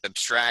roadmap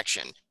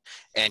abstraction.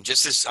 And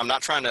just as I'm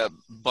not trying to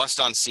bust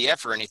on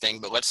CF or anything,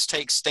 but let's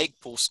take stake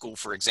pool school,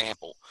 for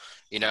example.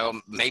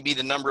 Maybe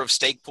the number of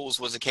stake pools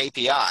was a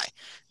KPI.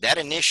 That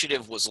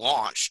initiative was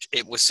launched.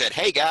 It was said,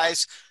 hey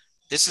guys,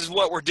 this is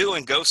what we're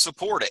doing. Go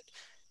support it.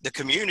 The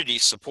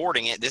community's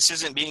supporting it. This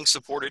isn't being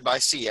supported by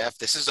CF.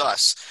 This is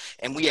us.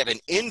 And we have an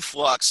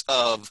influx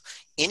of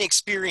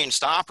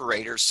inexperienced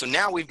operators. So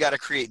now we've got to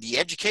create the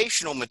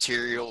educational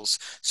materials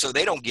so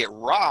they don't get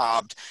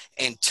robbed.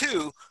 And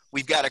two,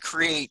 we've got to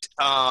create,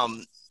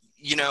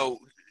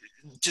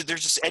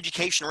 there's just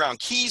education around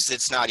keys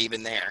that's not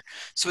even there.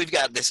 So we've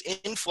got this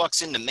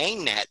influx into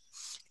mainnet,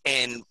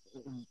 and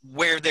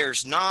where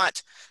there's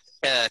not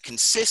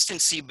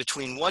consistency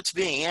between what's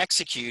being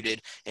executed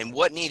and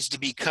what needs to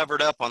be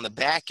covered up on the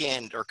back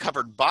end, or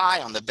covered by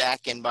on the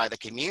back end by the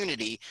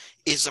community,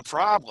 is a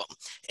problem.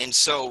 And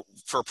so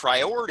for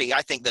priority,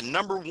 I think the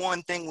number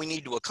one thing we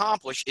need to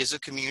accomplish is a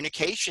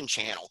communication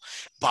channel,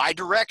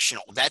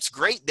 bi-directional. That's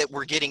great that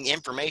we're getting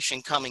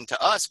information coming to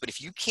us, but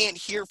if you can't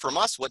hear from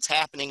us what's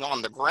happening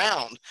on the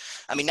ground,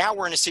 I mean, now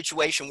we're in a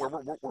situation where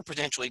we're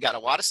potentially got a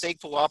lot of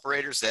stake pool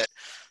operators that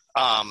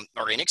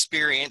are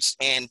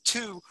inexperienced, and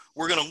two,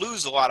 we're going to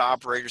lose a lot of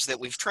operators that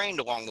we've trained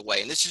along the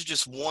way. And this is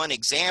just one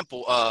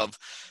example of,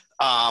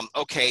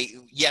 okay,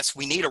 yes,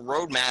 we need a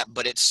roadmap,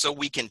 but it's so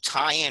we can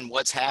tie in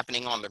what's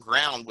happening on the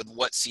ground with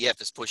what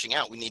CF is pushing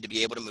out. We need to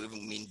be able to move,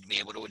 and we need to be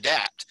able to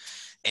adapt.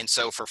 And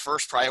so for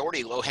first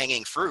priority,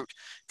 low-hanging fruit,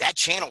 that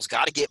channel's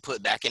got to get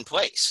put back in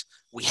place.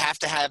 We have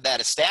to have that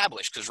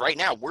established, because right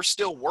now we're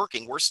still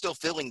working, we're still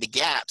filling the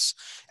gaps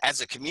as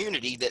a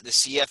community that the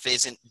CF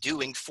isn't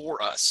doing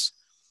for us.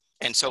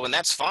 And so, and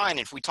that's fine.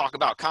 If we talk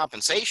about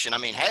compensation, I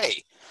mean,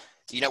 hey,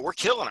 we're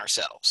killing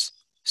ourselves.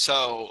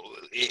 So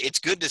it's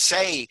good to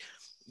say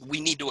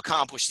we need to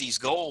accomplish these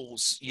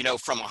goals,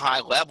 from a high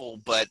level,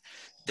 but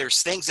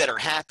there's things that are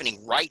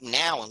happening right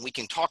now, and we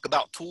can talk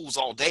about tools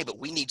all day, but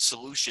we need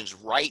solutions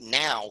right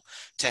now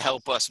to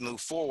help us move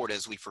forward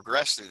as we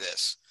progress through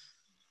this.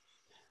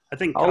 I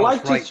think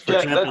Kyle's right. For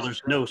example,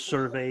 there's no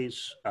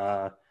surveys.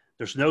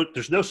 There's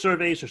no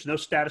surveys. There's no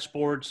status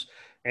boards,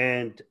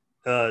 and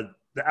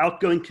the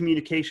outgoing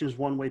communication is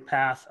one-way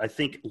path. I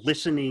think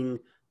listening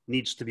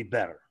needs to be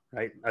better,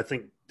 right? I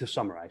think, to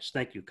summarize.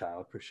 Thank you, Kyle.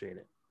 Appreciate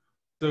it.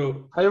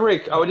 So, Hi,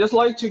 Rick. I would just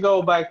like to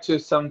go back to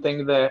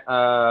something that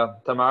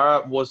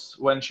Tamara was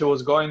when she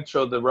was going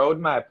through the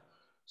roadmap.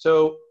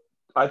 So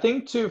I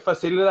think to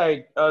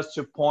facilitate us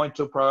to point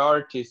to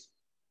priorities,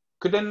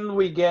 couldn't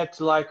we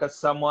get like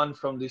someone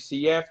from the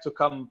CF to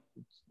come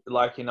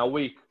like in a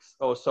week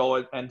or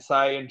so and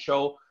say and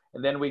show,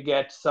 and then we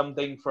get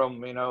something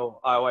from, you know,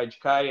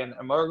 IOHK and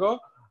Emergo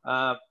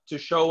to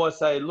show us,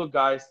 say, look,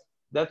 guys,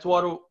 that's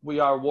what we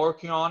are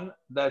working on.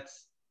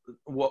 That's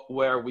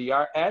where we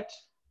are at.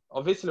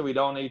 Obviously, we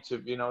don't need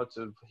to, you know,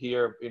 to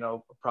hear, you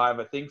know,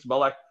 private things, but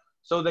like,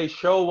 so they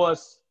show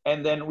us,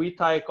 and then we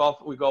take off.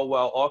 We go,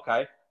 well,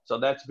 okay, so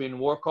that's been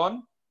worked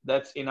on.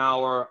 That's in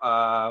our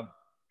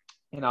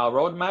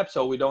roadmap,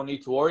 so we don't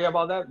need to worry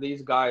about that.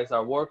 These guys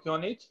are working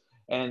on it,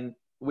 and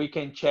we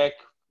can check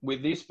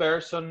with this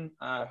person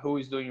who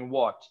is doing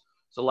what.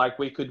 So like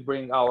we could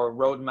bring our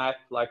roadmap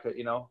like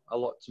you know, a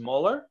lot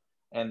smaller,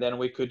 and then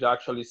we could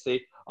actually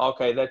say,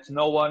 okay, that's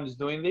no one is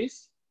doing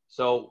this,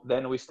 so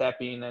then we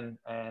step in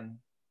and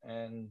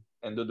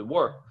do the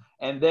work.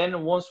 And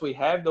then once we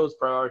have those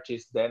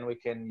priorities, then we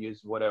can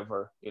use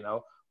whatever, you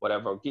know,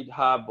 whatever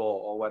GitHub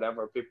or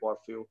whatever people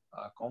feel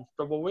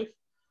comfortable with.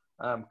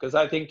 Because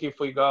I think if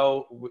we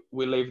go,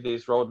 we leave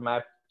this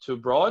roadmap too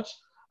broad,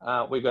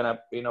 we're gonna,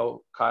 you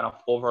know, kind of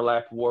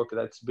overlap work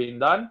that's been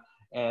done,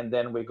 and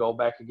then we go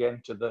back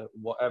again to the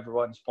what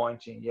everyone's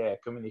pointing. Yeah,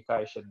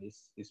 communication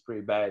is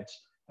pretty bad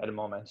at the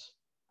moment.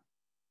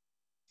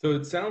 so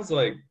it sounds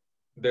like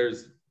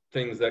there's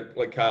things that,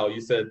 like Kyle,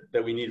 you said,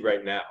 that we need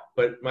right now.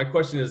 But my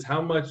question is,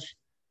 how much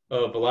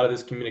of a lot of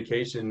this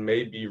communication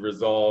may be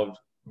resolved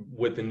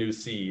with the new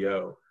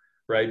CEO,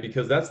 right?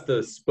 Because that's the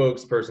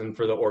spokesperson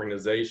for the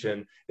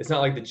organization. It's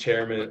not like the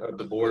chairman of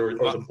the board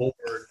or the board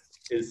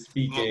is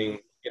speaking,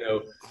 you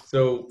know.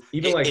 So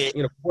even like,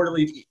 you know,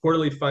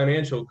 quarterly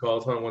financial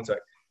calls, hold on one sec,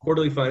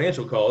 quarterly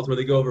financial calls where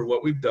they go over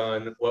what we've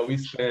done, what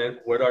we've spent,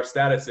 what our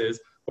status is.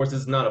 Of course,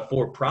 it's not a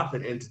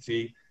for-profit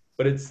entity,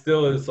 but it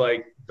still is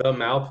like the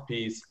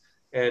mouthpiece.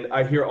 And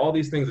I hear all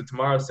these things that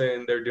Tamara's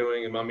saying they're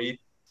doing and Mamit,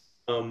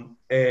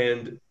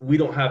 and we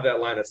don't have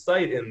that line of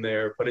sight in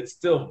there, but it's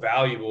still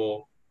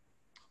valuable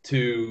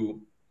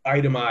to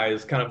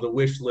itemize kind of the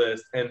wish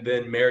list and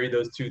then marry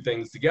those two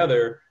things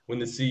together when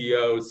the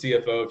CEO,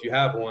 CFO, if you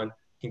have one,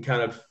 can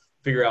kind of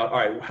figure out, all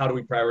right, how do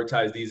we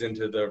prioritize these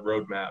into the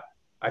roadmap?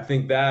 I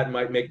think that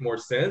might make more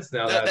sense.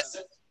 Now that's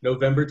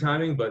November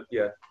timing, but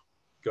yeah,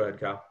 go ahead,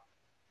 Kyle.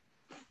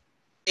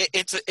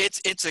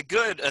 It's a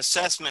good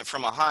assessment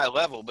from a high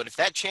level, but if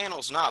that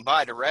channel's not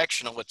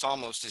bi-directional, it's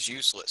almost as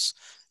useless.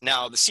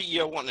 Now, the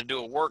CEO wanting to do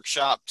a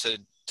workshop to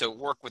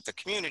work with the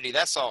community,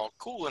 that's all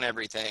cool and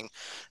everything.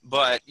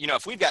 But, you know,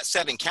 if we've got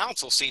 7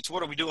 council seats,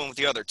 what are we doing with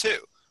the other 2?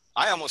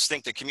 I almost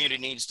think the community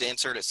needs to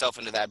insert itself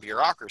into that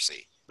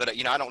bureaucracy. But,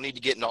 you know, I don't need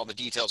to get into all the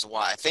details of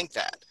why I think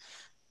that.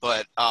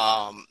 But,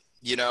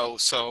 you know,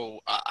 so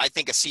I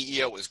think a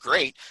CEO is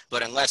great,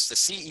 but unless the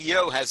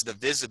CEO has the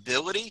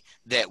visibility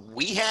that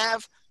we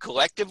have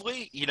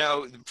collectively, you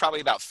know, probably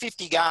about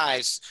 50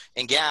 guys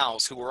and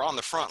gals who are on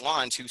the front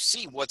lines who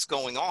see what's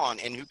going on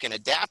and who can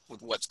adapt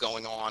with what's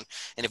going on.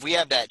 And if we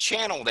have that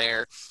channel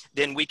there,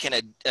 then we can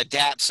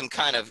adapt some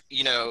kind of,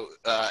 you know,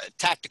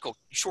 tactical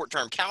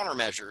short-term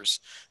countermeasures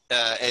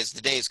as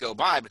the days go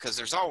by, because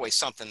there's always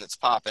something that's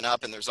popping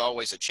up and there's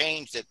always a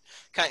change that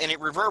kind of, and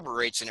it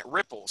reverberates and it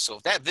ripples. So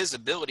if that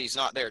visibility is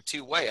not there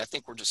two-way, I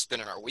think we're just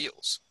spinning our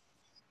wheels.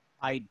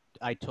 I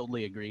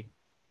totally agree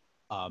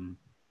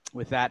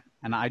with that.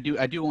 And I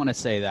do want to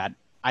say that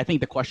I think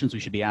the questions we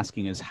should be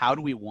asking is, how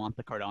do we want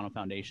the Cardano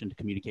Foundation to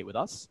communicate with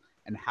us,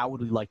 and how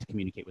would we like to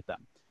communicate with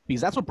them? Because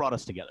that's what brought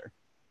us together.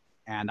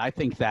 And I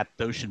think that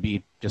those should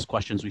be just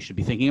questions we should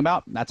be thinking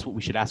about. That's what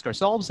we should ask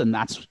ourselves, and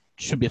that's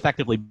should be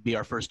effectively be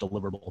our first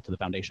deliverable to the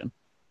foundation.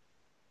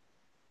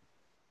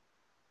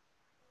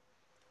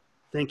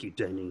 Thank you,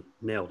 Denny.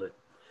 Nailed it.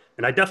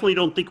 And I definitely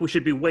don't think we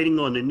should be waiting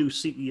on a new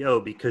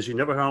CEO, because you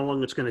never know how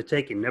long it's going to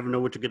take and never know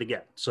what you're going to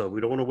get. So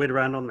we don't want to wait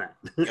around on that.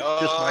 Just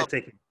my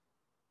take.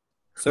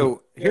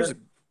 So here's a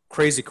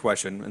crazy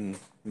question, and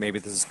maybe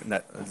this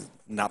is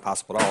not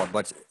possible at all,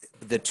 but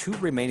the 2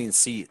 remaining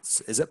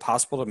seats, is it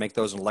possible to make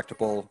those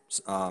electable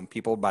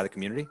people by the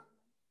community?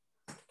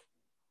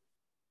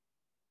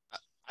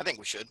 I think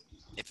we should.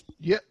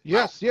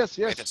 Yes.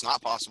 If it's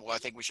not possible, I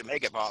think we should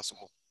make it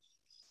possible.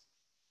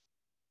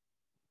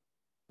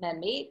 And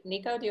me,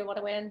 Nico, do you want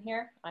to weigh in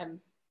here?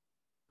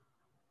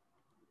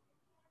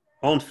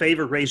 All in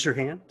favor, raise your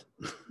hand.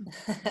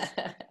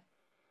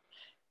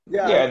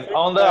 Yeah,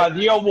 on the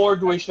ideal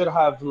world, we should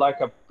have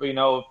like a, you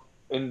know,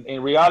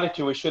 in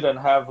reality, we shouldn't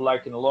have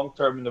like in the long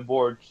term in the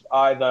board,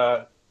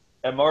 either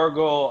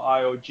Emergo,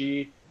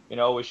 IOG, you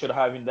know, we should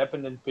have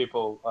independent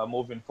people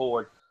moving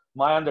forward.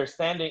 My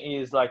understanding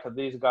is like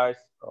these guys.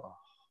 Oh.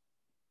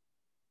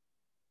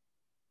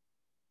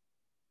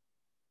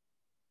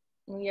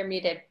 You're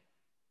muted.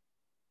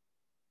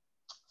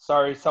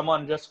 Sorry,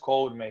 someone just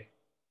called me.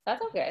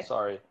 That's okay.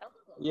 Sorry.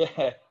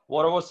 Yeah,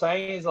 what I was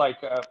saying is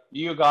like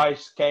you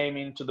guys came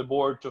into the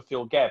board to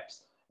fill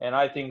gaps, and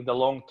I think the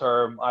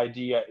long-term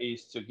idea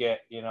is to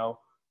get, you know,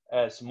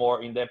 as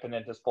more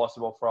independent as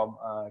possible from,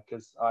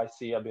 because I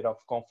see a bit of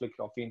conflict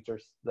of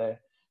interest there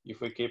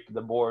if we keep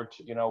the board,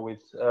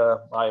 with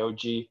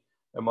IOG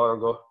and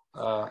Morgo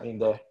in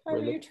there. Are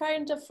Really. you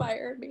trying to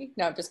fire me?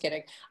 No, I'm just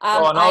kidding.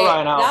 Oh, not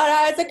right now.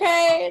 No, it's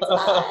okay. It's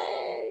fine.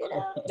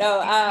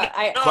 No,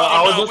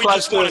 I would just we like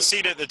just to... want a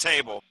seat at the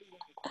table.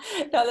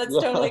 No, that's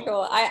totally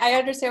cool. I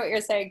understand what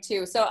you're saying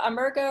too. So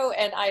Emergo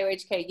and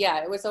IOHK,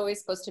 yeah, it was always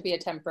supposed to be a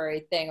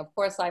temporary thing. Of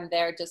course, I'm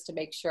there just to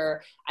make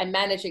sure I'm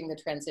managing the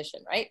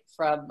transition, right,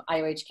 from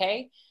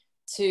IOHK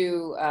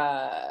to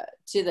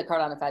the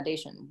Cardano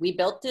Foundation. We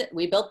built it.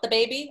 We built the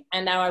baby,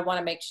 and now I want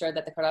to make sure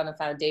that the Cardano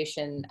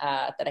Foundation,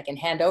 that I can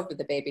hand over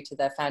the baby to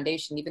the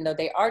foundation, even though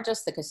they are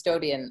just the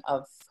custodian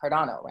of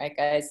Cardano, right,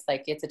 guys?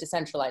 Like, it's a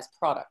decentralized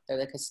product. They're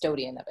the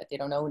custodian of it. They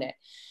don't own it.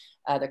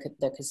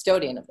 The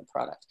custodian of the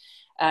product.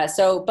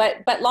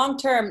 But long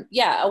term,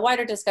 yeah, a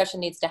wider discussion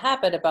needs to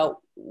happen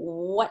about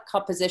what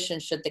composition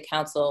should the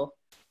council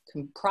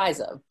comprise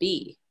of,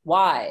 be,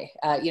 why.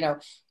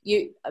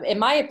 In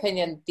my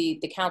opinion,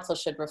 the council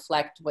should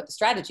reflect what the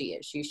strategy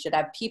is. You should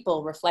have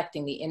people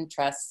reflecting the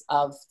interests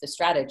of the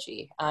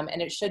strategy,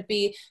 and it should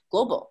be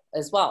global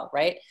as well,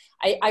 right?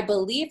 I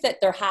believe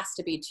that there has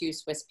to be 2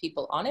 Swiss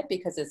people on it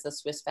because it's a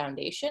Swiss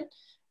foundation.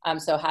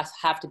 So it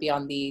have to be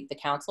on the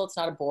council. It's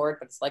not a board,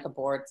 but it's like a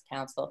board, it's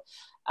council.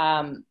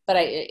 But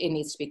it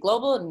needs to be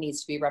global. It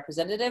needs to be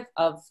representative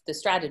of the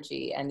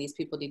strategy. And these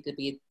people need to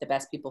be the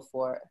best people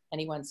for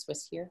anyone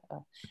Swiss here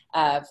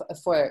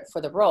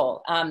for the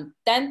role.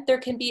 Then there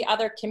can be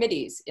other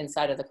committees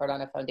inside of the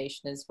Cardano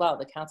Foundation as well.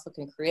 The council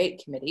can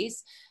create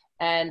committees.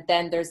 And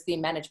then there's the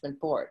management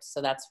board.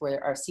 So that's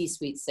where our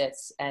C-suite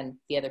sits and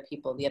the other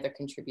people, the other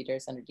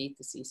contributors underneath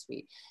the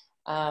C-suite.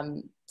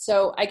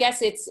 So I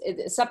guess it's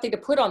something to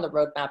put on the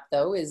roadmap,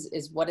 though,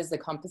 is what is the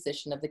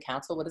composition of the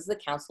council? What does the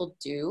council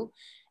do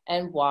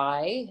and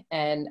why?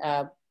 And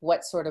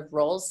what sort of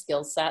roles,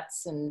 skill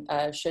sets, and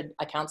should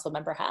a council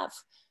member have?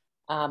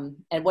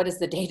 And what is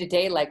the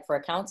day-to-day like for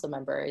a council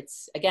member?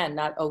 It's, again,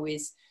 not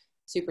always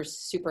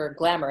super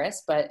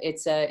glamorous, but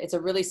it's a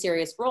really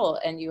serious role,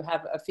 and you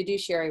have a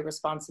fiduciary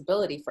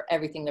responsibility for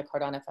everything the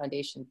Cardano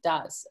Foundation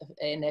does.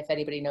 And if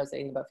anybody knows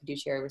anything about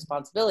fiduciary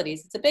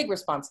responsibilities, it's a big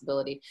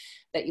responsibility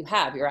that you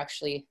have. You're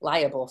actually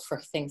liable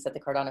for things that the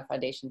Cardano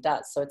Foundation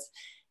does. So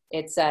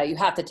it's you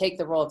have to take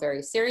the role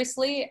very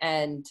seriously.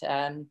 And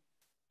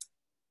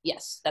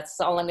yes, that's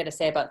all I'm going to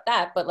say about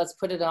that. But let's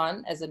put it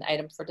on as an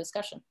item for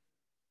discussion,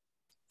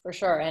 for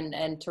sure.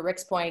 And to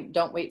Rick's point,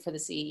 don't wait for the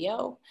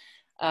CEO.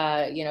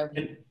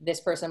 This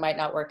person might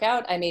not work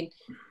out. I mean,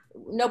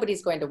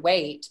 nobody's going to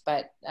wait,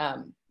 but,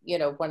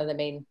 one of the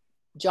main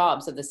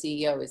jobs of the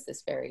CEO is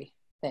this very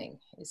thing,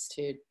 is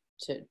to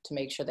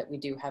make sure that we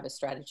do have a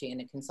strategy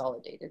and a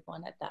consolidated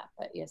one at that.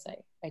 But yes,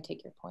 I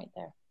take your point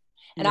there.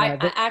 And I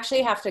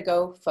actually have to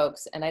go,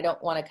 folks, and I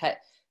don't want to cut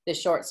this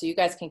short, so you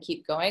guys can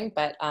keep going,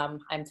 but I'm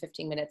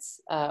 15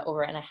 minutes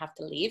over and I have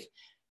to leave.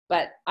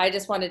 But I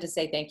just wanted to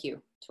say thank you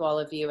to all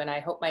of you, and I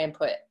hope my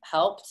input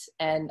helped.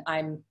 And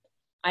I'm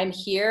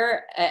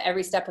here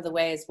every step of the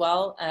way as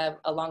well,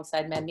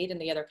 alongside Manmeet and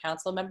the other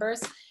council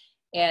members.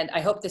 And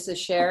I hope this is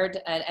shared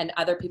and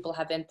other people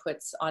have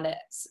inputs on it.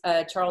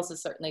 Charles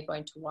is certainly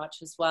going to watch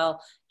as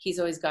well. He's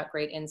always got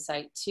great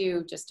insight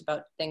too, just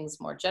about things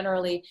more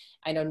generally.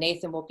 I know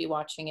Nathan will be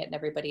watching it and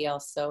everybody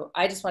else. So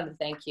I just wanted to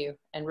thank you.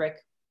 And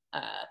Rick,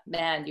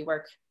 man, you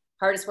work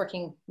hardest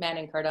working man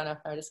in Cardano.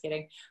 I'm just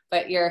kidding,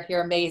 but you're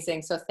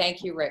amazing. So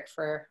thank you, Rick,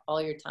 for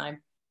all your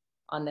time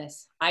on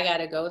this. I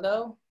gotta go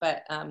though,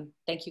 but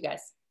thank you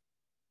guys.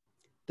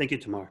 Thank you,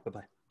 Tamara.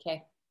 Bye-bye.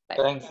 Okay. Bye.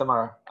 Thanks,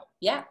 Tamara.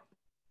 Yeah.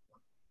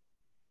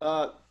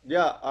 I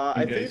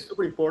think it's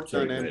super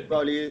important, and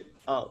probably,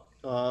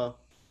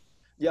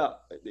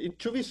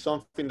 it should be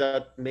something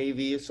that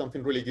maybe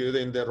something really good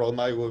in the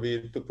roadmap will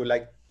be to put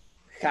like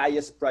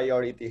highest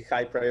priority,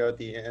 high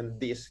priority, and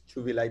this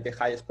should be like the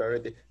highest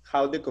priority,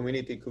 how the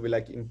community could be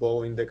like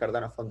involved in the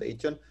Cardano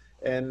Foundation.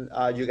 And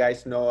you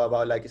guys know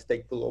about like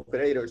stake pool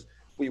operators.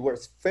 We were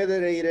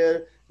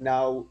federated.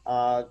 Now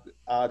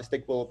the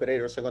stake pool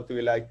operators are going to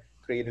be like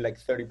creating like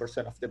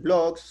 30% of the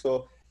blocks.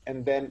 So,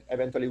 and then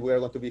eventually we're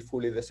going to be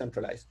fully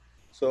decentralized.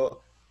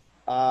 So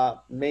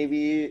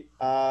maybe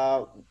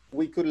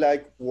we could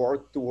like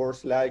work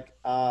towards like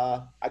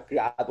a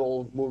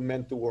gradual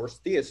movement towards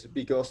this,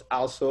 because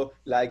also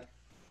like,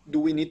 do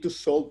we need to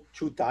solve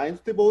 2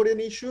 times the voting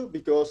issue?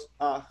 Because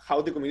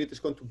how the community is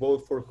going to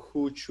vote for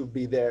who should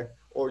be there,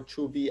 or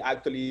should we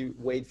actually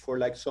wait for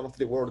like some of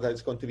the work that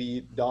is going to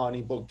be done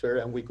in Voltaire,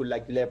 and we could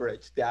like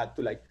leverage that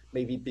to like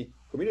maybe big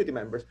community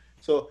members.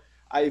 So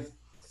I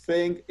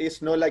think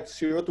it's not like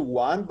 0 to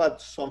 1, but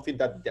something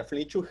that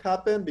definitely should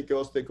happen,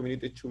 because the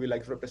community should be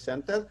like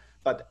represented,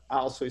 but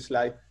also it's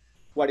like,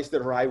 what is the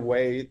right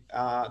way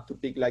to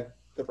pick like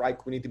the right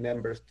community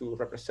members to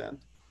represent?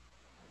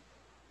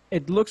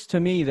 It looks to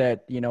me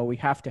that, we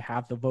have to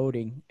have the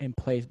voting in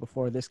place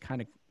before this kind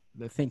of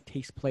the thing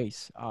takes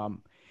place.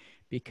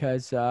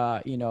 Because,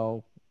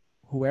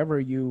 whoever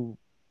you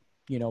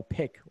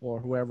pick, or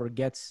whoever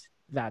gets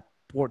that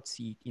board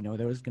seat,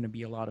 there is going to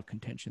be a lot of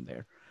contention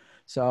there.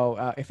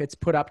 So if it's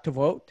put up to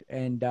vote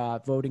and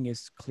voting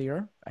is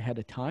clear ahead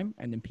of time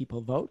and then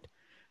people vote,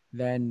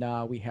 then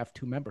we have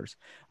 2 members.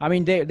 I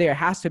mean, there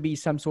has to be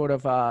some sort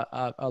of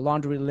a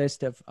laundry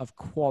list of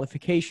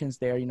qualifications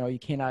there. You know, you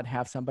cannot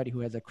have somebody who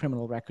has a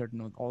criminal record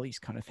and all these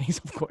kind of things,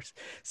 of course.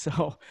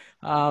 So,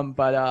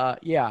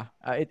 yeah,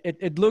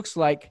 it looks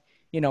like,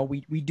 you know,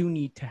 we do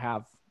need to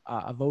have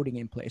a voting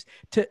in place.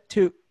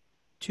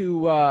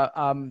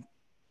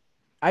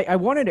 I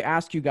wanted to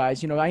ask you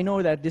guys, you know, I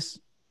know that this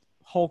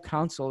whole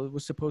council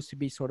was supposed to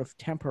be sort of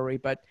temporary,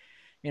 but,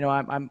 you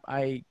know,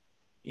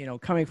 you know,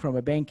 coming from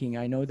a banking,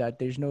 I know that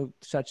there's no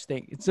such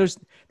thing.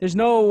 There's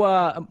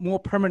no more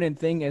permanent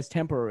thing as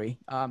temporary.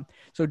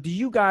 So do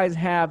you guys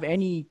have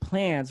any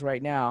plans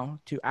right now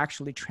to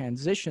actually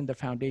transition the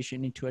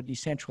foundation into a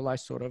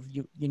decentralized sort of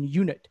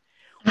unit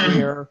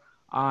where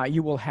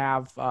you will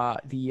have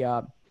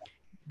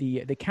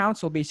the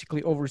council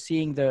basically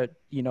overseeing the,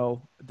 you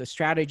know, the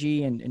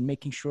strategy and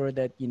making sure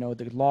that, you know,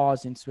 the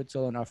laws in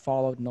Switzerland are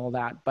followed and all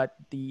that, but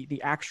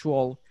the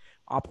actual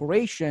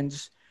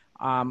operations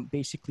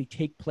basically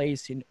take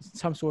place in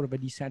some sort of a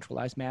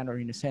decentralized manner,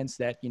 in a sense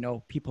that, you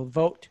know, people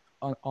vote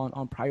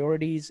on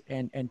priorities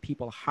and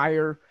people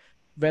hire,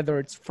 whether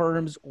it's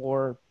firms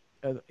or,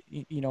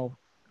 you know,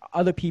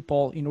 other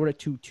people in order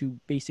to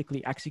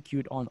basically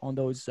execute on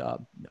those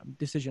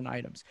decision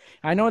items.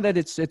 I know that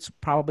it's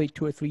probably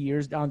 2 or 3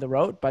 years down the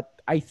road,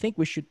 but I think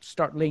we should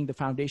start laying the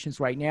foundations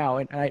right now.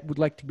 And I would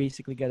like to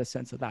basically get a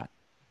sense of that.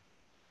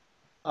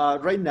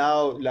 Right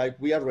now, like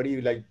we are already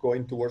like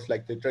going towards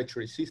like the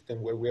treasury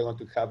system where we're going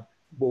to have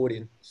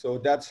voting. So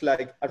that's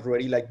like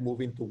already like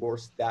moving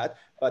towards that.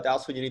 But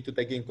also you need to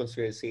take in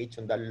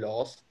consideration that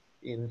laws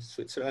in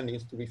Switzerland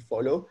needs to be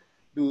followed.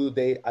 Do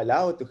they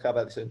allow to have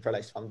a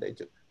decentralized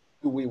foundation?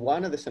 Do we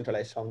want a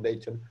decentralized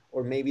foundation?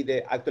 Or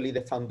maybe actually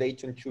the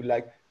foundation should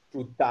like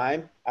through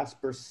time as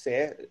per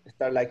se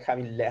start like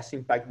having less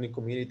impact in the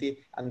community,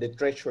 and the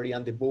treasury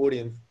and the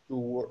voting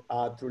through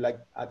like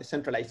a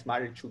decentralized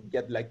manner should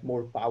get like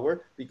more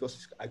power because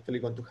it's actually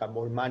going to have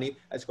more money.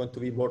 It's going to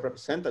be more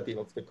representative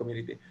of the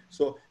community.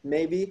 So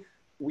maybe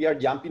we are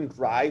jumping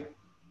right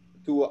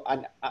to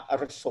a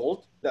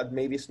result that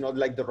maybe is not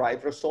like the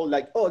right result,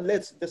 like, oh,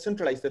 let's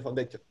decentralize the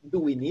foundation. Do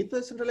we need to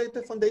decentralize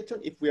the foundation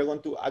if we are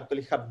going to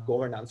actually have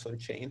governance on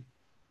chain?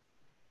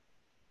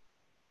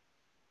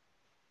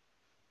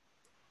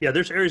 Yeah,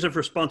 there's areas of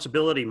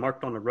responsibility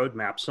marked on the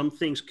roadmap. Some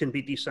things can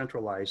be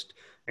decentralized,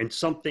 and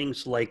some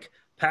things like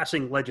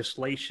passing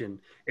legislation,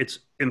 it's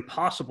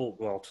impossible.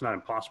 Well, it's not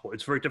impossible.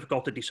 It's very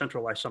difficult to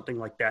decentralize something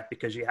like that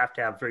because you have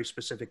to have very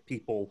specific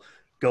people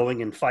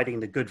going and fighting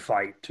the good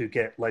fight to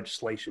get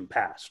legislation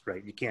passed,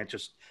 right? You can't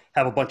just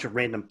have a bunch of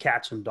random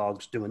cats and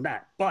dogs doing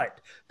that.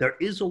 But there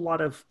is a lot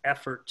of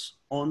efforts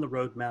on the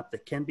roadmap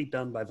that can be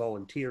done by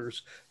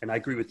volunteers. And I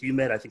agree with you,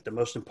 Med. I think the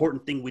most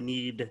important thing we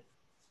need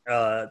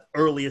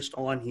earliest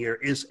on here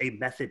is a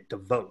method to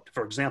vote.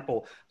 For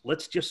example,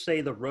 let's just say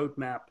the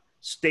roadmap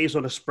stays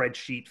on a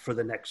spreadsheet for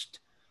the next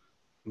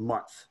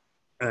month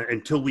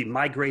until we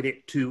migrate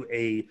it to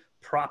a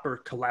proper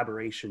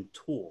collaboration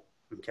tool.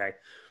 Okay.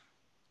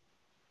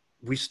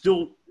 We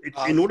still,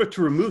 in order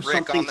to remove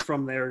Rick, something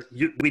from there,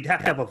 we'd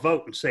have to have a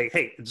vote and say,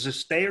 hey, does this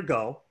stay or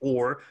go?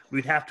 Or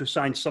we'd have to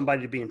assign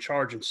somebody to be in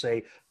charge and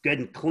say, go ahead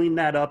and clean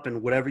that up,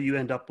 and whatever you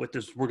end up with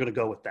is we're going to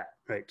go with that,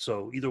 right?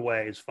 So either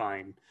way is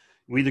fine.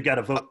 We either got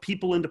to vote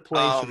people into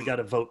place or we got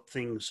to vote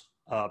things,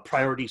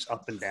 priorities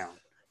up and down.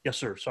 Yes,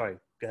 sir. Sorry.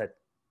 Go ahead.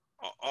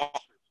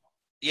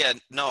 Yeah,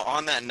 no,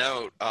 on that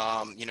note,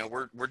 you know,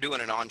 we're doing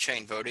an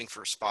on-chain voting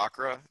for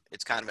SPACRA.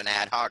 It's kind of an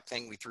ad hoc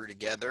thing we threw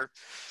together.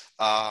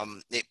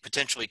 It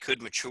potentially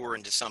could mature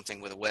into something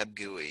with a web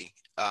GUI.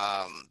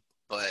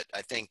 But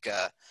I think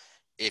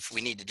if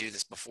we need to do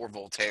this before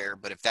Voltaire,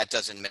 but if that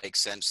doesn't make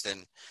sense,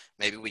 then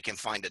maybe we can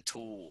find a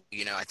tool.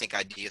 You know, I think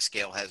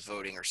IdeaScale has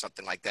voting or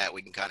something like that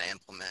we can kind of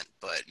implement.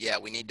 But yeah,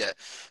 we need to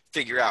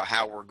figure out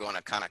how we're going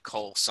to kind of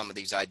cull some of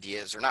these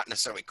ideas, or not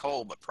necessarily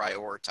cull, but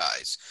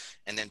prioritize.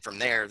 And then from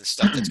there, the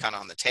stuff that's kind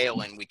of on the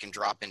tail end, we can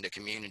drop into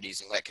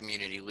communities and let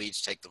community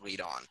leads take the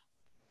lead on.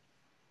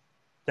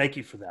 Thank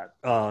you for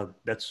that.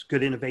 That's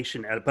good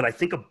innovation. But I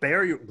think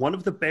one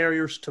of the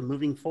barriers to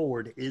moving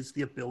forward is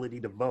the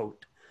ability to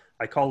vote.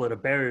 I call it a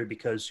barrier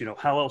because, you know,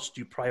 how else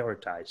do you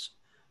prioritize?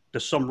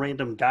 Does some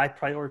random guy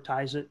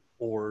prioritize it?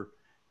 Or,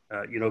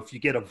 you know, if you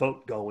get a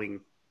vote going,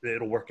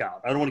 it'll work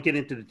out. I don't want to get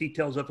into the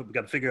details of it. We've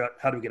got to figure out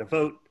how do we get a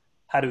vote?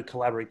 How do we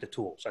collaborate the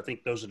tools? I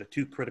think those are the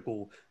 2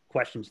 critical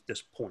questions at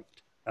this point.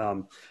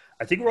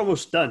 I think we're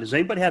almost done. Does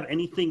anybody have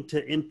anything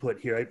to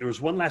input here? There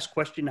was one last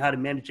question, how to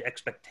manage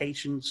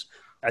expectations.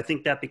 I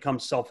think that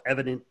becomes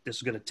self-evident. This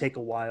is going to take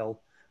a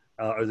while.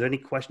 Are there any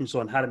questions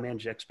on how to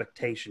manage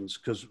expectations?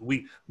 Because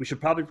we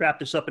should probably wrap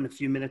this up in a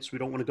few minutes. We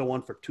don't want to go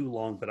on for too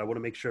long, but I want to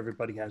make sure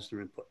everybody has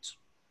their inputs.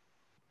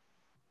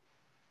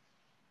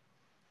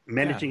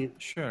 Managing. Yeah,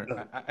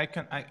 sure. I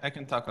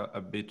can talk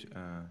a bit,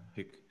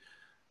 Rick.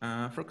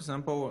 For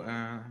example,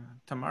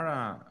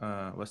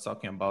 Tamara was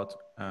talking about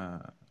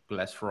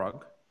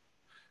GlassFrog,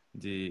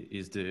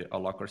 is the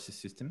allocracy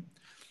system.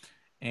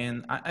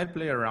 And I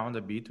play around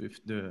a bit with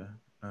the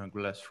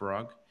Glass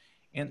Frog,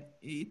 and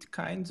it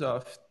kind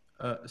of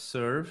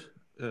serve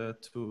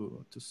to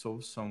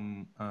solve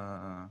some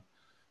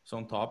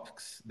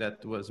topics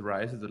that was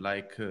raised,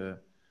 like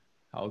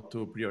how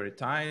to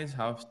prioritize,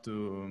 how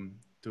to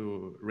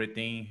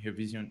retain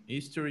revision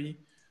history.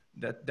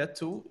 That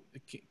tool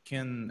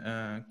can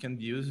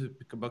be used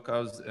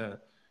because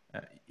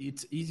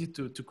it's easy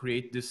to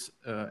create this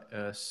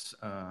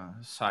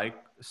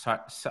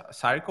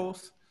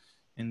cycles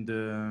in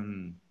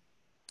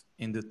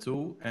the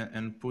tool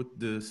and put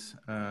this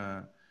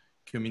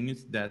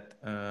community that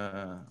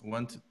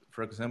want,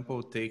 for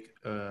example, take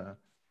a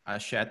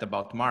chat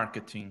about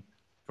marketing,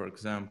 for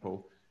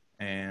example,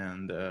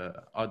 and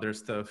other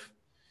stuff,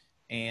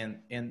 and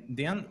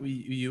then we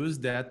use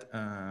that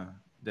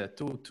that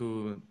tool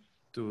to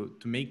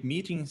make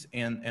meetings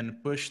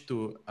and push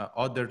to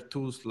other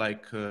tools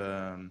like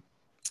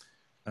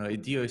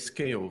ideal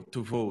scale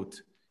to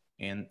vote,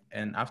 and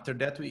after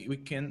that we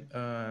can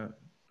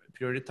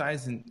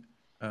prioritize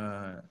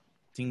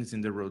things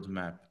in the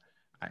roadmap.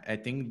 I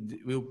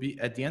think will be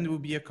at the end will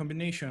be a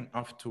combination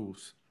of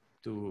tools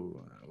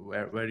to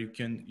where you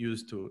can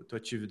use to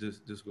achieve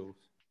this goals.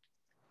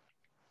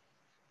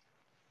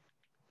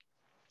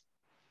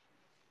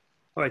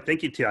 All right,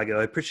 thank you, Tiago.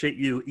 I appreciate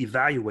you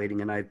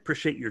evaluating, and I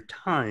appreciate your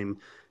time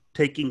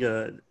taking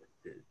the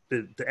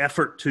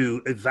effort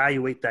to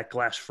evaluate that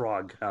glass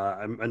frog.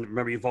 I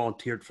remember you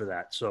volunteered for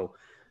that, so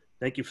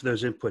thank you for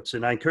those inputs.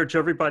 And I encourage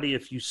everybody,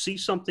 if you see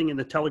something in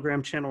the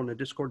Telegram channel and the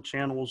Discord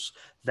channels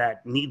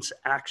that needs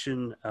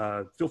action,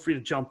 feel free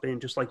to jump in,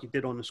 just like you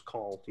did on this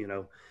call. You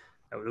know,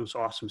 it was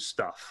awesome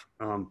stuff.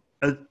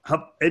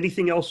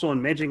 Anything else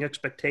on managing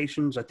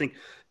expectations? I think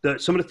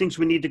some of the things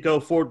we need to go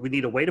forward, we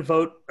need a way to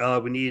vote.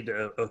 We need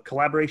a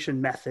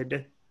collaboration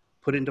method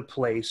put into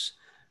place.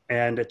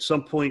 And at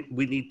some point,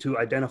 we need to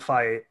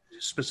identify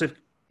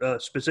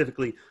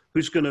specifically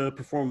who's going to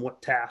perform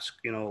what task,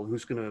 you know,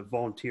 who's going to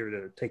volunteer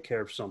to take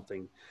care of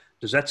something.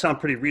 Does that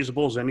sound pretty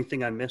reasonable? Is there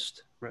anything I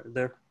missed right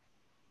there?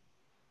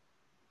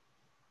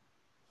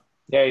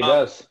 Yeah, it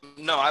does.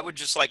 No, I would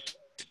just like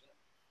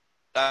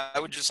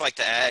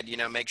to add, you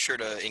know, make sure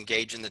to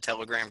engage in the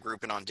Telegram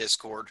group and on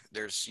Discord.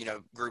 There's, you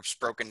know, groups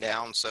broken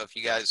down. So if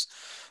you guys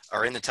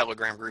are in the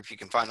Telegram group, you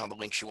can find all the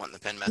links you want in the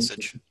pin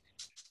message.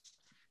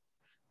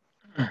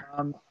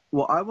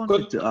 What I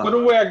wanted to add,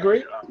 couldn't we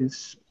agree?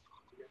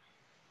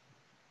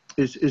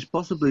 Is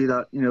possibly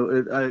that, you know,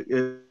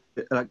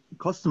 like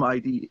custom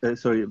ID,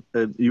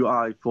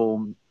 UI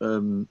form,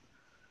 you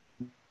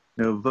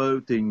know,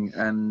 voting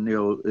and,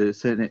 you know,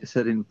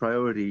 setting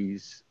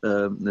priorities,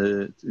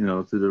 you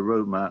know, to the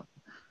roadmap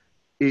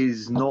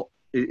is not.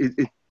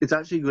 It's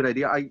actually a good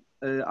idea.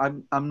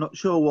 I'm not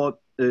sure what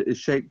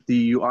shape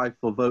the UI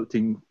for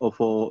voting or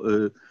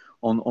for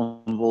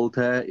on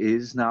Voltaire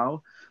is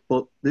now.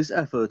 But this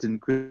effort in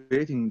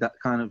creating that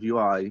kind of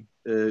UI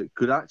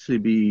could actually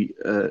be,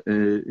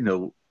 you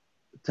know,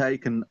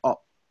 taken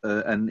up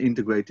and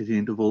integrated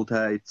into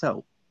Voltaire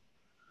itself.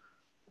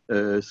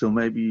 So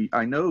maybe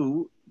I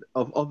know,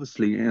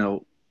 obviously, you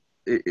know,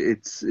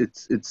 it's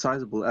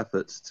sizable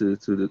efforts to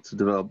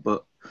develop,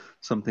 but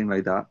something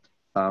like that.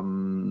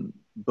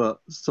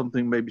 But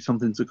maybe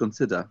something to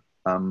consider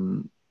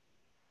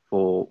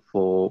for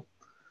a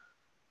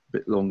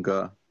bit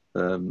longer.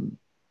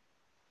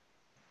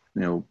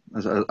 You know,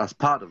 as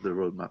part of the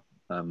roadmap,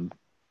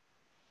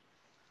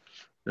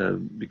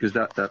 because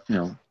that you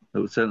know, it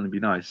would certainly be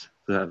nice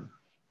to have.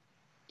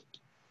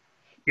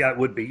 Yeah, it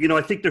would be. You know,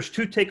 I think there's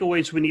two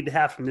takeaways we need to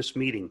have from this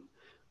meeting.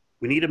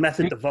 We need a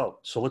method to vote,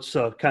 so let's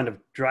kind of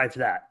drive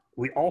that.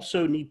 We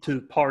also need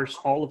to parse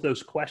all of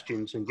those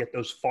questions and get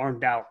those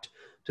farmed out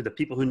to the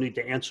people who need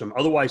to answer them.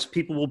 Otherwise,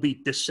 people will be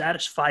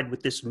dissatisfied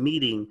with this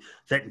meeting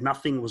that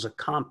nothing was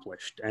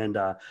accomplished. And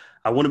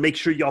I want to make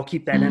sure y'all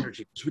keep that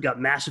energy, because we got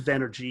massive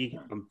energy.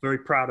 I'm very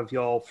proud of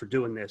y'all for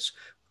doing this.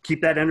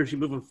 Keep that energy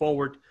moving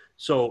forward.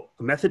 So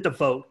a method to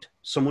vote,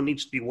 someone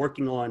needs to be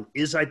working on,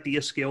 is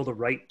idea scale the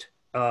right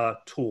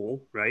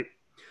tool, right?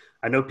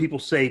 I know people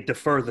say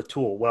defer the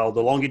tool. Well,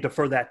 the longer you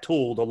defer that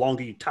tool, the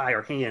longer you tie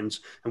our hands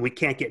and we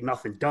can't get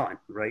nothing done,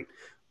 right?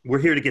 We're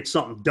here to get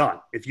something done.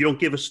 If you don't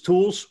give us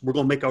tools, we're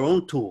going to make our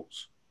own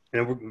tools.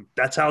 And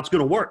that's how it's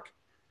going to work.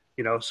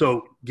 You know,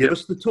 so give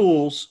us the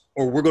tools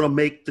or we're going to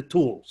make the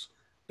tools.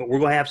 But we're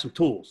going to have some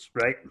tools,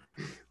 right?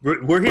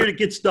 We're here to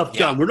get stuff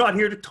done. We're not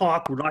here to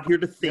talk. We're not here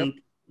to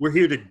think. We're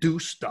here to do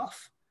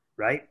stuff,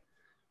 right?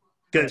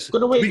 Because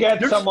Could we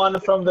get someone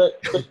from the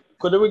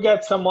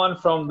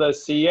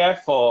CF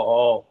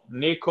or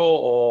Nico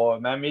or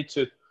Mami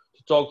to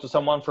talk to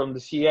someone from the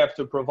CF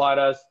to provide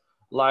us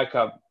like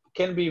a,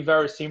 can be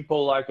very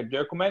simple, like a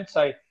document,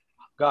 say,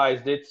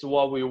 guys, that's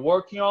what we're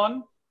working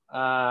on,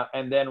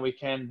 and then we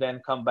can then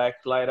come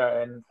back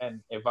later and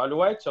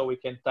evaluate, so we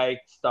can take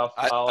stuff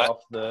out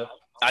of the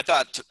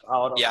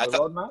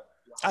roadmap.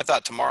 I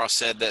thought Tamara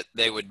said that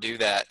they would do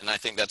that, and I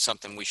think that's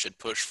something we should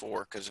push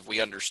for, because if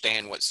we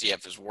understand what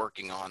CF is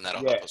working on,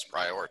 that'll help us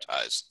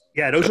prioritize.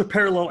 Yeah, those are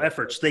parallel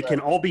efforts. They can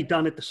all be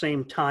done at the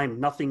same time.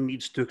 Nothing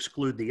needs to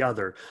exclude the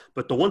other.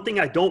 But the one thing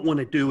I don't want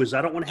to do is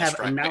I don't want to have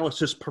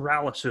analysis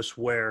paralysis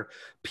where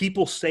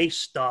people say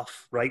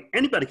stuff, right?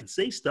 Anybody can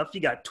say stuff.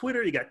 You got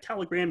Twitter, you got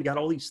Telegram, you got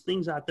all these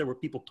things out there where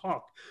people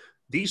talk.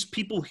 These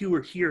people who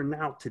are here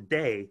now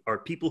today are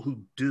people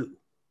who do.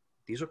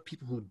 These are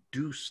people who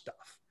do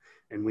stuff.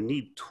 And we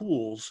need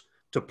tools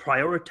to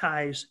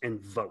prioritize and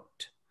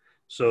vote.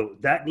 So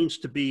that needs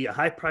to be a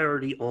high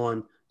priority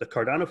on the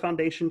Cardano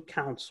Foundation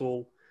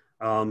Council.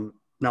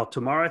 Now,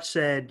 Tamara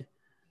said,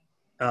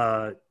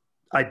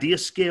 idea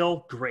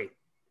scale, great.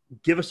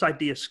 Give us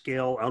idea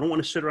scale. I don't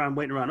want to sit around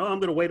waiting around. Oh, I'm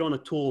going to wait on a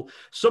tool.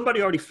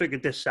 Somebody already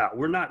figured this out.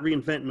 We're not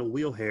reinventing the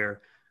wheel here.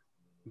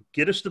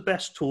 Get us the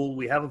best tool.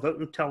 We have a vote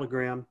in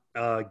Telegram.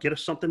 Get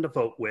us something to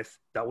vote with.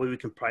 That way we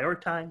can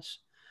prioritize.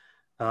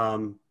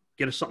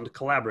 Get us something to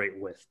collaborate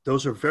with.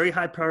 Those are very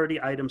high priority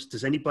items.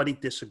 Does anybody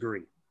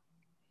disagree?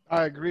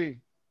 I agree.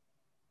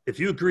 If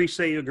you agree,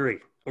 say you agree.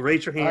 Or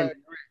raise your hand.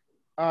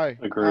 I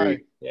agree.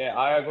 Yeah,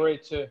 I agree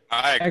too.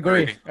 I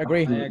agree. I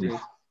agree.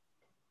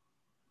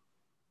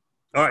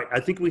 All right, I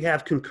think we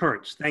have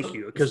concurrence. Thank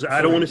you, because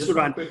I don't want to sit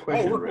around.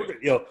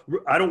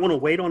 I don't want to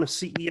wait on a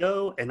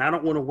CEO, and I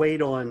don't want to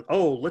wait on.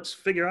 Oh, let's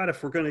figure out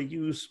if we're going to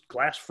use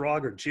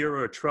GlassFrog or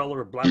Jira or Trello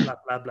or blah blah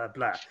blah blah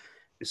blah.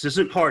 This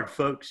isn't hard,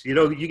 folks. You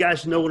know, you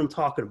guys know what I'm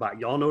talking about.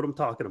 Y'all know what I'm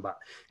talking about.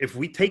 If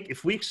we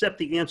accept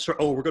the answer,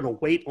 oh, we're going to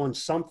wait on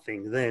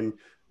something, then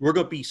we're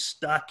going to be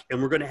stuck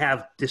and we're going to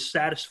have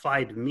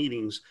dissatisfied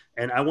meetings.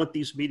 And I want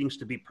these meetings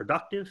to be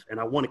productive, and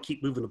I want to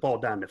keep moving the ball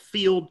down the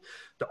field.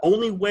 The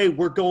only way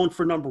we're going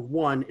for number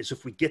one is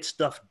if we get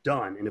stuff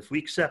done. And if we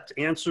accept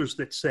answers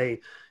that say,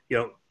 you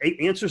know,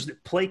 answers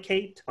that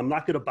placate, I'm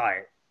not going to buy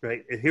it,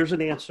 right? Here's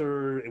an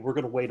answer. We're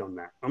going to wait on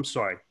that. I'm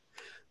sorry.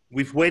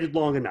 We've waited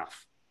long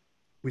enough.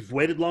 We've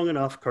waited long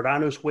enough.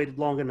 Cardano's waited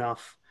long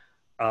enough.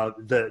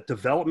 The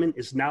development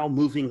is now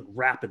moving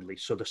rapidly.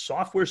 So the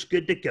software's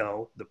good to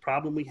go. The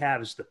problem we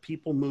have is the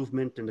people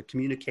movement and the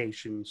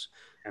communications.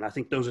 And I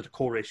think those are the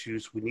core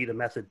issues. We need a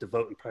method to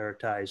vote and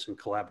prioritize and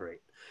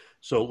collaborate.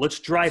 So let's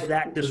drive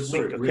that this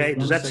week, okay? Rick,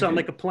 Does that sound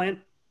like a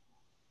plan?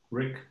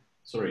 Rick,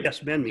 sorry.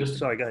 Yes, Ben.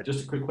 Sorry, go ahead.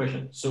 Just a quick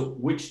question. So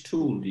which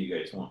tool do you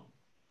guys want?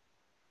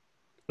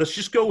 Let's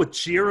just go with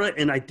Jira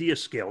and idea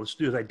scale. Let's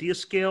do the idea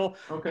scale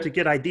to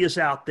get ideas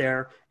out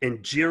there, and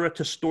Jira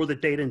to store the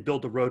data and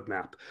build a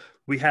roadmap.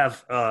 We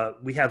have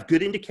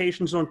good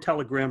indications on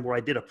Telegram where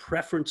I did a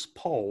preference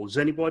poll. Does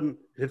anyone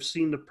have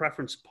seen the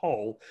preference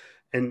poll?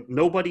 And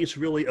nobody is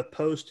really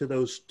opposed to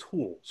those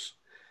tools.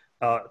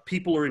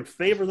 People are in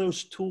favor of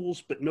those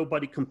tools, but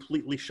nobody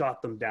completely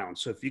shot them down.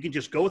 So if you can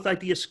just go with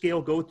idea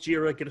scale, go with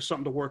Jira, get us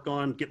something to work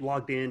on, get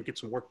logged in, get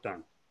some work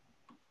done.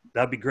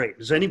 That'd be great.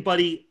 Does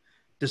everybody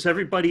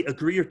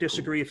agree or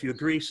disagree? If you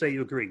agree, say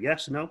you agree.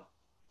 Yes, no?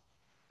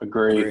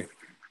 Agree.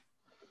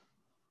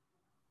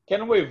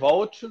 Can we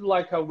vote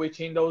like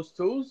within those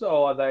tools,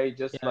 or are they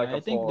just like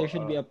I think there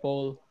should be a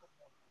poll.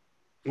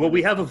 Well,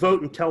 we have a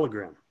vote in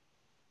Telegram.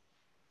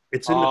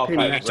 It's in the pin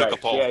message. We took a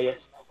poll. Yeah.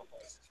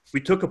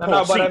 We took a poll.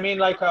 No, but I mean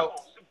like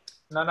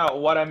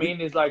what I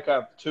mean is like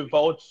to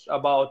vote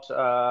about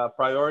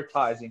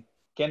prioritizing.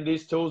 Can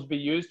these tools be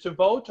used to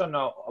vote or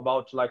no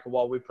about like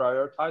what we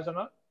prioritize or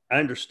not? I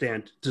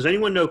understand. Does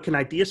anyone know, can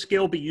idea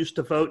scale be used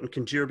to vote and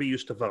can Jira be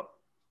used to vote?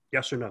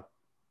 Yes or no?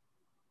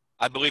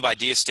 I believe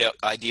idea scale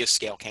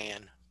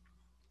can.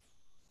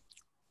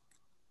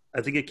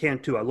 I think it can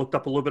too. I looked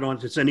up a little bit on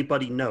it. Does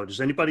anybody know?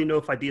 Does anybody know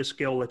if idea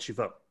scale lets you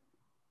vote?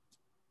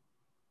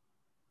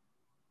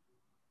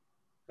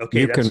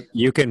 Okay.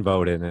 You can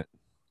vote in it.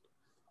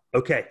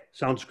 Okay.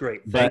 Sounds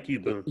great. Thank you,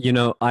 Boone. You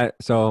know,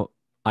 so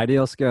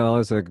Ideal Scale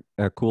is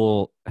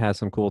has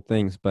some cool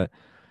things, but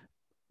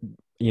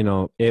you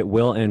know, it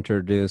will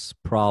introduce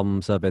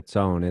problems of its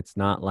own. It's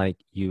not like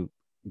you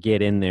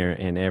get in there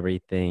and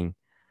everything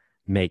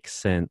makes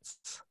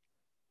sense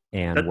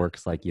and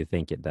works like you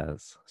think it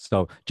does.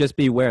 So just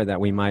be aware that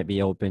we might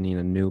be opening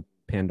a new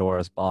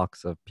Pandora's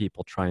box of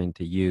people trying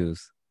to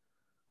use.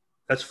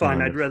 That's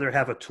fine. I'd rather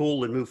have a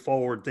tool and move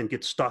forward than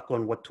get stuck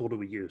on what tool do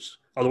we use.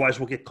 Otherwise,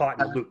 we'll get caught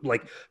in a loop.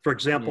 Like, for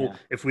example,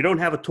 if we don't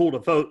have a tool to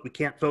vote, we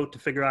can't vote to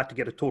figure out to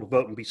get a tool to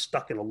vote and be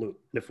stuck in a loop.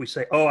 And if we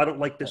say, oh, I don't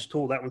like this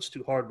tool, that one's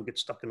too hard, we'll get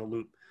stuck in a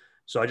loop.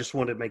 So I just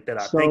wanted to make that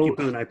out. Thank you,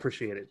 Boone. I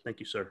appreciate it. Thank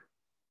you, sir.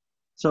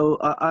 So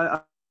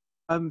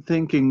I'm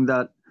thinking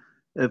that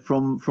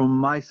from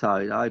my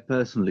side, I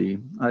personally,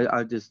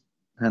 I just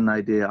had an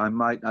idea. I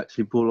might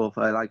actually pull off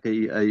a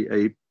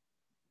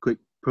quick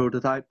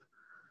prototype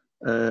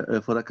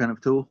for that kind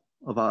of tool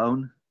of our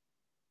own.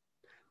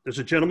 There's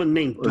a gentleman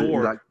named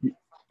Dor.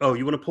 Oh,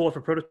 you want to pull off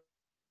a prototype?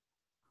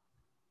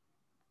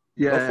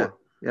 Yeah,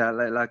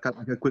 like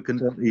a quick and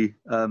dirty.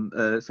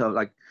 So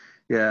like,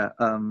 for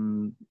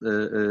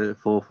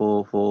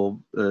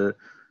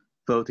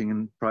voting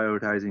and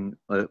prioritizing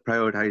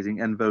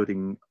and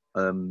voting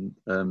on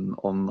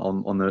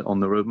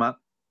the roadmap.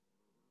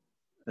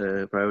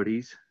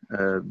 priorities.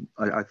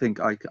 I think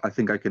I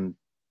can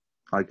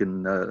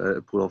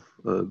pull off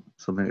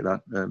something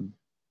like that.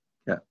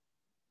 Yeah.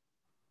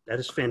 That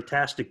is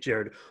fantastic,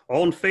 Jared.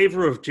 All in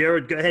favor of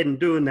Jared, go ahead and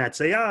doing that.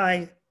 Say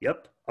aye.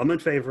 Yep, I'm in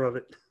favor of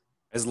it.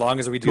 As long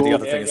as we do the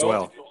other thing as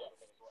well.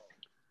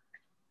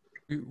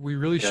 We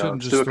really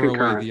shouldn't just throw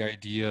away the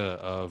idea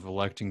of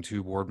electing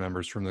 2 board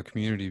members from the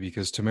community,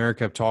 because Tamara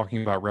kept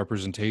talking about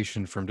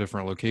representation from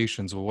different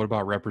locations. Well, what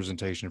about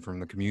representation from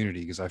the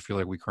community? Because I feel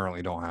like we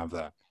currently don't have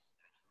that.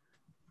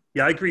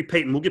 Yeah, I agree,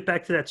 Peyton. We'll get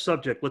back to that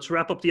subject. Let's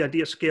wrap up the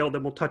idea scale,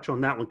 then we'll touch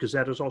on that one because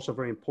that is also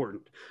very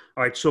important.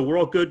 All right, so we're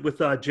all good with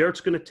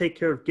Jared's going to take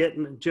care of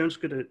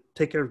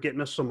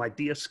getting us some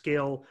idea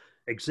scale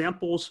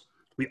examples.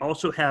 We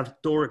also have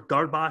Dora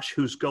Garbash,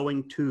 who's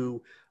going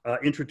to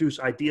introduce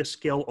idea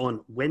scale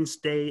on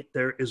Wednesday.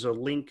 There is a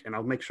link, and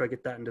I'll make sure I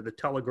get that into the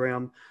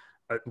Telegram,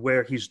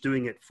 where he's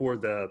doing it for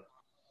the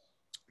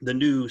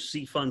new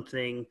C-Fund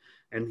thing,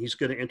 and he's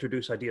going to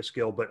introduce idea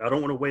scale, but I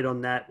don't want to wait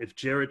on that. If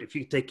Jared, if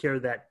you could take care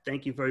of that,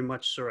 thank you very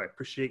much, sir. I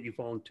appreciate you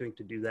volunteering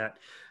to do that.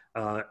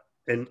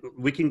 And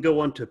we can go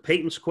on to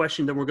Peyton's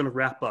question, then we're going to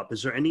wrap up.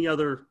 Is there any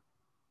other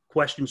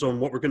questions on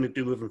what we're going to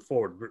do moving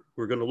forward?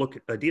 We're going to look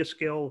at idea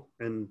scale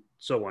and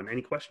so on.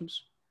 Any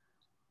questions?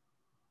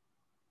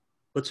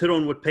 Let's hit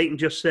on what Peyton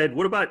just said.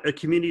 What about a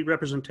community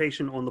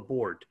representation on the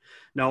board?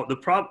 Now,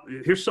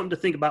 here's something to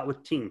think about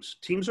with teams.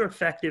 Teams are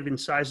effective in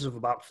sizes of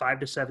about 5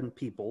 to 7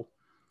 people.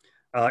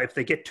 If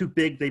they get too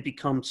big, they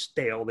become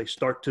stale. They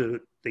start to,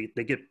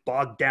 they get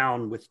bogged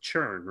down with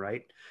churn,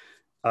 right?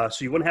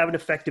 So you want to have an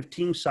effective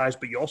team size,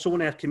 but you also want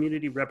to have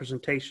community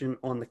representation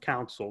on the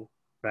council,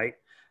 right?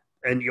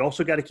 And you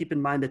also got to keep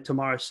in mind that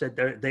Tamara said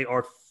they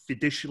are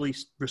fiducially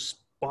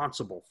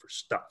responsible for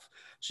stuff.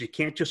 So you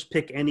can't just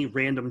pick any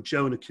random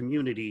Joe in a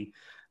community.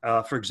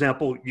 For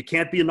example, you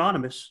can't be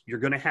anonymous. You're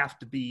going to have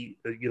to be,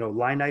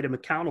 line item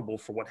accountable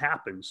for what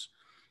happens.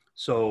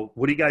 So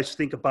what do you guys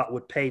think about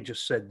what Paige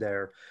just said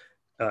there?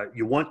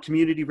 You want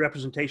community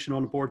representation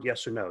on the board,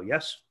 yes or no?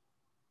 Yes?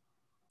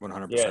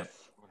 100%. Yes.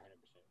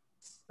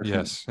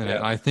 Yes, and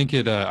I think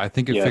it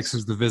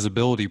fixes the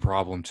visibility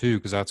problem too,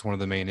 because that's one of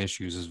the main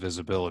issues is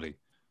visibility.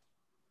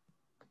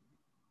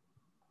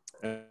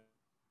 And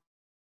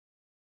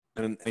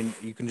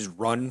you can just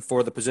run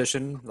for the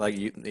position,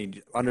 like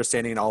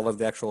understanding all of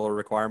the actual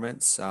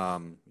requirements,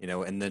 and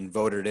then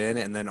vote it in,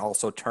 and then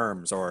also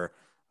terms or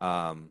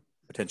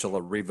potential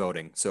of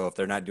revoting. So if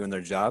they're not doing their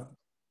job,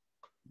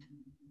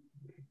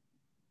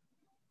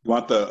 you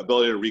want the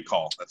ability to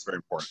recall. That's very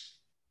important.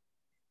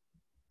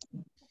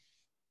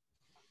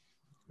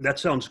 That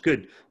sounds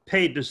good.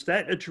 Paige, does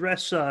that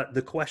address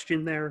the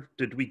question there?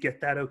 Did we get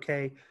that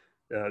okay?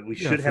 We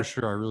should have.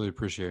 For sure. I really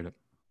appreciate it.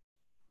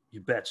 You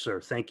bet,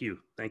 sir. Thank you.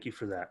 Thank you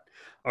for that.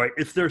 All right.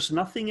 If there's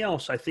nothing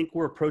else, I think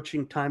we're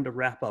approaching time to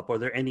wrap up. Are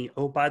there any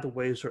by the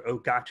ways or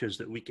gotchas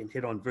that we can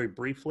hit on very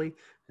briefly,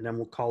 and then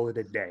we'll call it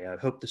a day? I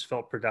hope this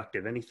felt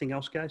productive. Anything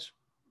else, guys,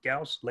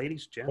 gals,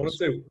 ladies, gents? I want to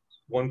say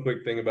one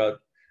quick thing about,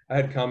 I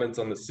had comments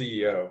on the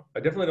CEO. I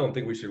definitely don't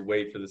think we should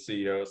wait for the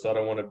CEO, so I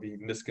don't want to be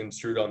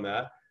misconstrued on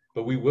that.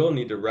 But we will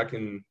need to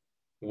reckon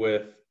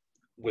with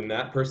when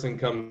that person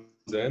comes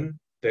in,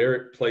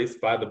 they're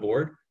placed by the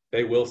board,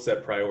 they will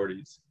set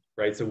priorities,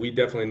 right? So we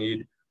definitely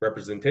need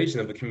representation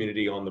of the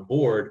community on the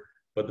board,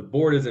 but the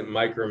board isn't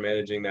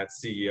micromanaging that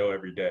CEO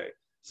every day.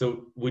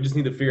 So we just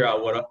need to figure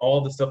out what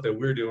all the stuff that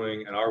we're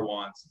doing and our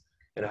wants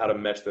and how to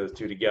mesh those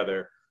two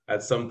together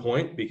at some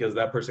point, because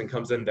that person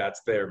comes in,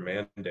 that's their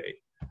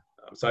mandate.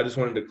 So I just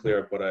wanted to clear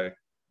up what I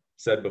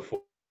said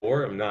before.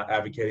 I'm not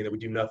advocating that we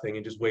do nothing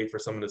and just wait for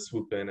someone to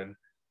swoop in and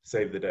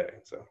save the day.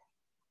 So,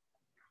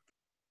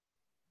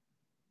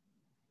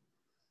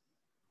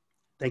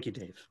 thank you,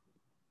 Dave.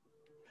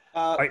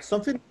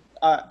 Something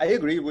I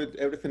agree with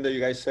everything that you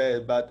guys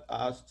said, but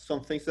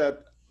some things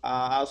that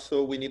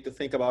also we need to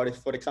think about is,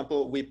 for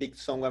example, we pick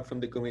someone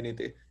from the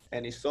community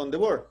and it's on the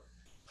board.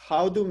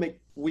 How do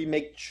we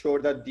make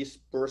sure that this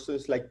person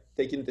is like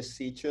taking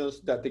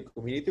decisions that the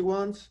community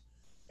wants?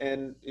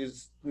 And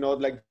it's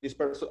not like this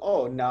person,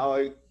 oh, now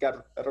I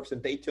got a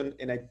representation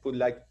and I put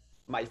like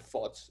my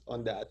thoughts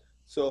on that.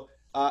 So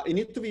it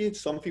needs to be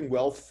something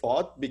well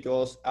thought,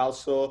 because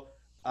also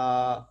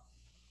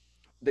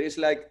there is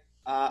like,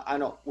 I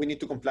know we need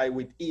to comply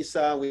with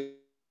ISA, with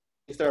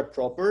ISA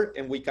proper,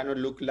 and we cannot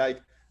look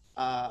like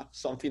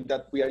something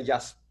that we are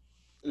just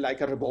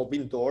like a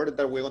revolving door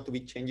that we're going to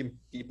be changing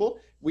people.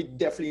 We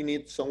definitely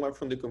need someone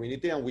from the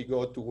community and we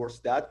go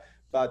towards that.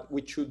 But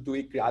we should do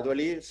it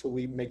gradually, so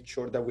we make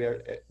sure that we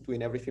are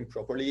doing everything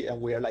properly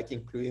and we are like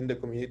including the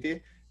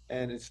community.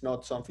 And it's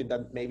not something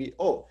that maybe,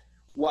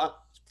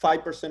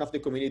 5% of the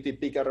community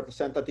pick a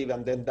representative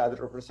and then that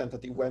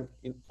representative went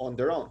on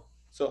their own.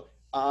 So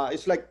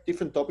it's like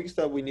different topics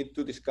that we need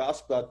to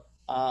discuss, but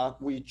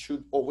we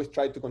should always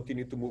try to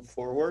continue to move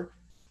forward.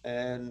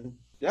 And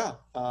yeah,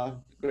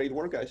 great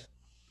work, guys.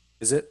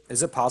 Is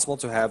it possible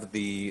to have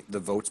the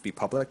votes be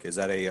public? Is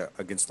that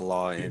against the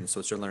law in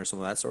Switzerland or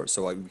something of that sort?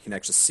 So we can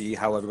actually see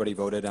how everybody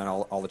voted on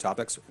all the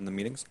topics in the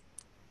meetings?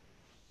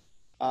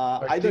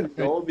 I didn't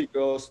know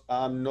because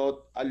I'm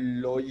not a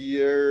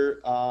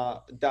lawyer.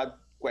 That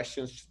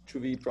question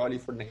should be probably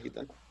for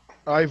Nathan.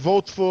 I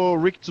vote for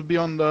Rick to be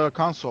on the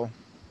council.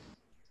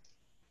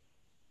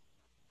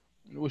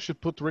 We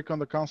should put Rick on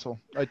the council.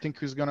 I think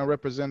he's gonna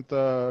represent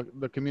the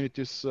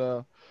community's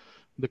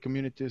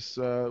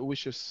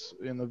wishes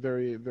in a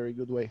very, very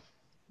good way.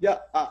 Yeah,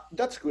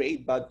 that's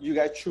great, but you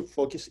guys should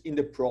focus in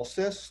the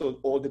process so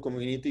all the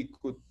community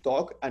could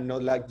talk and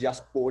not like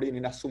just voting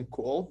in a Zoom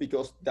call,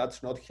 because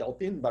that's not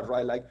helping, but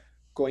right, like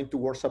going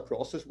towards a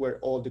process where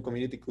all the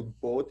community could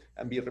vote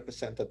and be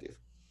representative.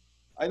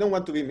 I don't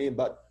want to be mean,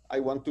 but I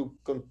want to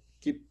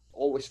keep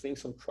always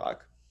things on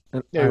track.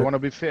 Yeah, you want to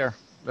be fair.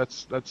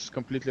 That's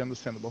completely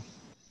understandable.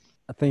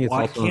 I think it's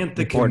why also can't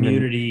the important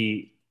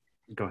community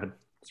go ahead?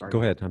 Sorry.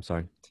 Go ahead. I'm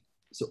sorry.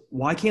 So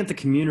why can't the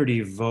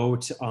community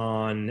vote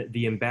on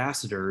the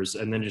ambassadors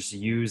and then just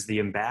use the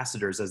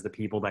ambassadors as the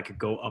people that could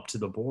go up to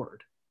the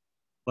board?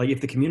 Like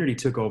if the community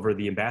took over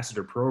the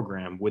ambassador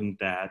program, wouldn't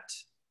that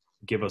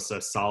give us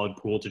a solid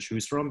pool to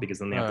choose from, because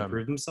then they have to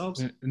prove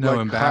themselves? No,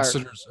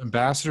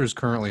 ambassadors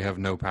currently have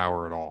no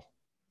power at all.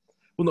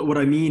 Well, no, what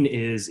I mean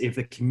is if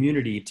the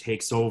community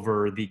takes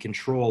over the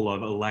control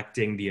of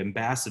electing the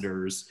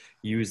ambassadors,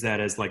 use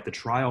that as like the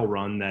trial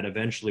run, that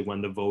eventually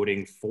when the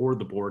voting for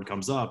the board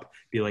comes up,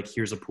 be like,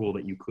 here's a pool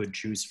that you could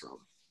choose from.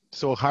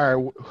 So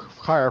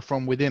hire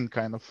from within,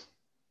 kind of.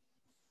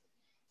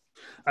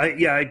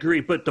 Yeah, I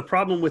agree. But the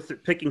problem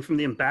with picking from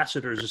the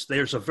ambassadors is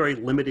there's a very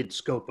limited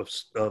scope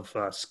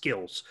of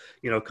skills,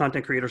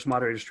 content creators,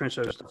 moderators,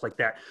 translators, stuff like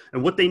that.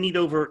 And what they need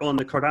over on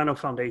the Cardano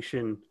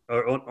Foundation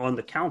or on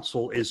the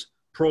council is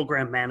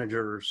program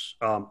managers,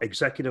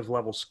 executive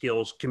level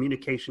skills,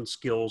 communication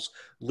skills,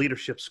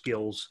 leadership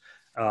skills,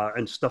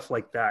 and stuff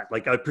like that.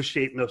 Like I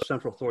appreciate no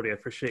central authority. I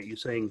appreciate you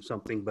saying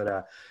something,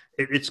 but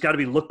it's got to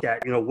be looked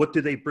at. What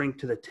do they bring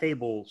to the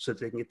table so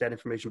that they can get that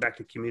information back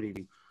to the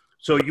community?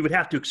 So you would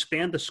have to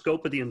expand the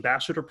scope of the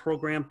ambassador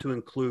program to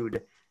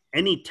include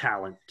any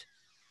talent.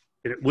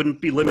 It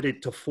wouldn't be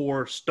limited to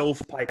 4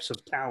 stovepipes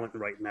of talent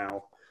right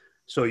now.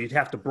 So you'd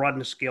have to broaden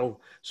the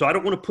scale. So I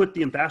don't want to put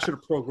the ambassador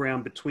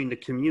program between the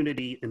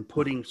community and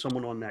putting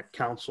someone on that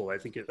council. I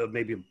think it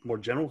may be a more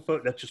general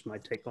vote. That's just my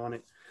take on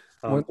it.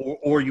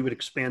 Or you would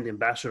expand the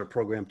ambassador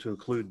program to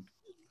include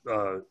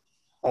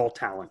all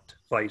talent.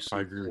 Vice. I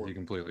agree with you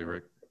completely,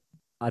 Rick.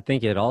 I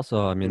think it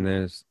also, I mean,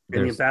 there's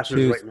and the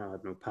ambassadors right now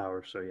have no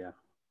power. So yeah.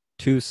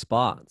 2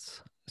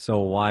 spots. So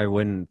why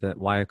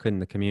couldn't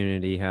the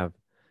community have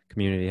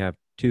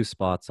 2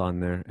 spots on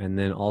there? And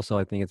then also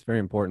I think it's very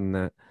important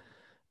that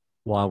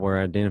while we're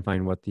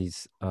identifying what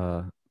these,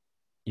 their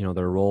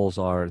roles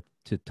are,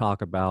 to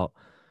talk about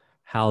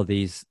how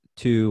these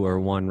 2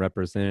 or 1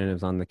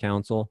 representatives on the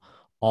council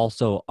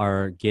also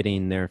are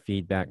getting their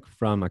feedback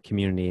from a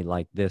community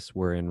like this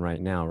we're in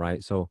right now,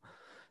 right? So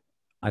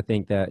I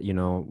think that,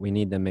 we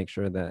need to make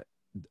sure that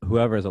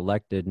whoever is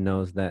elected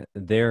knows that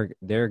they're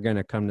going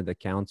to come to the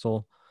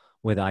council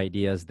with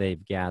ideas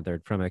they've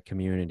gathered from a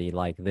community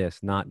like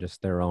this, not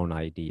just their own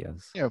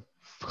ideas. Yeah,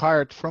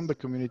 hired from the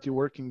community,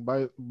 working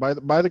by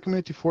the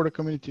community for the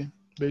community,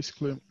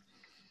 basically.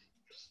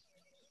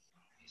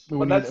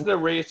 But that's the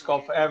risk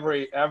of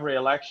every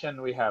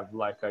election we have.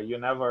 Like you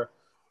never,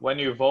 when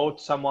you vote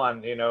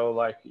someone,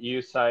 like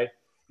you say,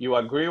 you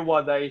agree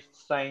what they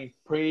saying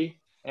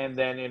and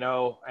then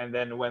and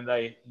then when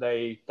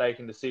they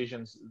taking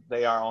decisions,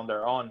 they are on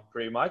their own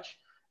pretty much.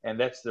 And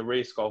that's the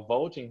risk of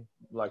voting.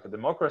 Like a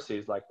democracy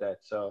is like that.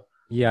 So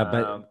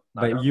yeah,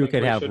 but you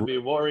could have. We should be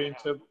worrying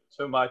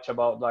too much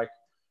about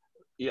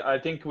I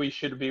think we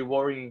should be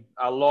worrying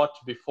a lot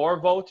before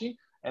voting,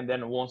 and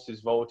then once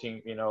it's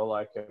voting,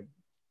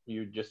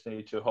 you just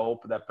need to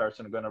hope that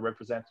person is going to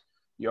represent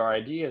your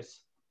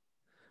ideas.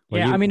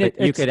 Well,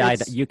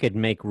 you could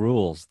make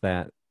rules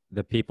that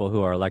the people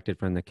who are elected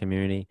from the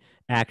community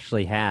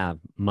actually have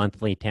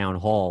monthly town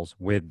halls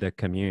with the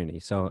community.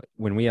 So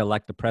when we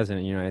elect the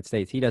president of the United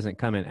States, he doesn't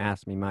come and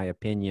ask me my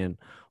opinion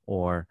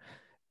or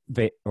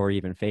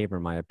even favor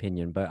my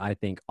opinion. But I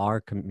think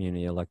our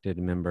community elected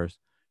members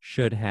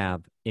should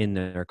have in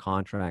their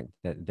contract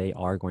that they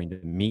are going to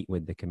meet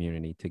with the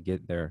community to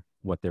get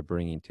what they're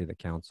bringing to the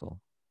council.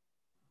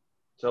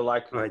 So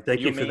all right, thank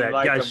you for that,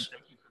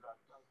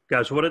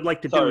 guys. What I'd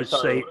like to do is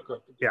say,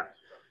 yeah.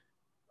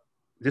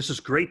 This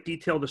is great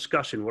detailed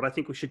discussion. What I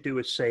think we should do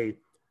is say,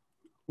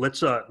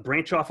 let's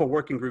branch off a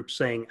working group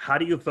saying, how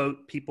do you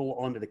vote people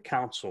onto the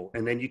council?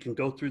 And then you can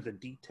go through the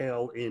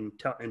detail in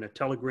a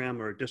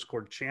Telegram or a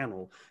Discord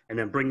channel, and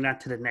then bring that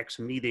to the next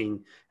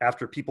meeting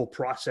after people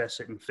process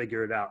it and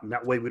figure it out. And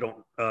that way we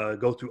don't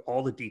go through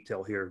all the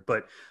detail here.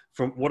 But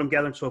from what I'm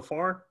gathering so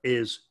far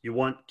is you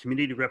want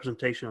community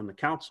representation on the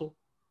council.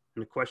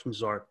 And the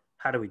questions are,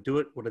 how do we do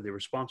it? What are they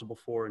responsible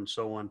for? And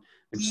so on.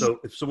 And so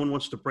if someone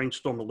wants to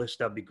brainstorm a list,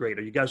 that'd be great.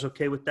 Are you guys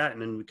okay with that?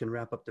 And then we can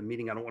wrap up the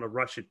meeting. I don't want to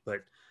rush it, but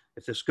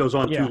if this goes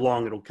on too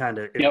long, it'll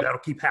that'll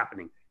keep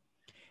happening.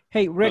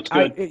 Hey, Rick,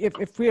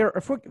 if we're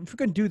going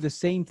to do the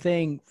same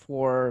thing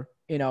for,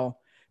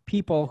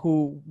 people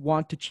who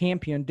want to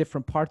champion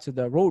different parts of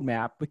the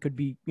roadmap. We could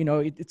be, you know,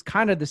 it's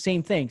kind of the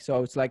same thing.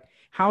 So it's like,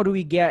 how do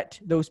we get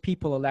those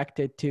people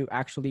elected to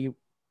actually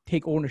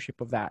take ownership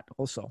of that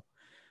also?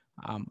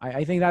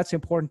 I think that's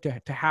important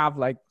to have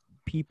like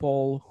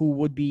people who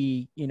would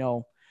be, you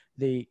know,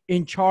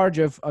 in charge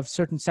of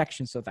certain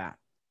sections of that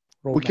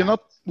roadmap.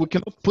 We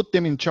cannot put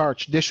them in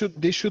charge. They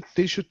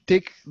should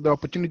take the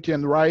opportunity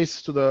and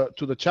rise to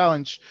the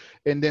challenge,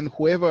 and then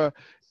whoever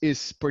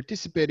is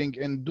participating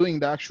and doing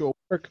the actual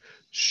work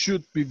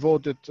should be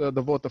voted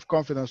the vote of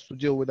confidence to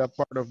deal with that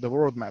part of the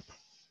roadmap.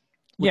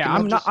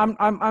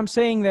 I'm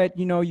saying that,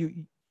 you know,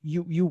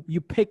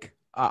 you pick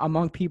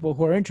among people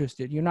who are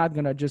interested. You're not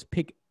gonna just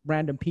pick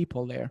random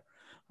people there.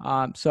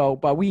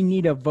 But we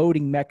need a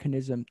voting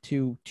mechanism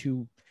to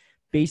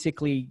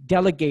basically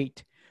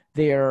delegate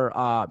their,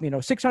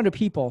 600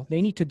 people.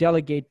 They need to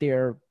delegate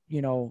their,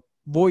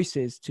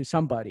 voices to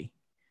somebody.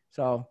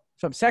 So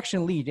some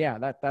section lead,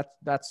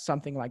 that's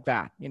something like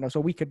that. So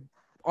we could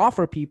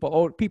offer people,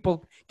 or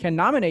people can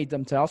nominate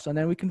themselves, and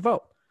then we can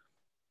vote.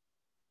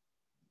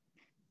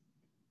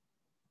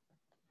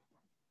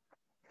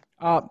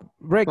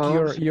 Rick,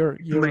 you're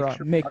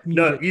muted.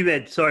 No,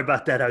 Umed, sorry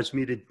about that. I was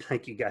muted.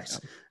 Thank you, guys.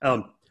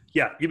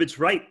 Umed's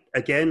right.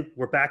 Again,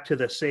 we're back to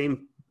the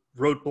same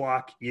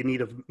roadblock. You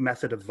need a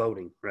method of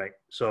voting, right?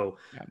 So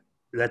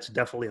that's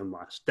definitely a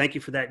must. Thank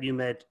you for that,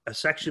 Umed. A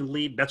section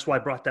lead. That's why I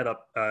brought that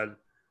up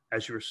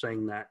as you were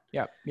saying that.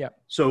 Yeah.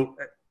 So,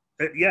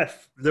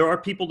 yes, there are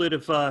people that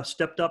have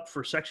stepped up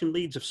for section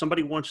leads. If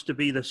somebody wants to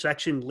be the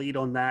section lead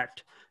on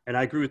that, and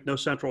I agree with no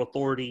central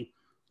authority,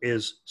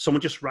 is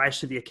someone just rise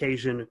to the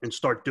occasion and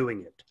start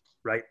doing it,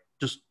 right?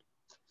 Just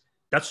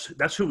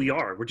that's who we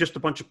are. We're just a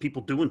bunch of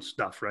people doing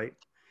stuff, right?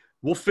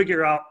 We'll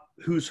figure out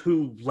who's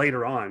who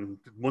later on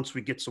once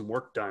we get some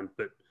work done,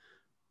 but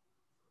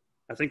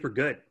I think we're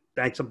good.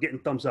 Thanks. I'm getting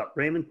thumbs up.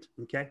 Raymond,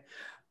 okay.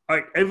 All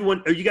right,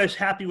 everyone, are you guys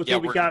happy with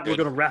what we got? Good. We're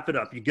going to wrap it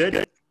up. You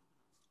good?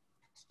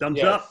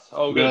 Thumbs up.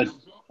 Oh, good.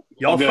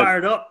 Y'all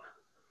fired up?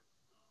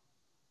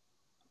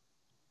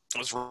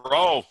 Let's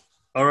roll.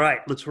 All right,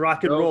 let's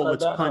rock and roll.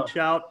 Let's punch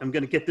out. I'm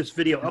going to get this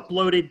video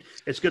uploaded.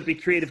 It's going to be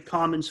Creative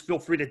Commons. Feel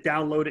free to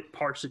download it,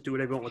 parse it, do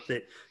whatever you want with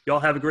it.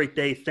 Y'all have a great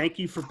day. Thank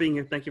you for being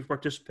here. Thank you for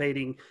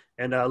participating.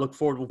 And I look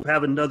forward. We'll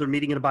have another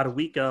meeting in about a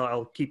week.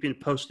 I'll keep you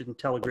posted in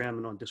Telegram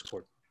and on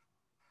Discord.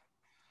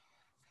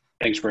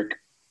 Thanks, Rick.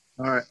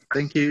 All right.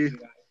 Thank you.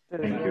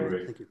 Thank you,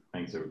 Rick. Thank you.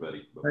 Thanks,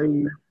 everybody.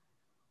 Bye.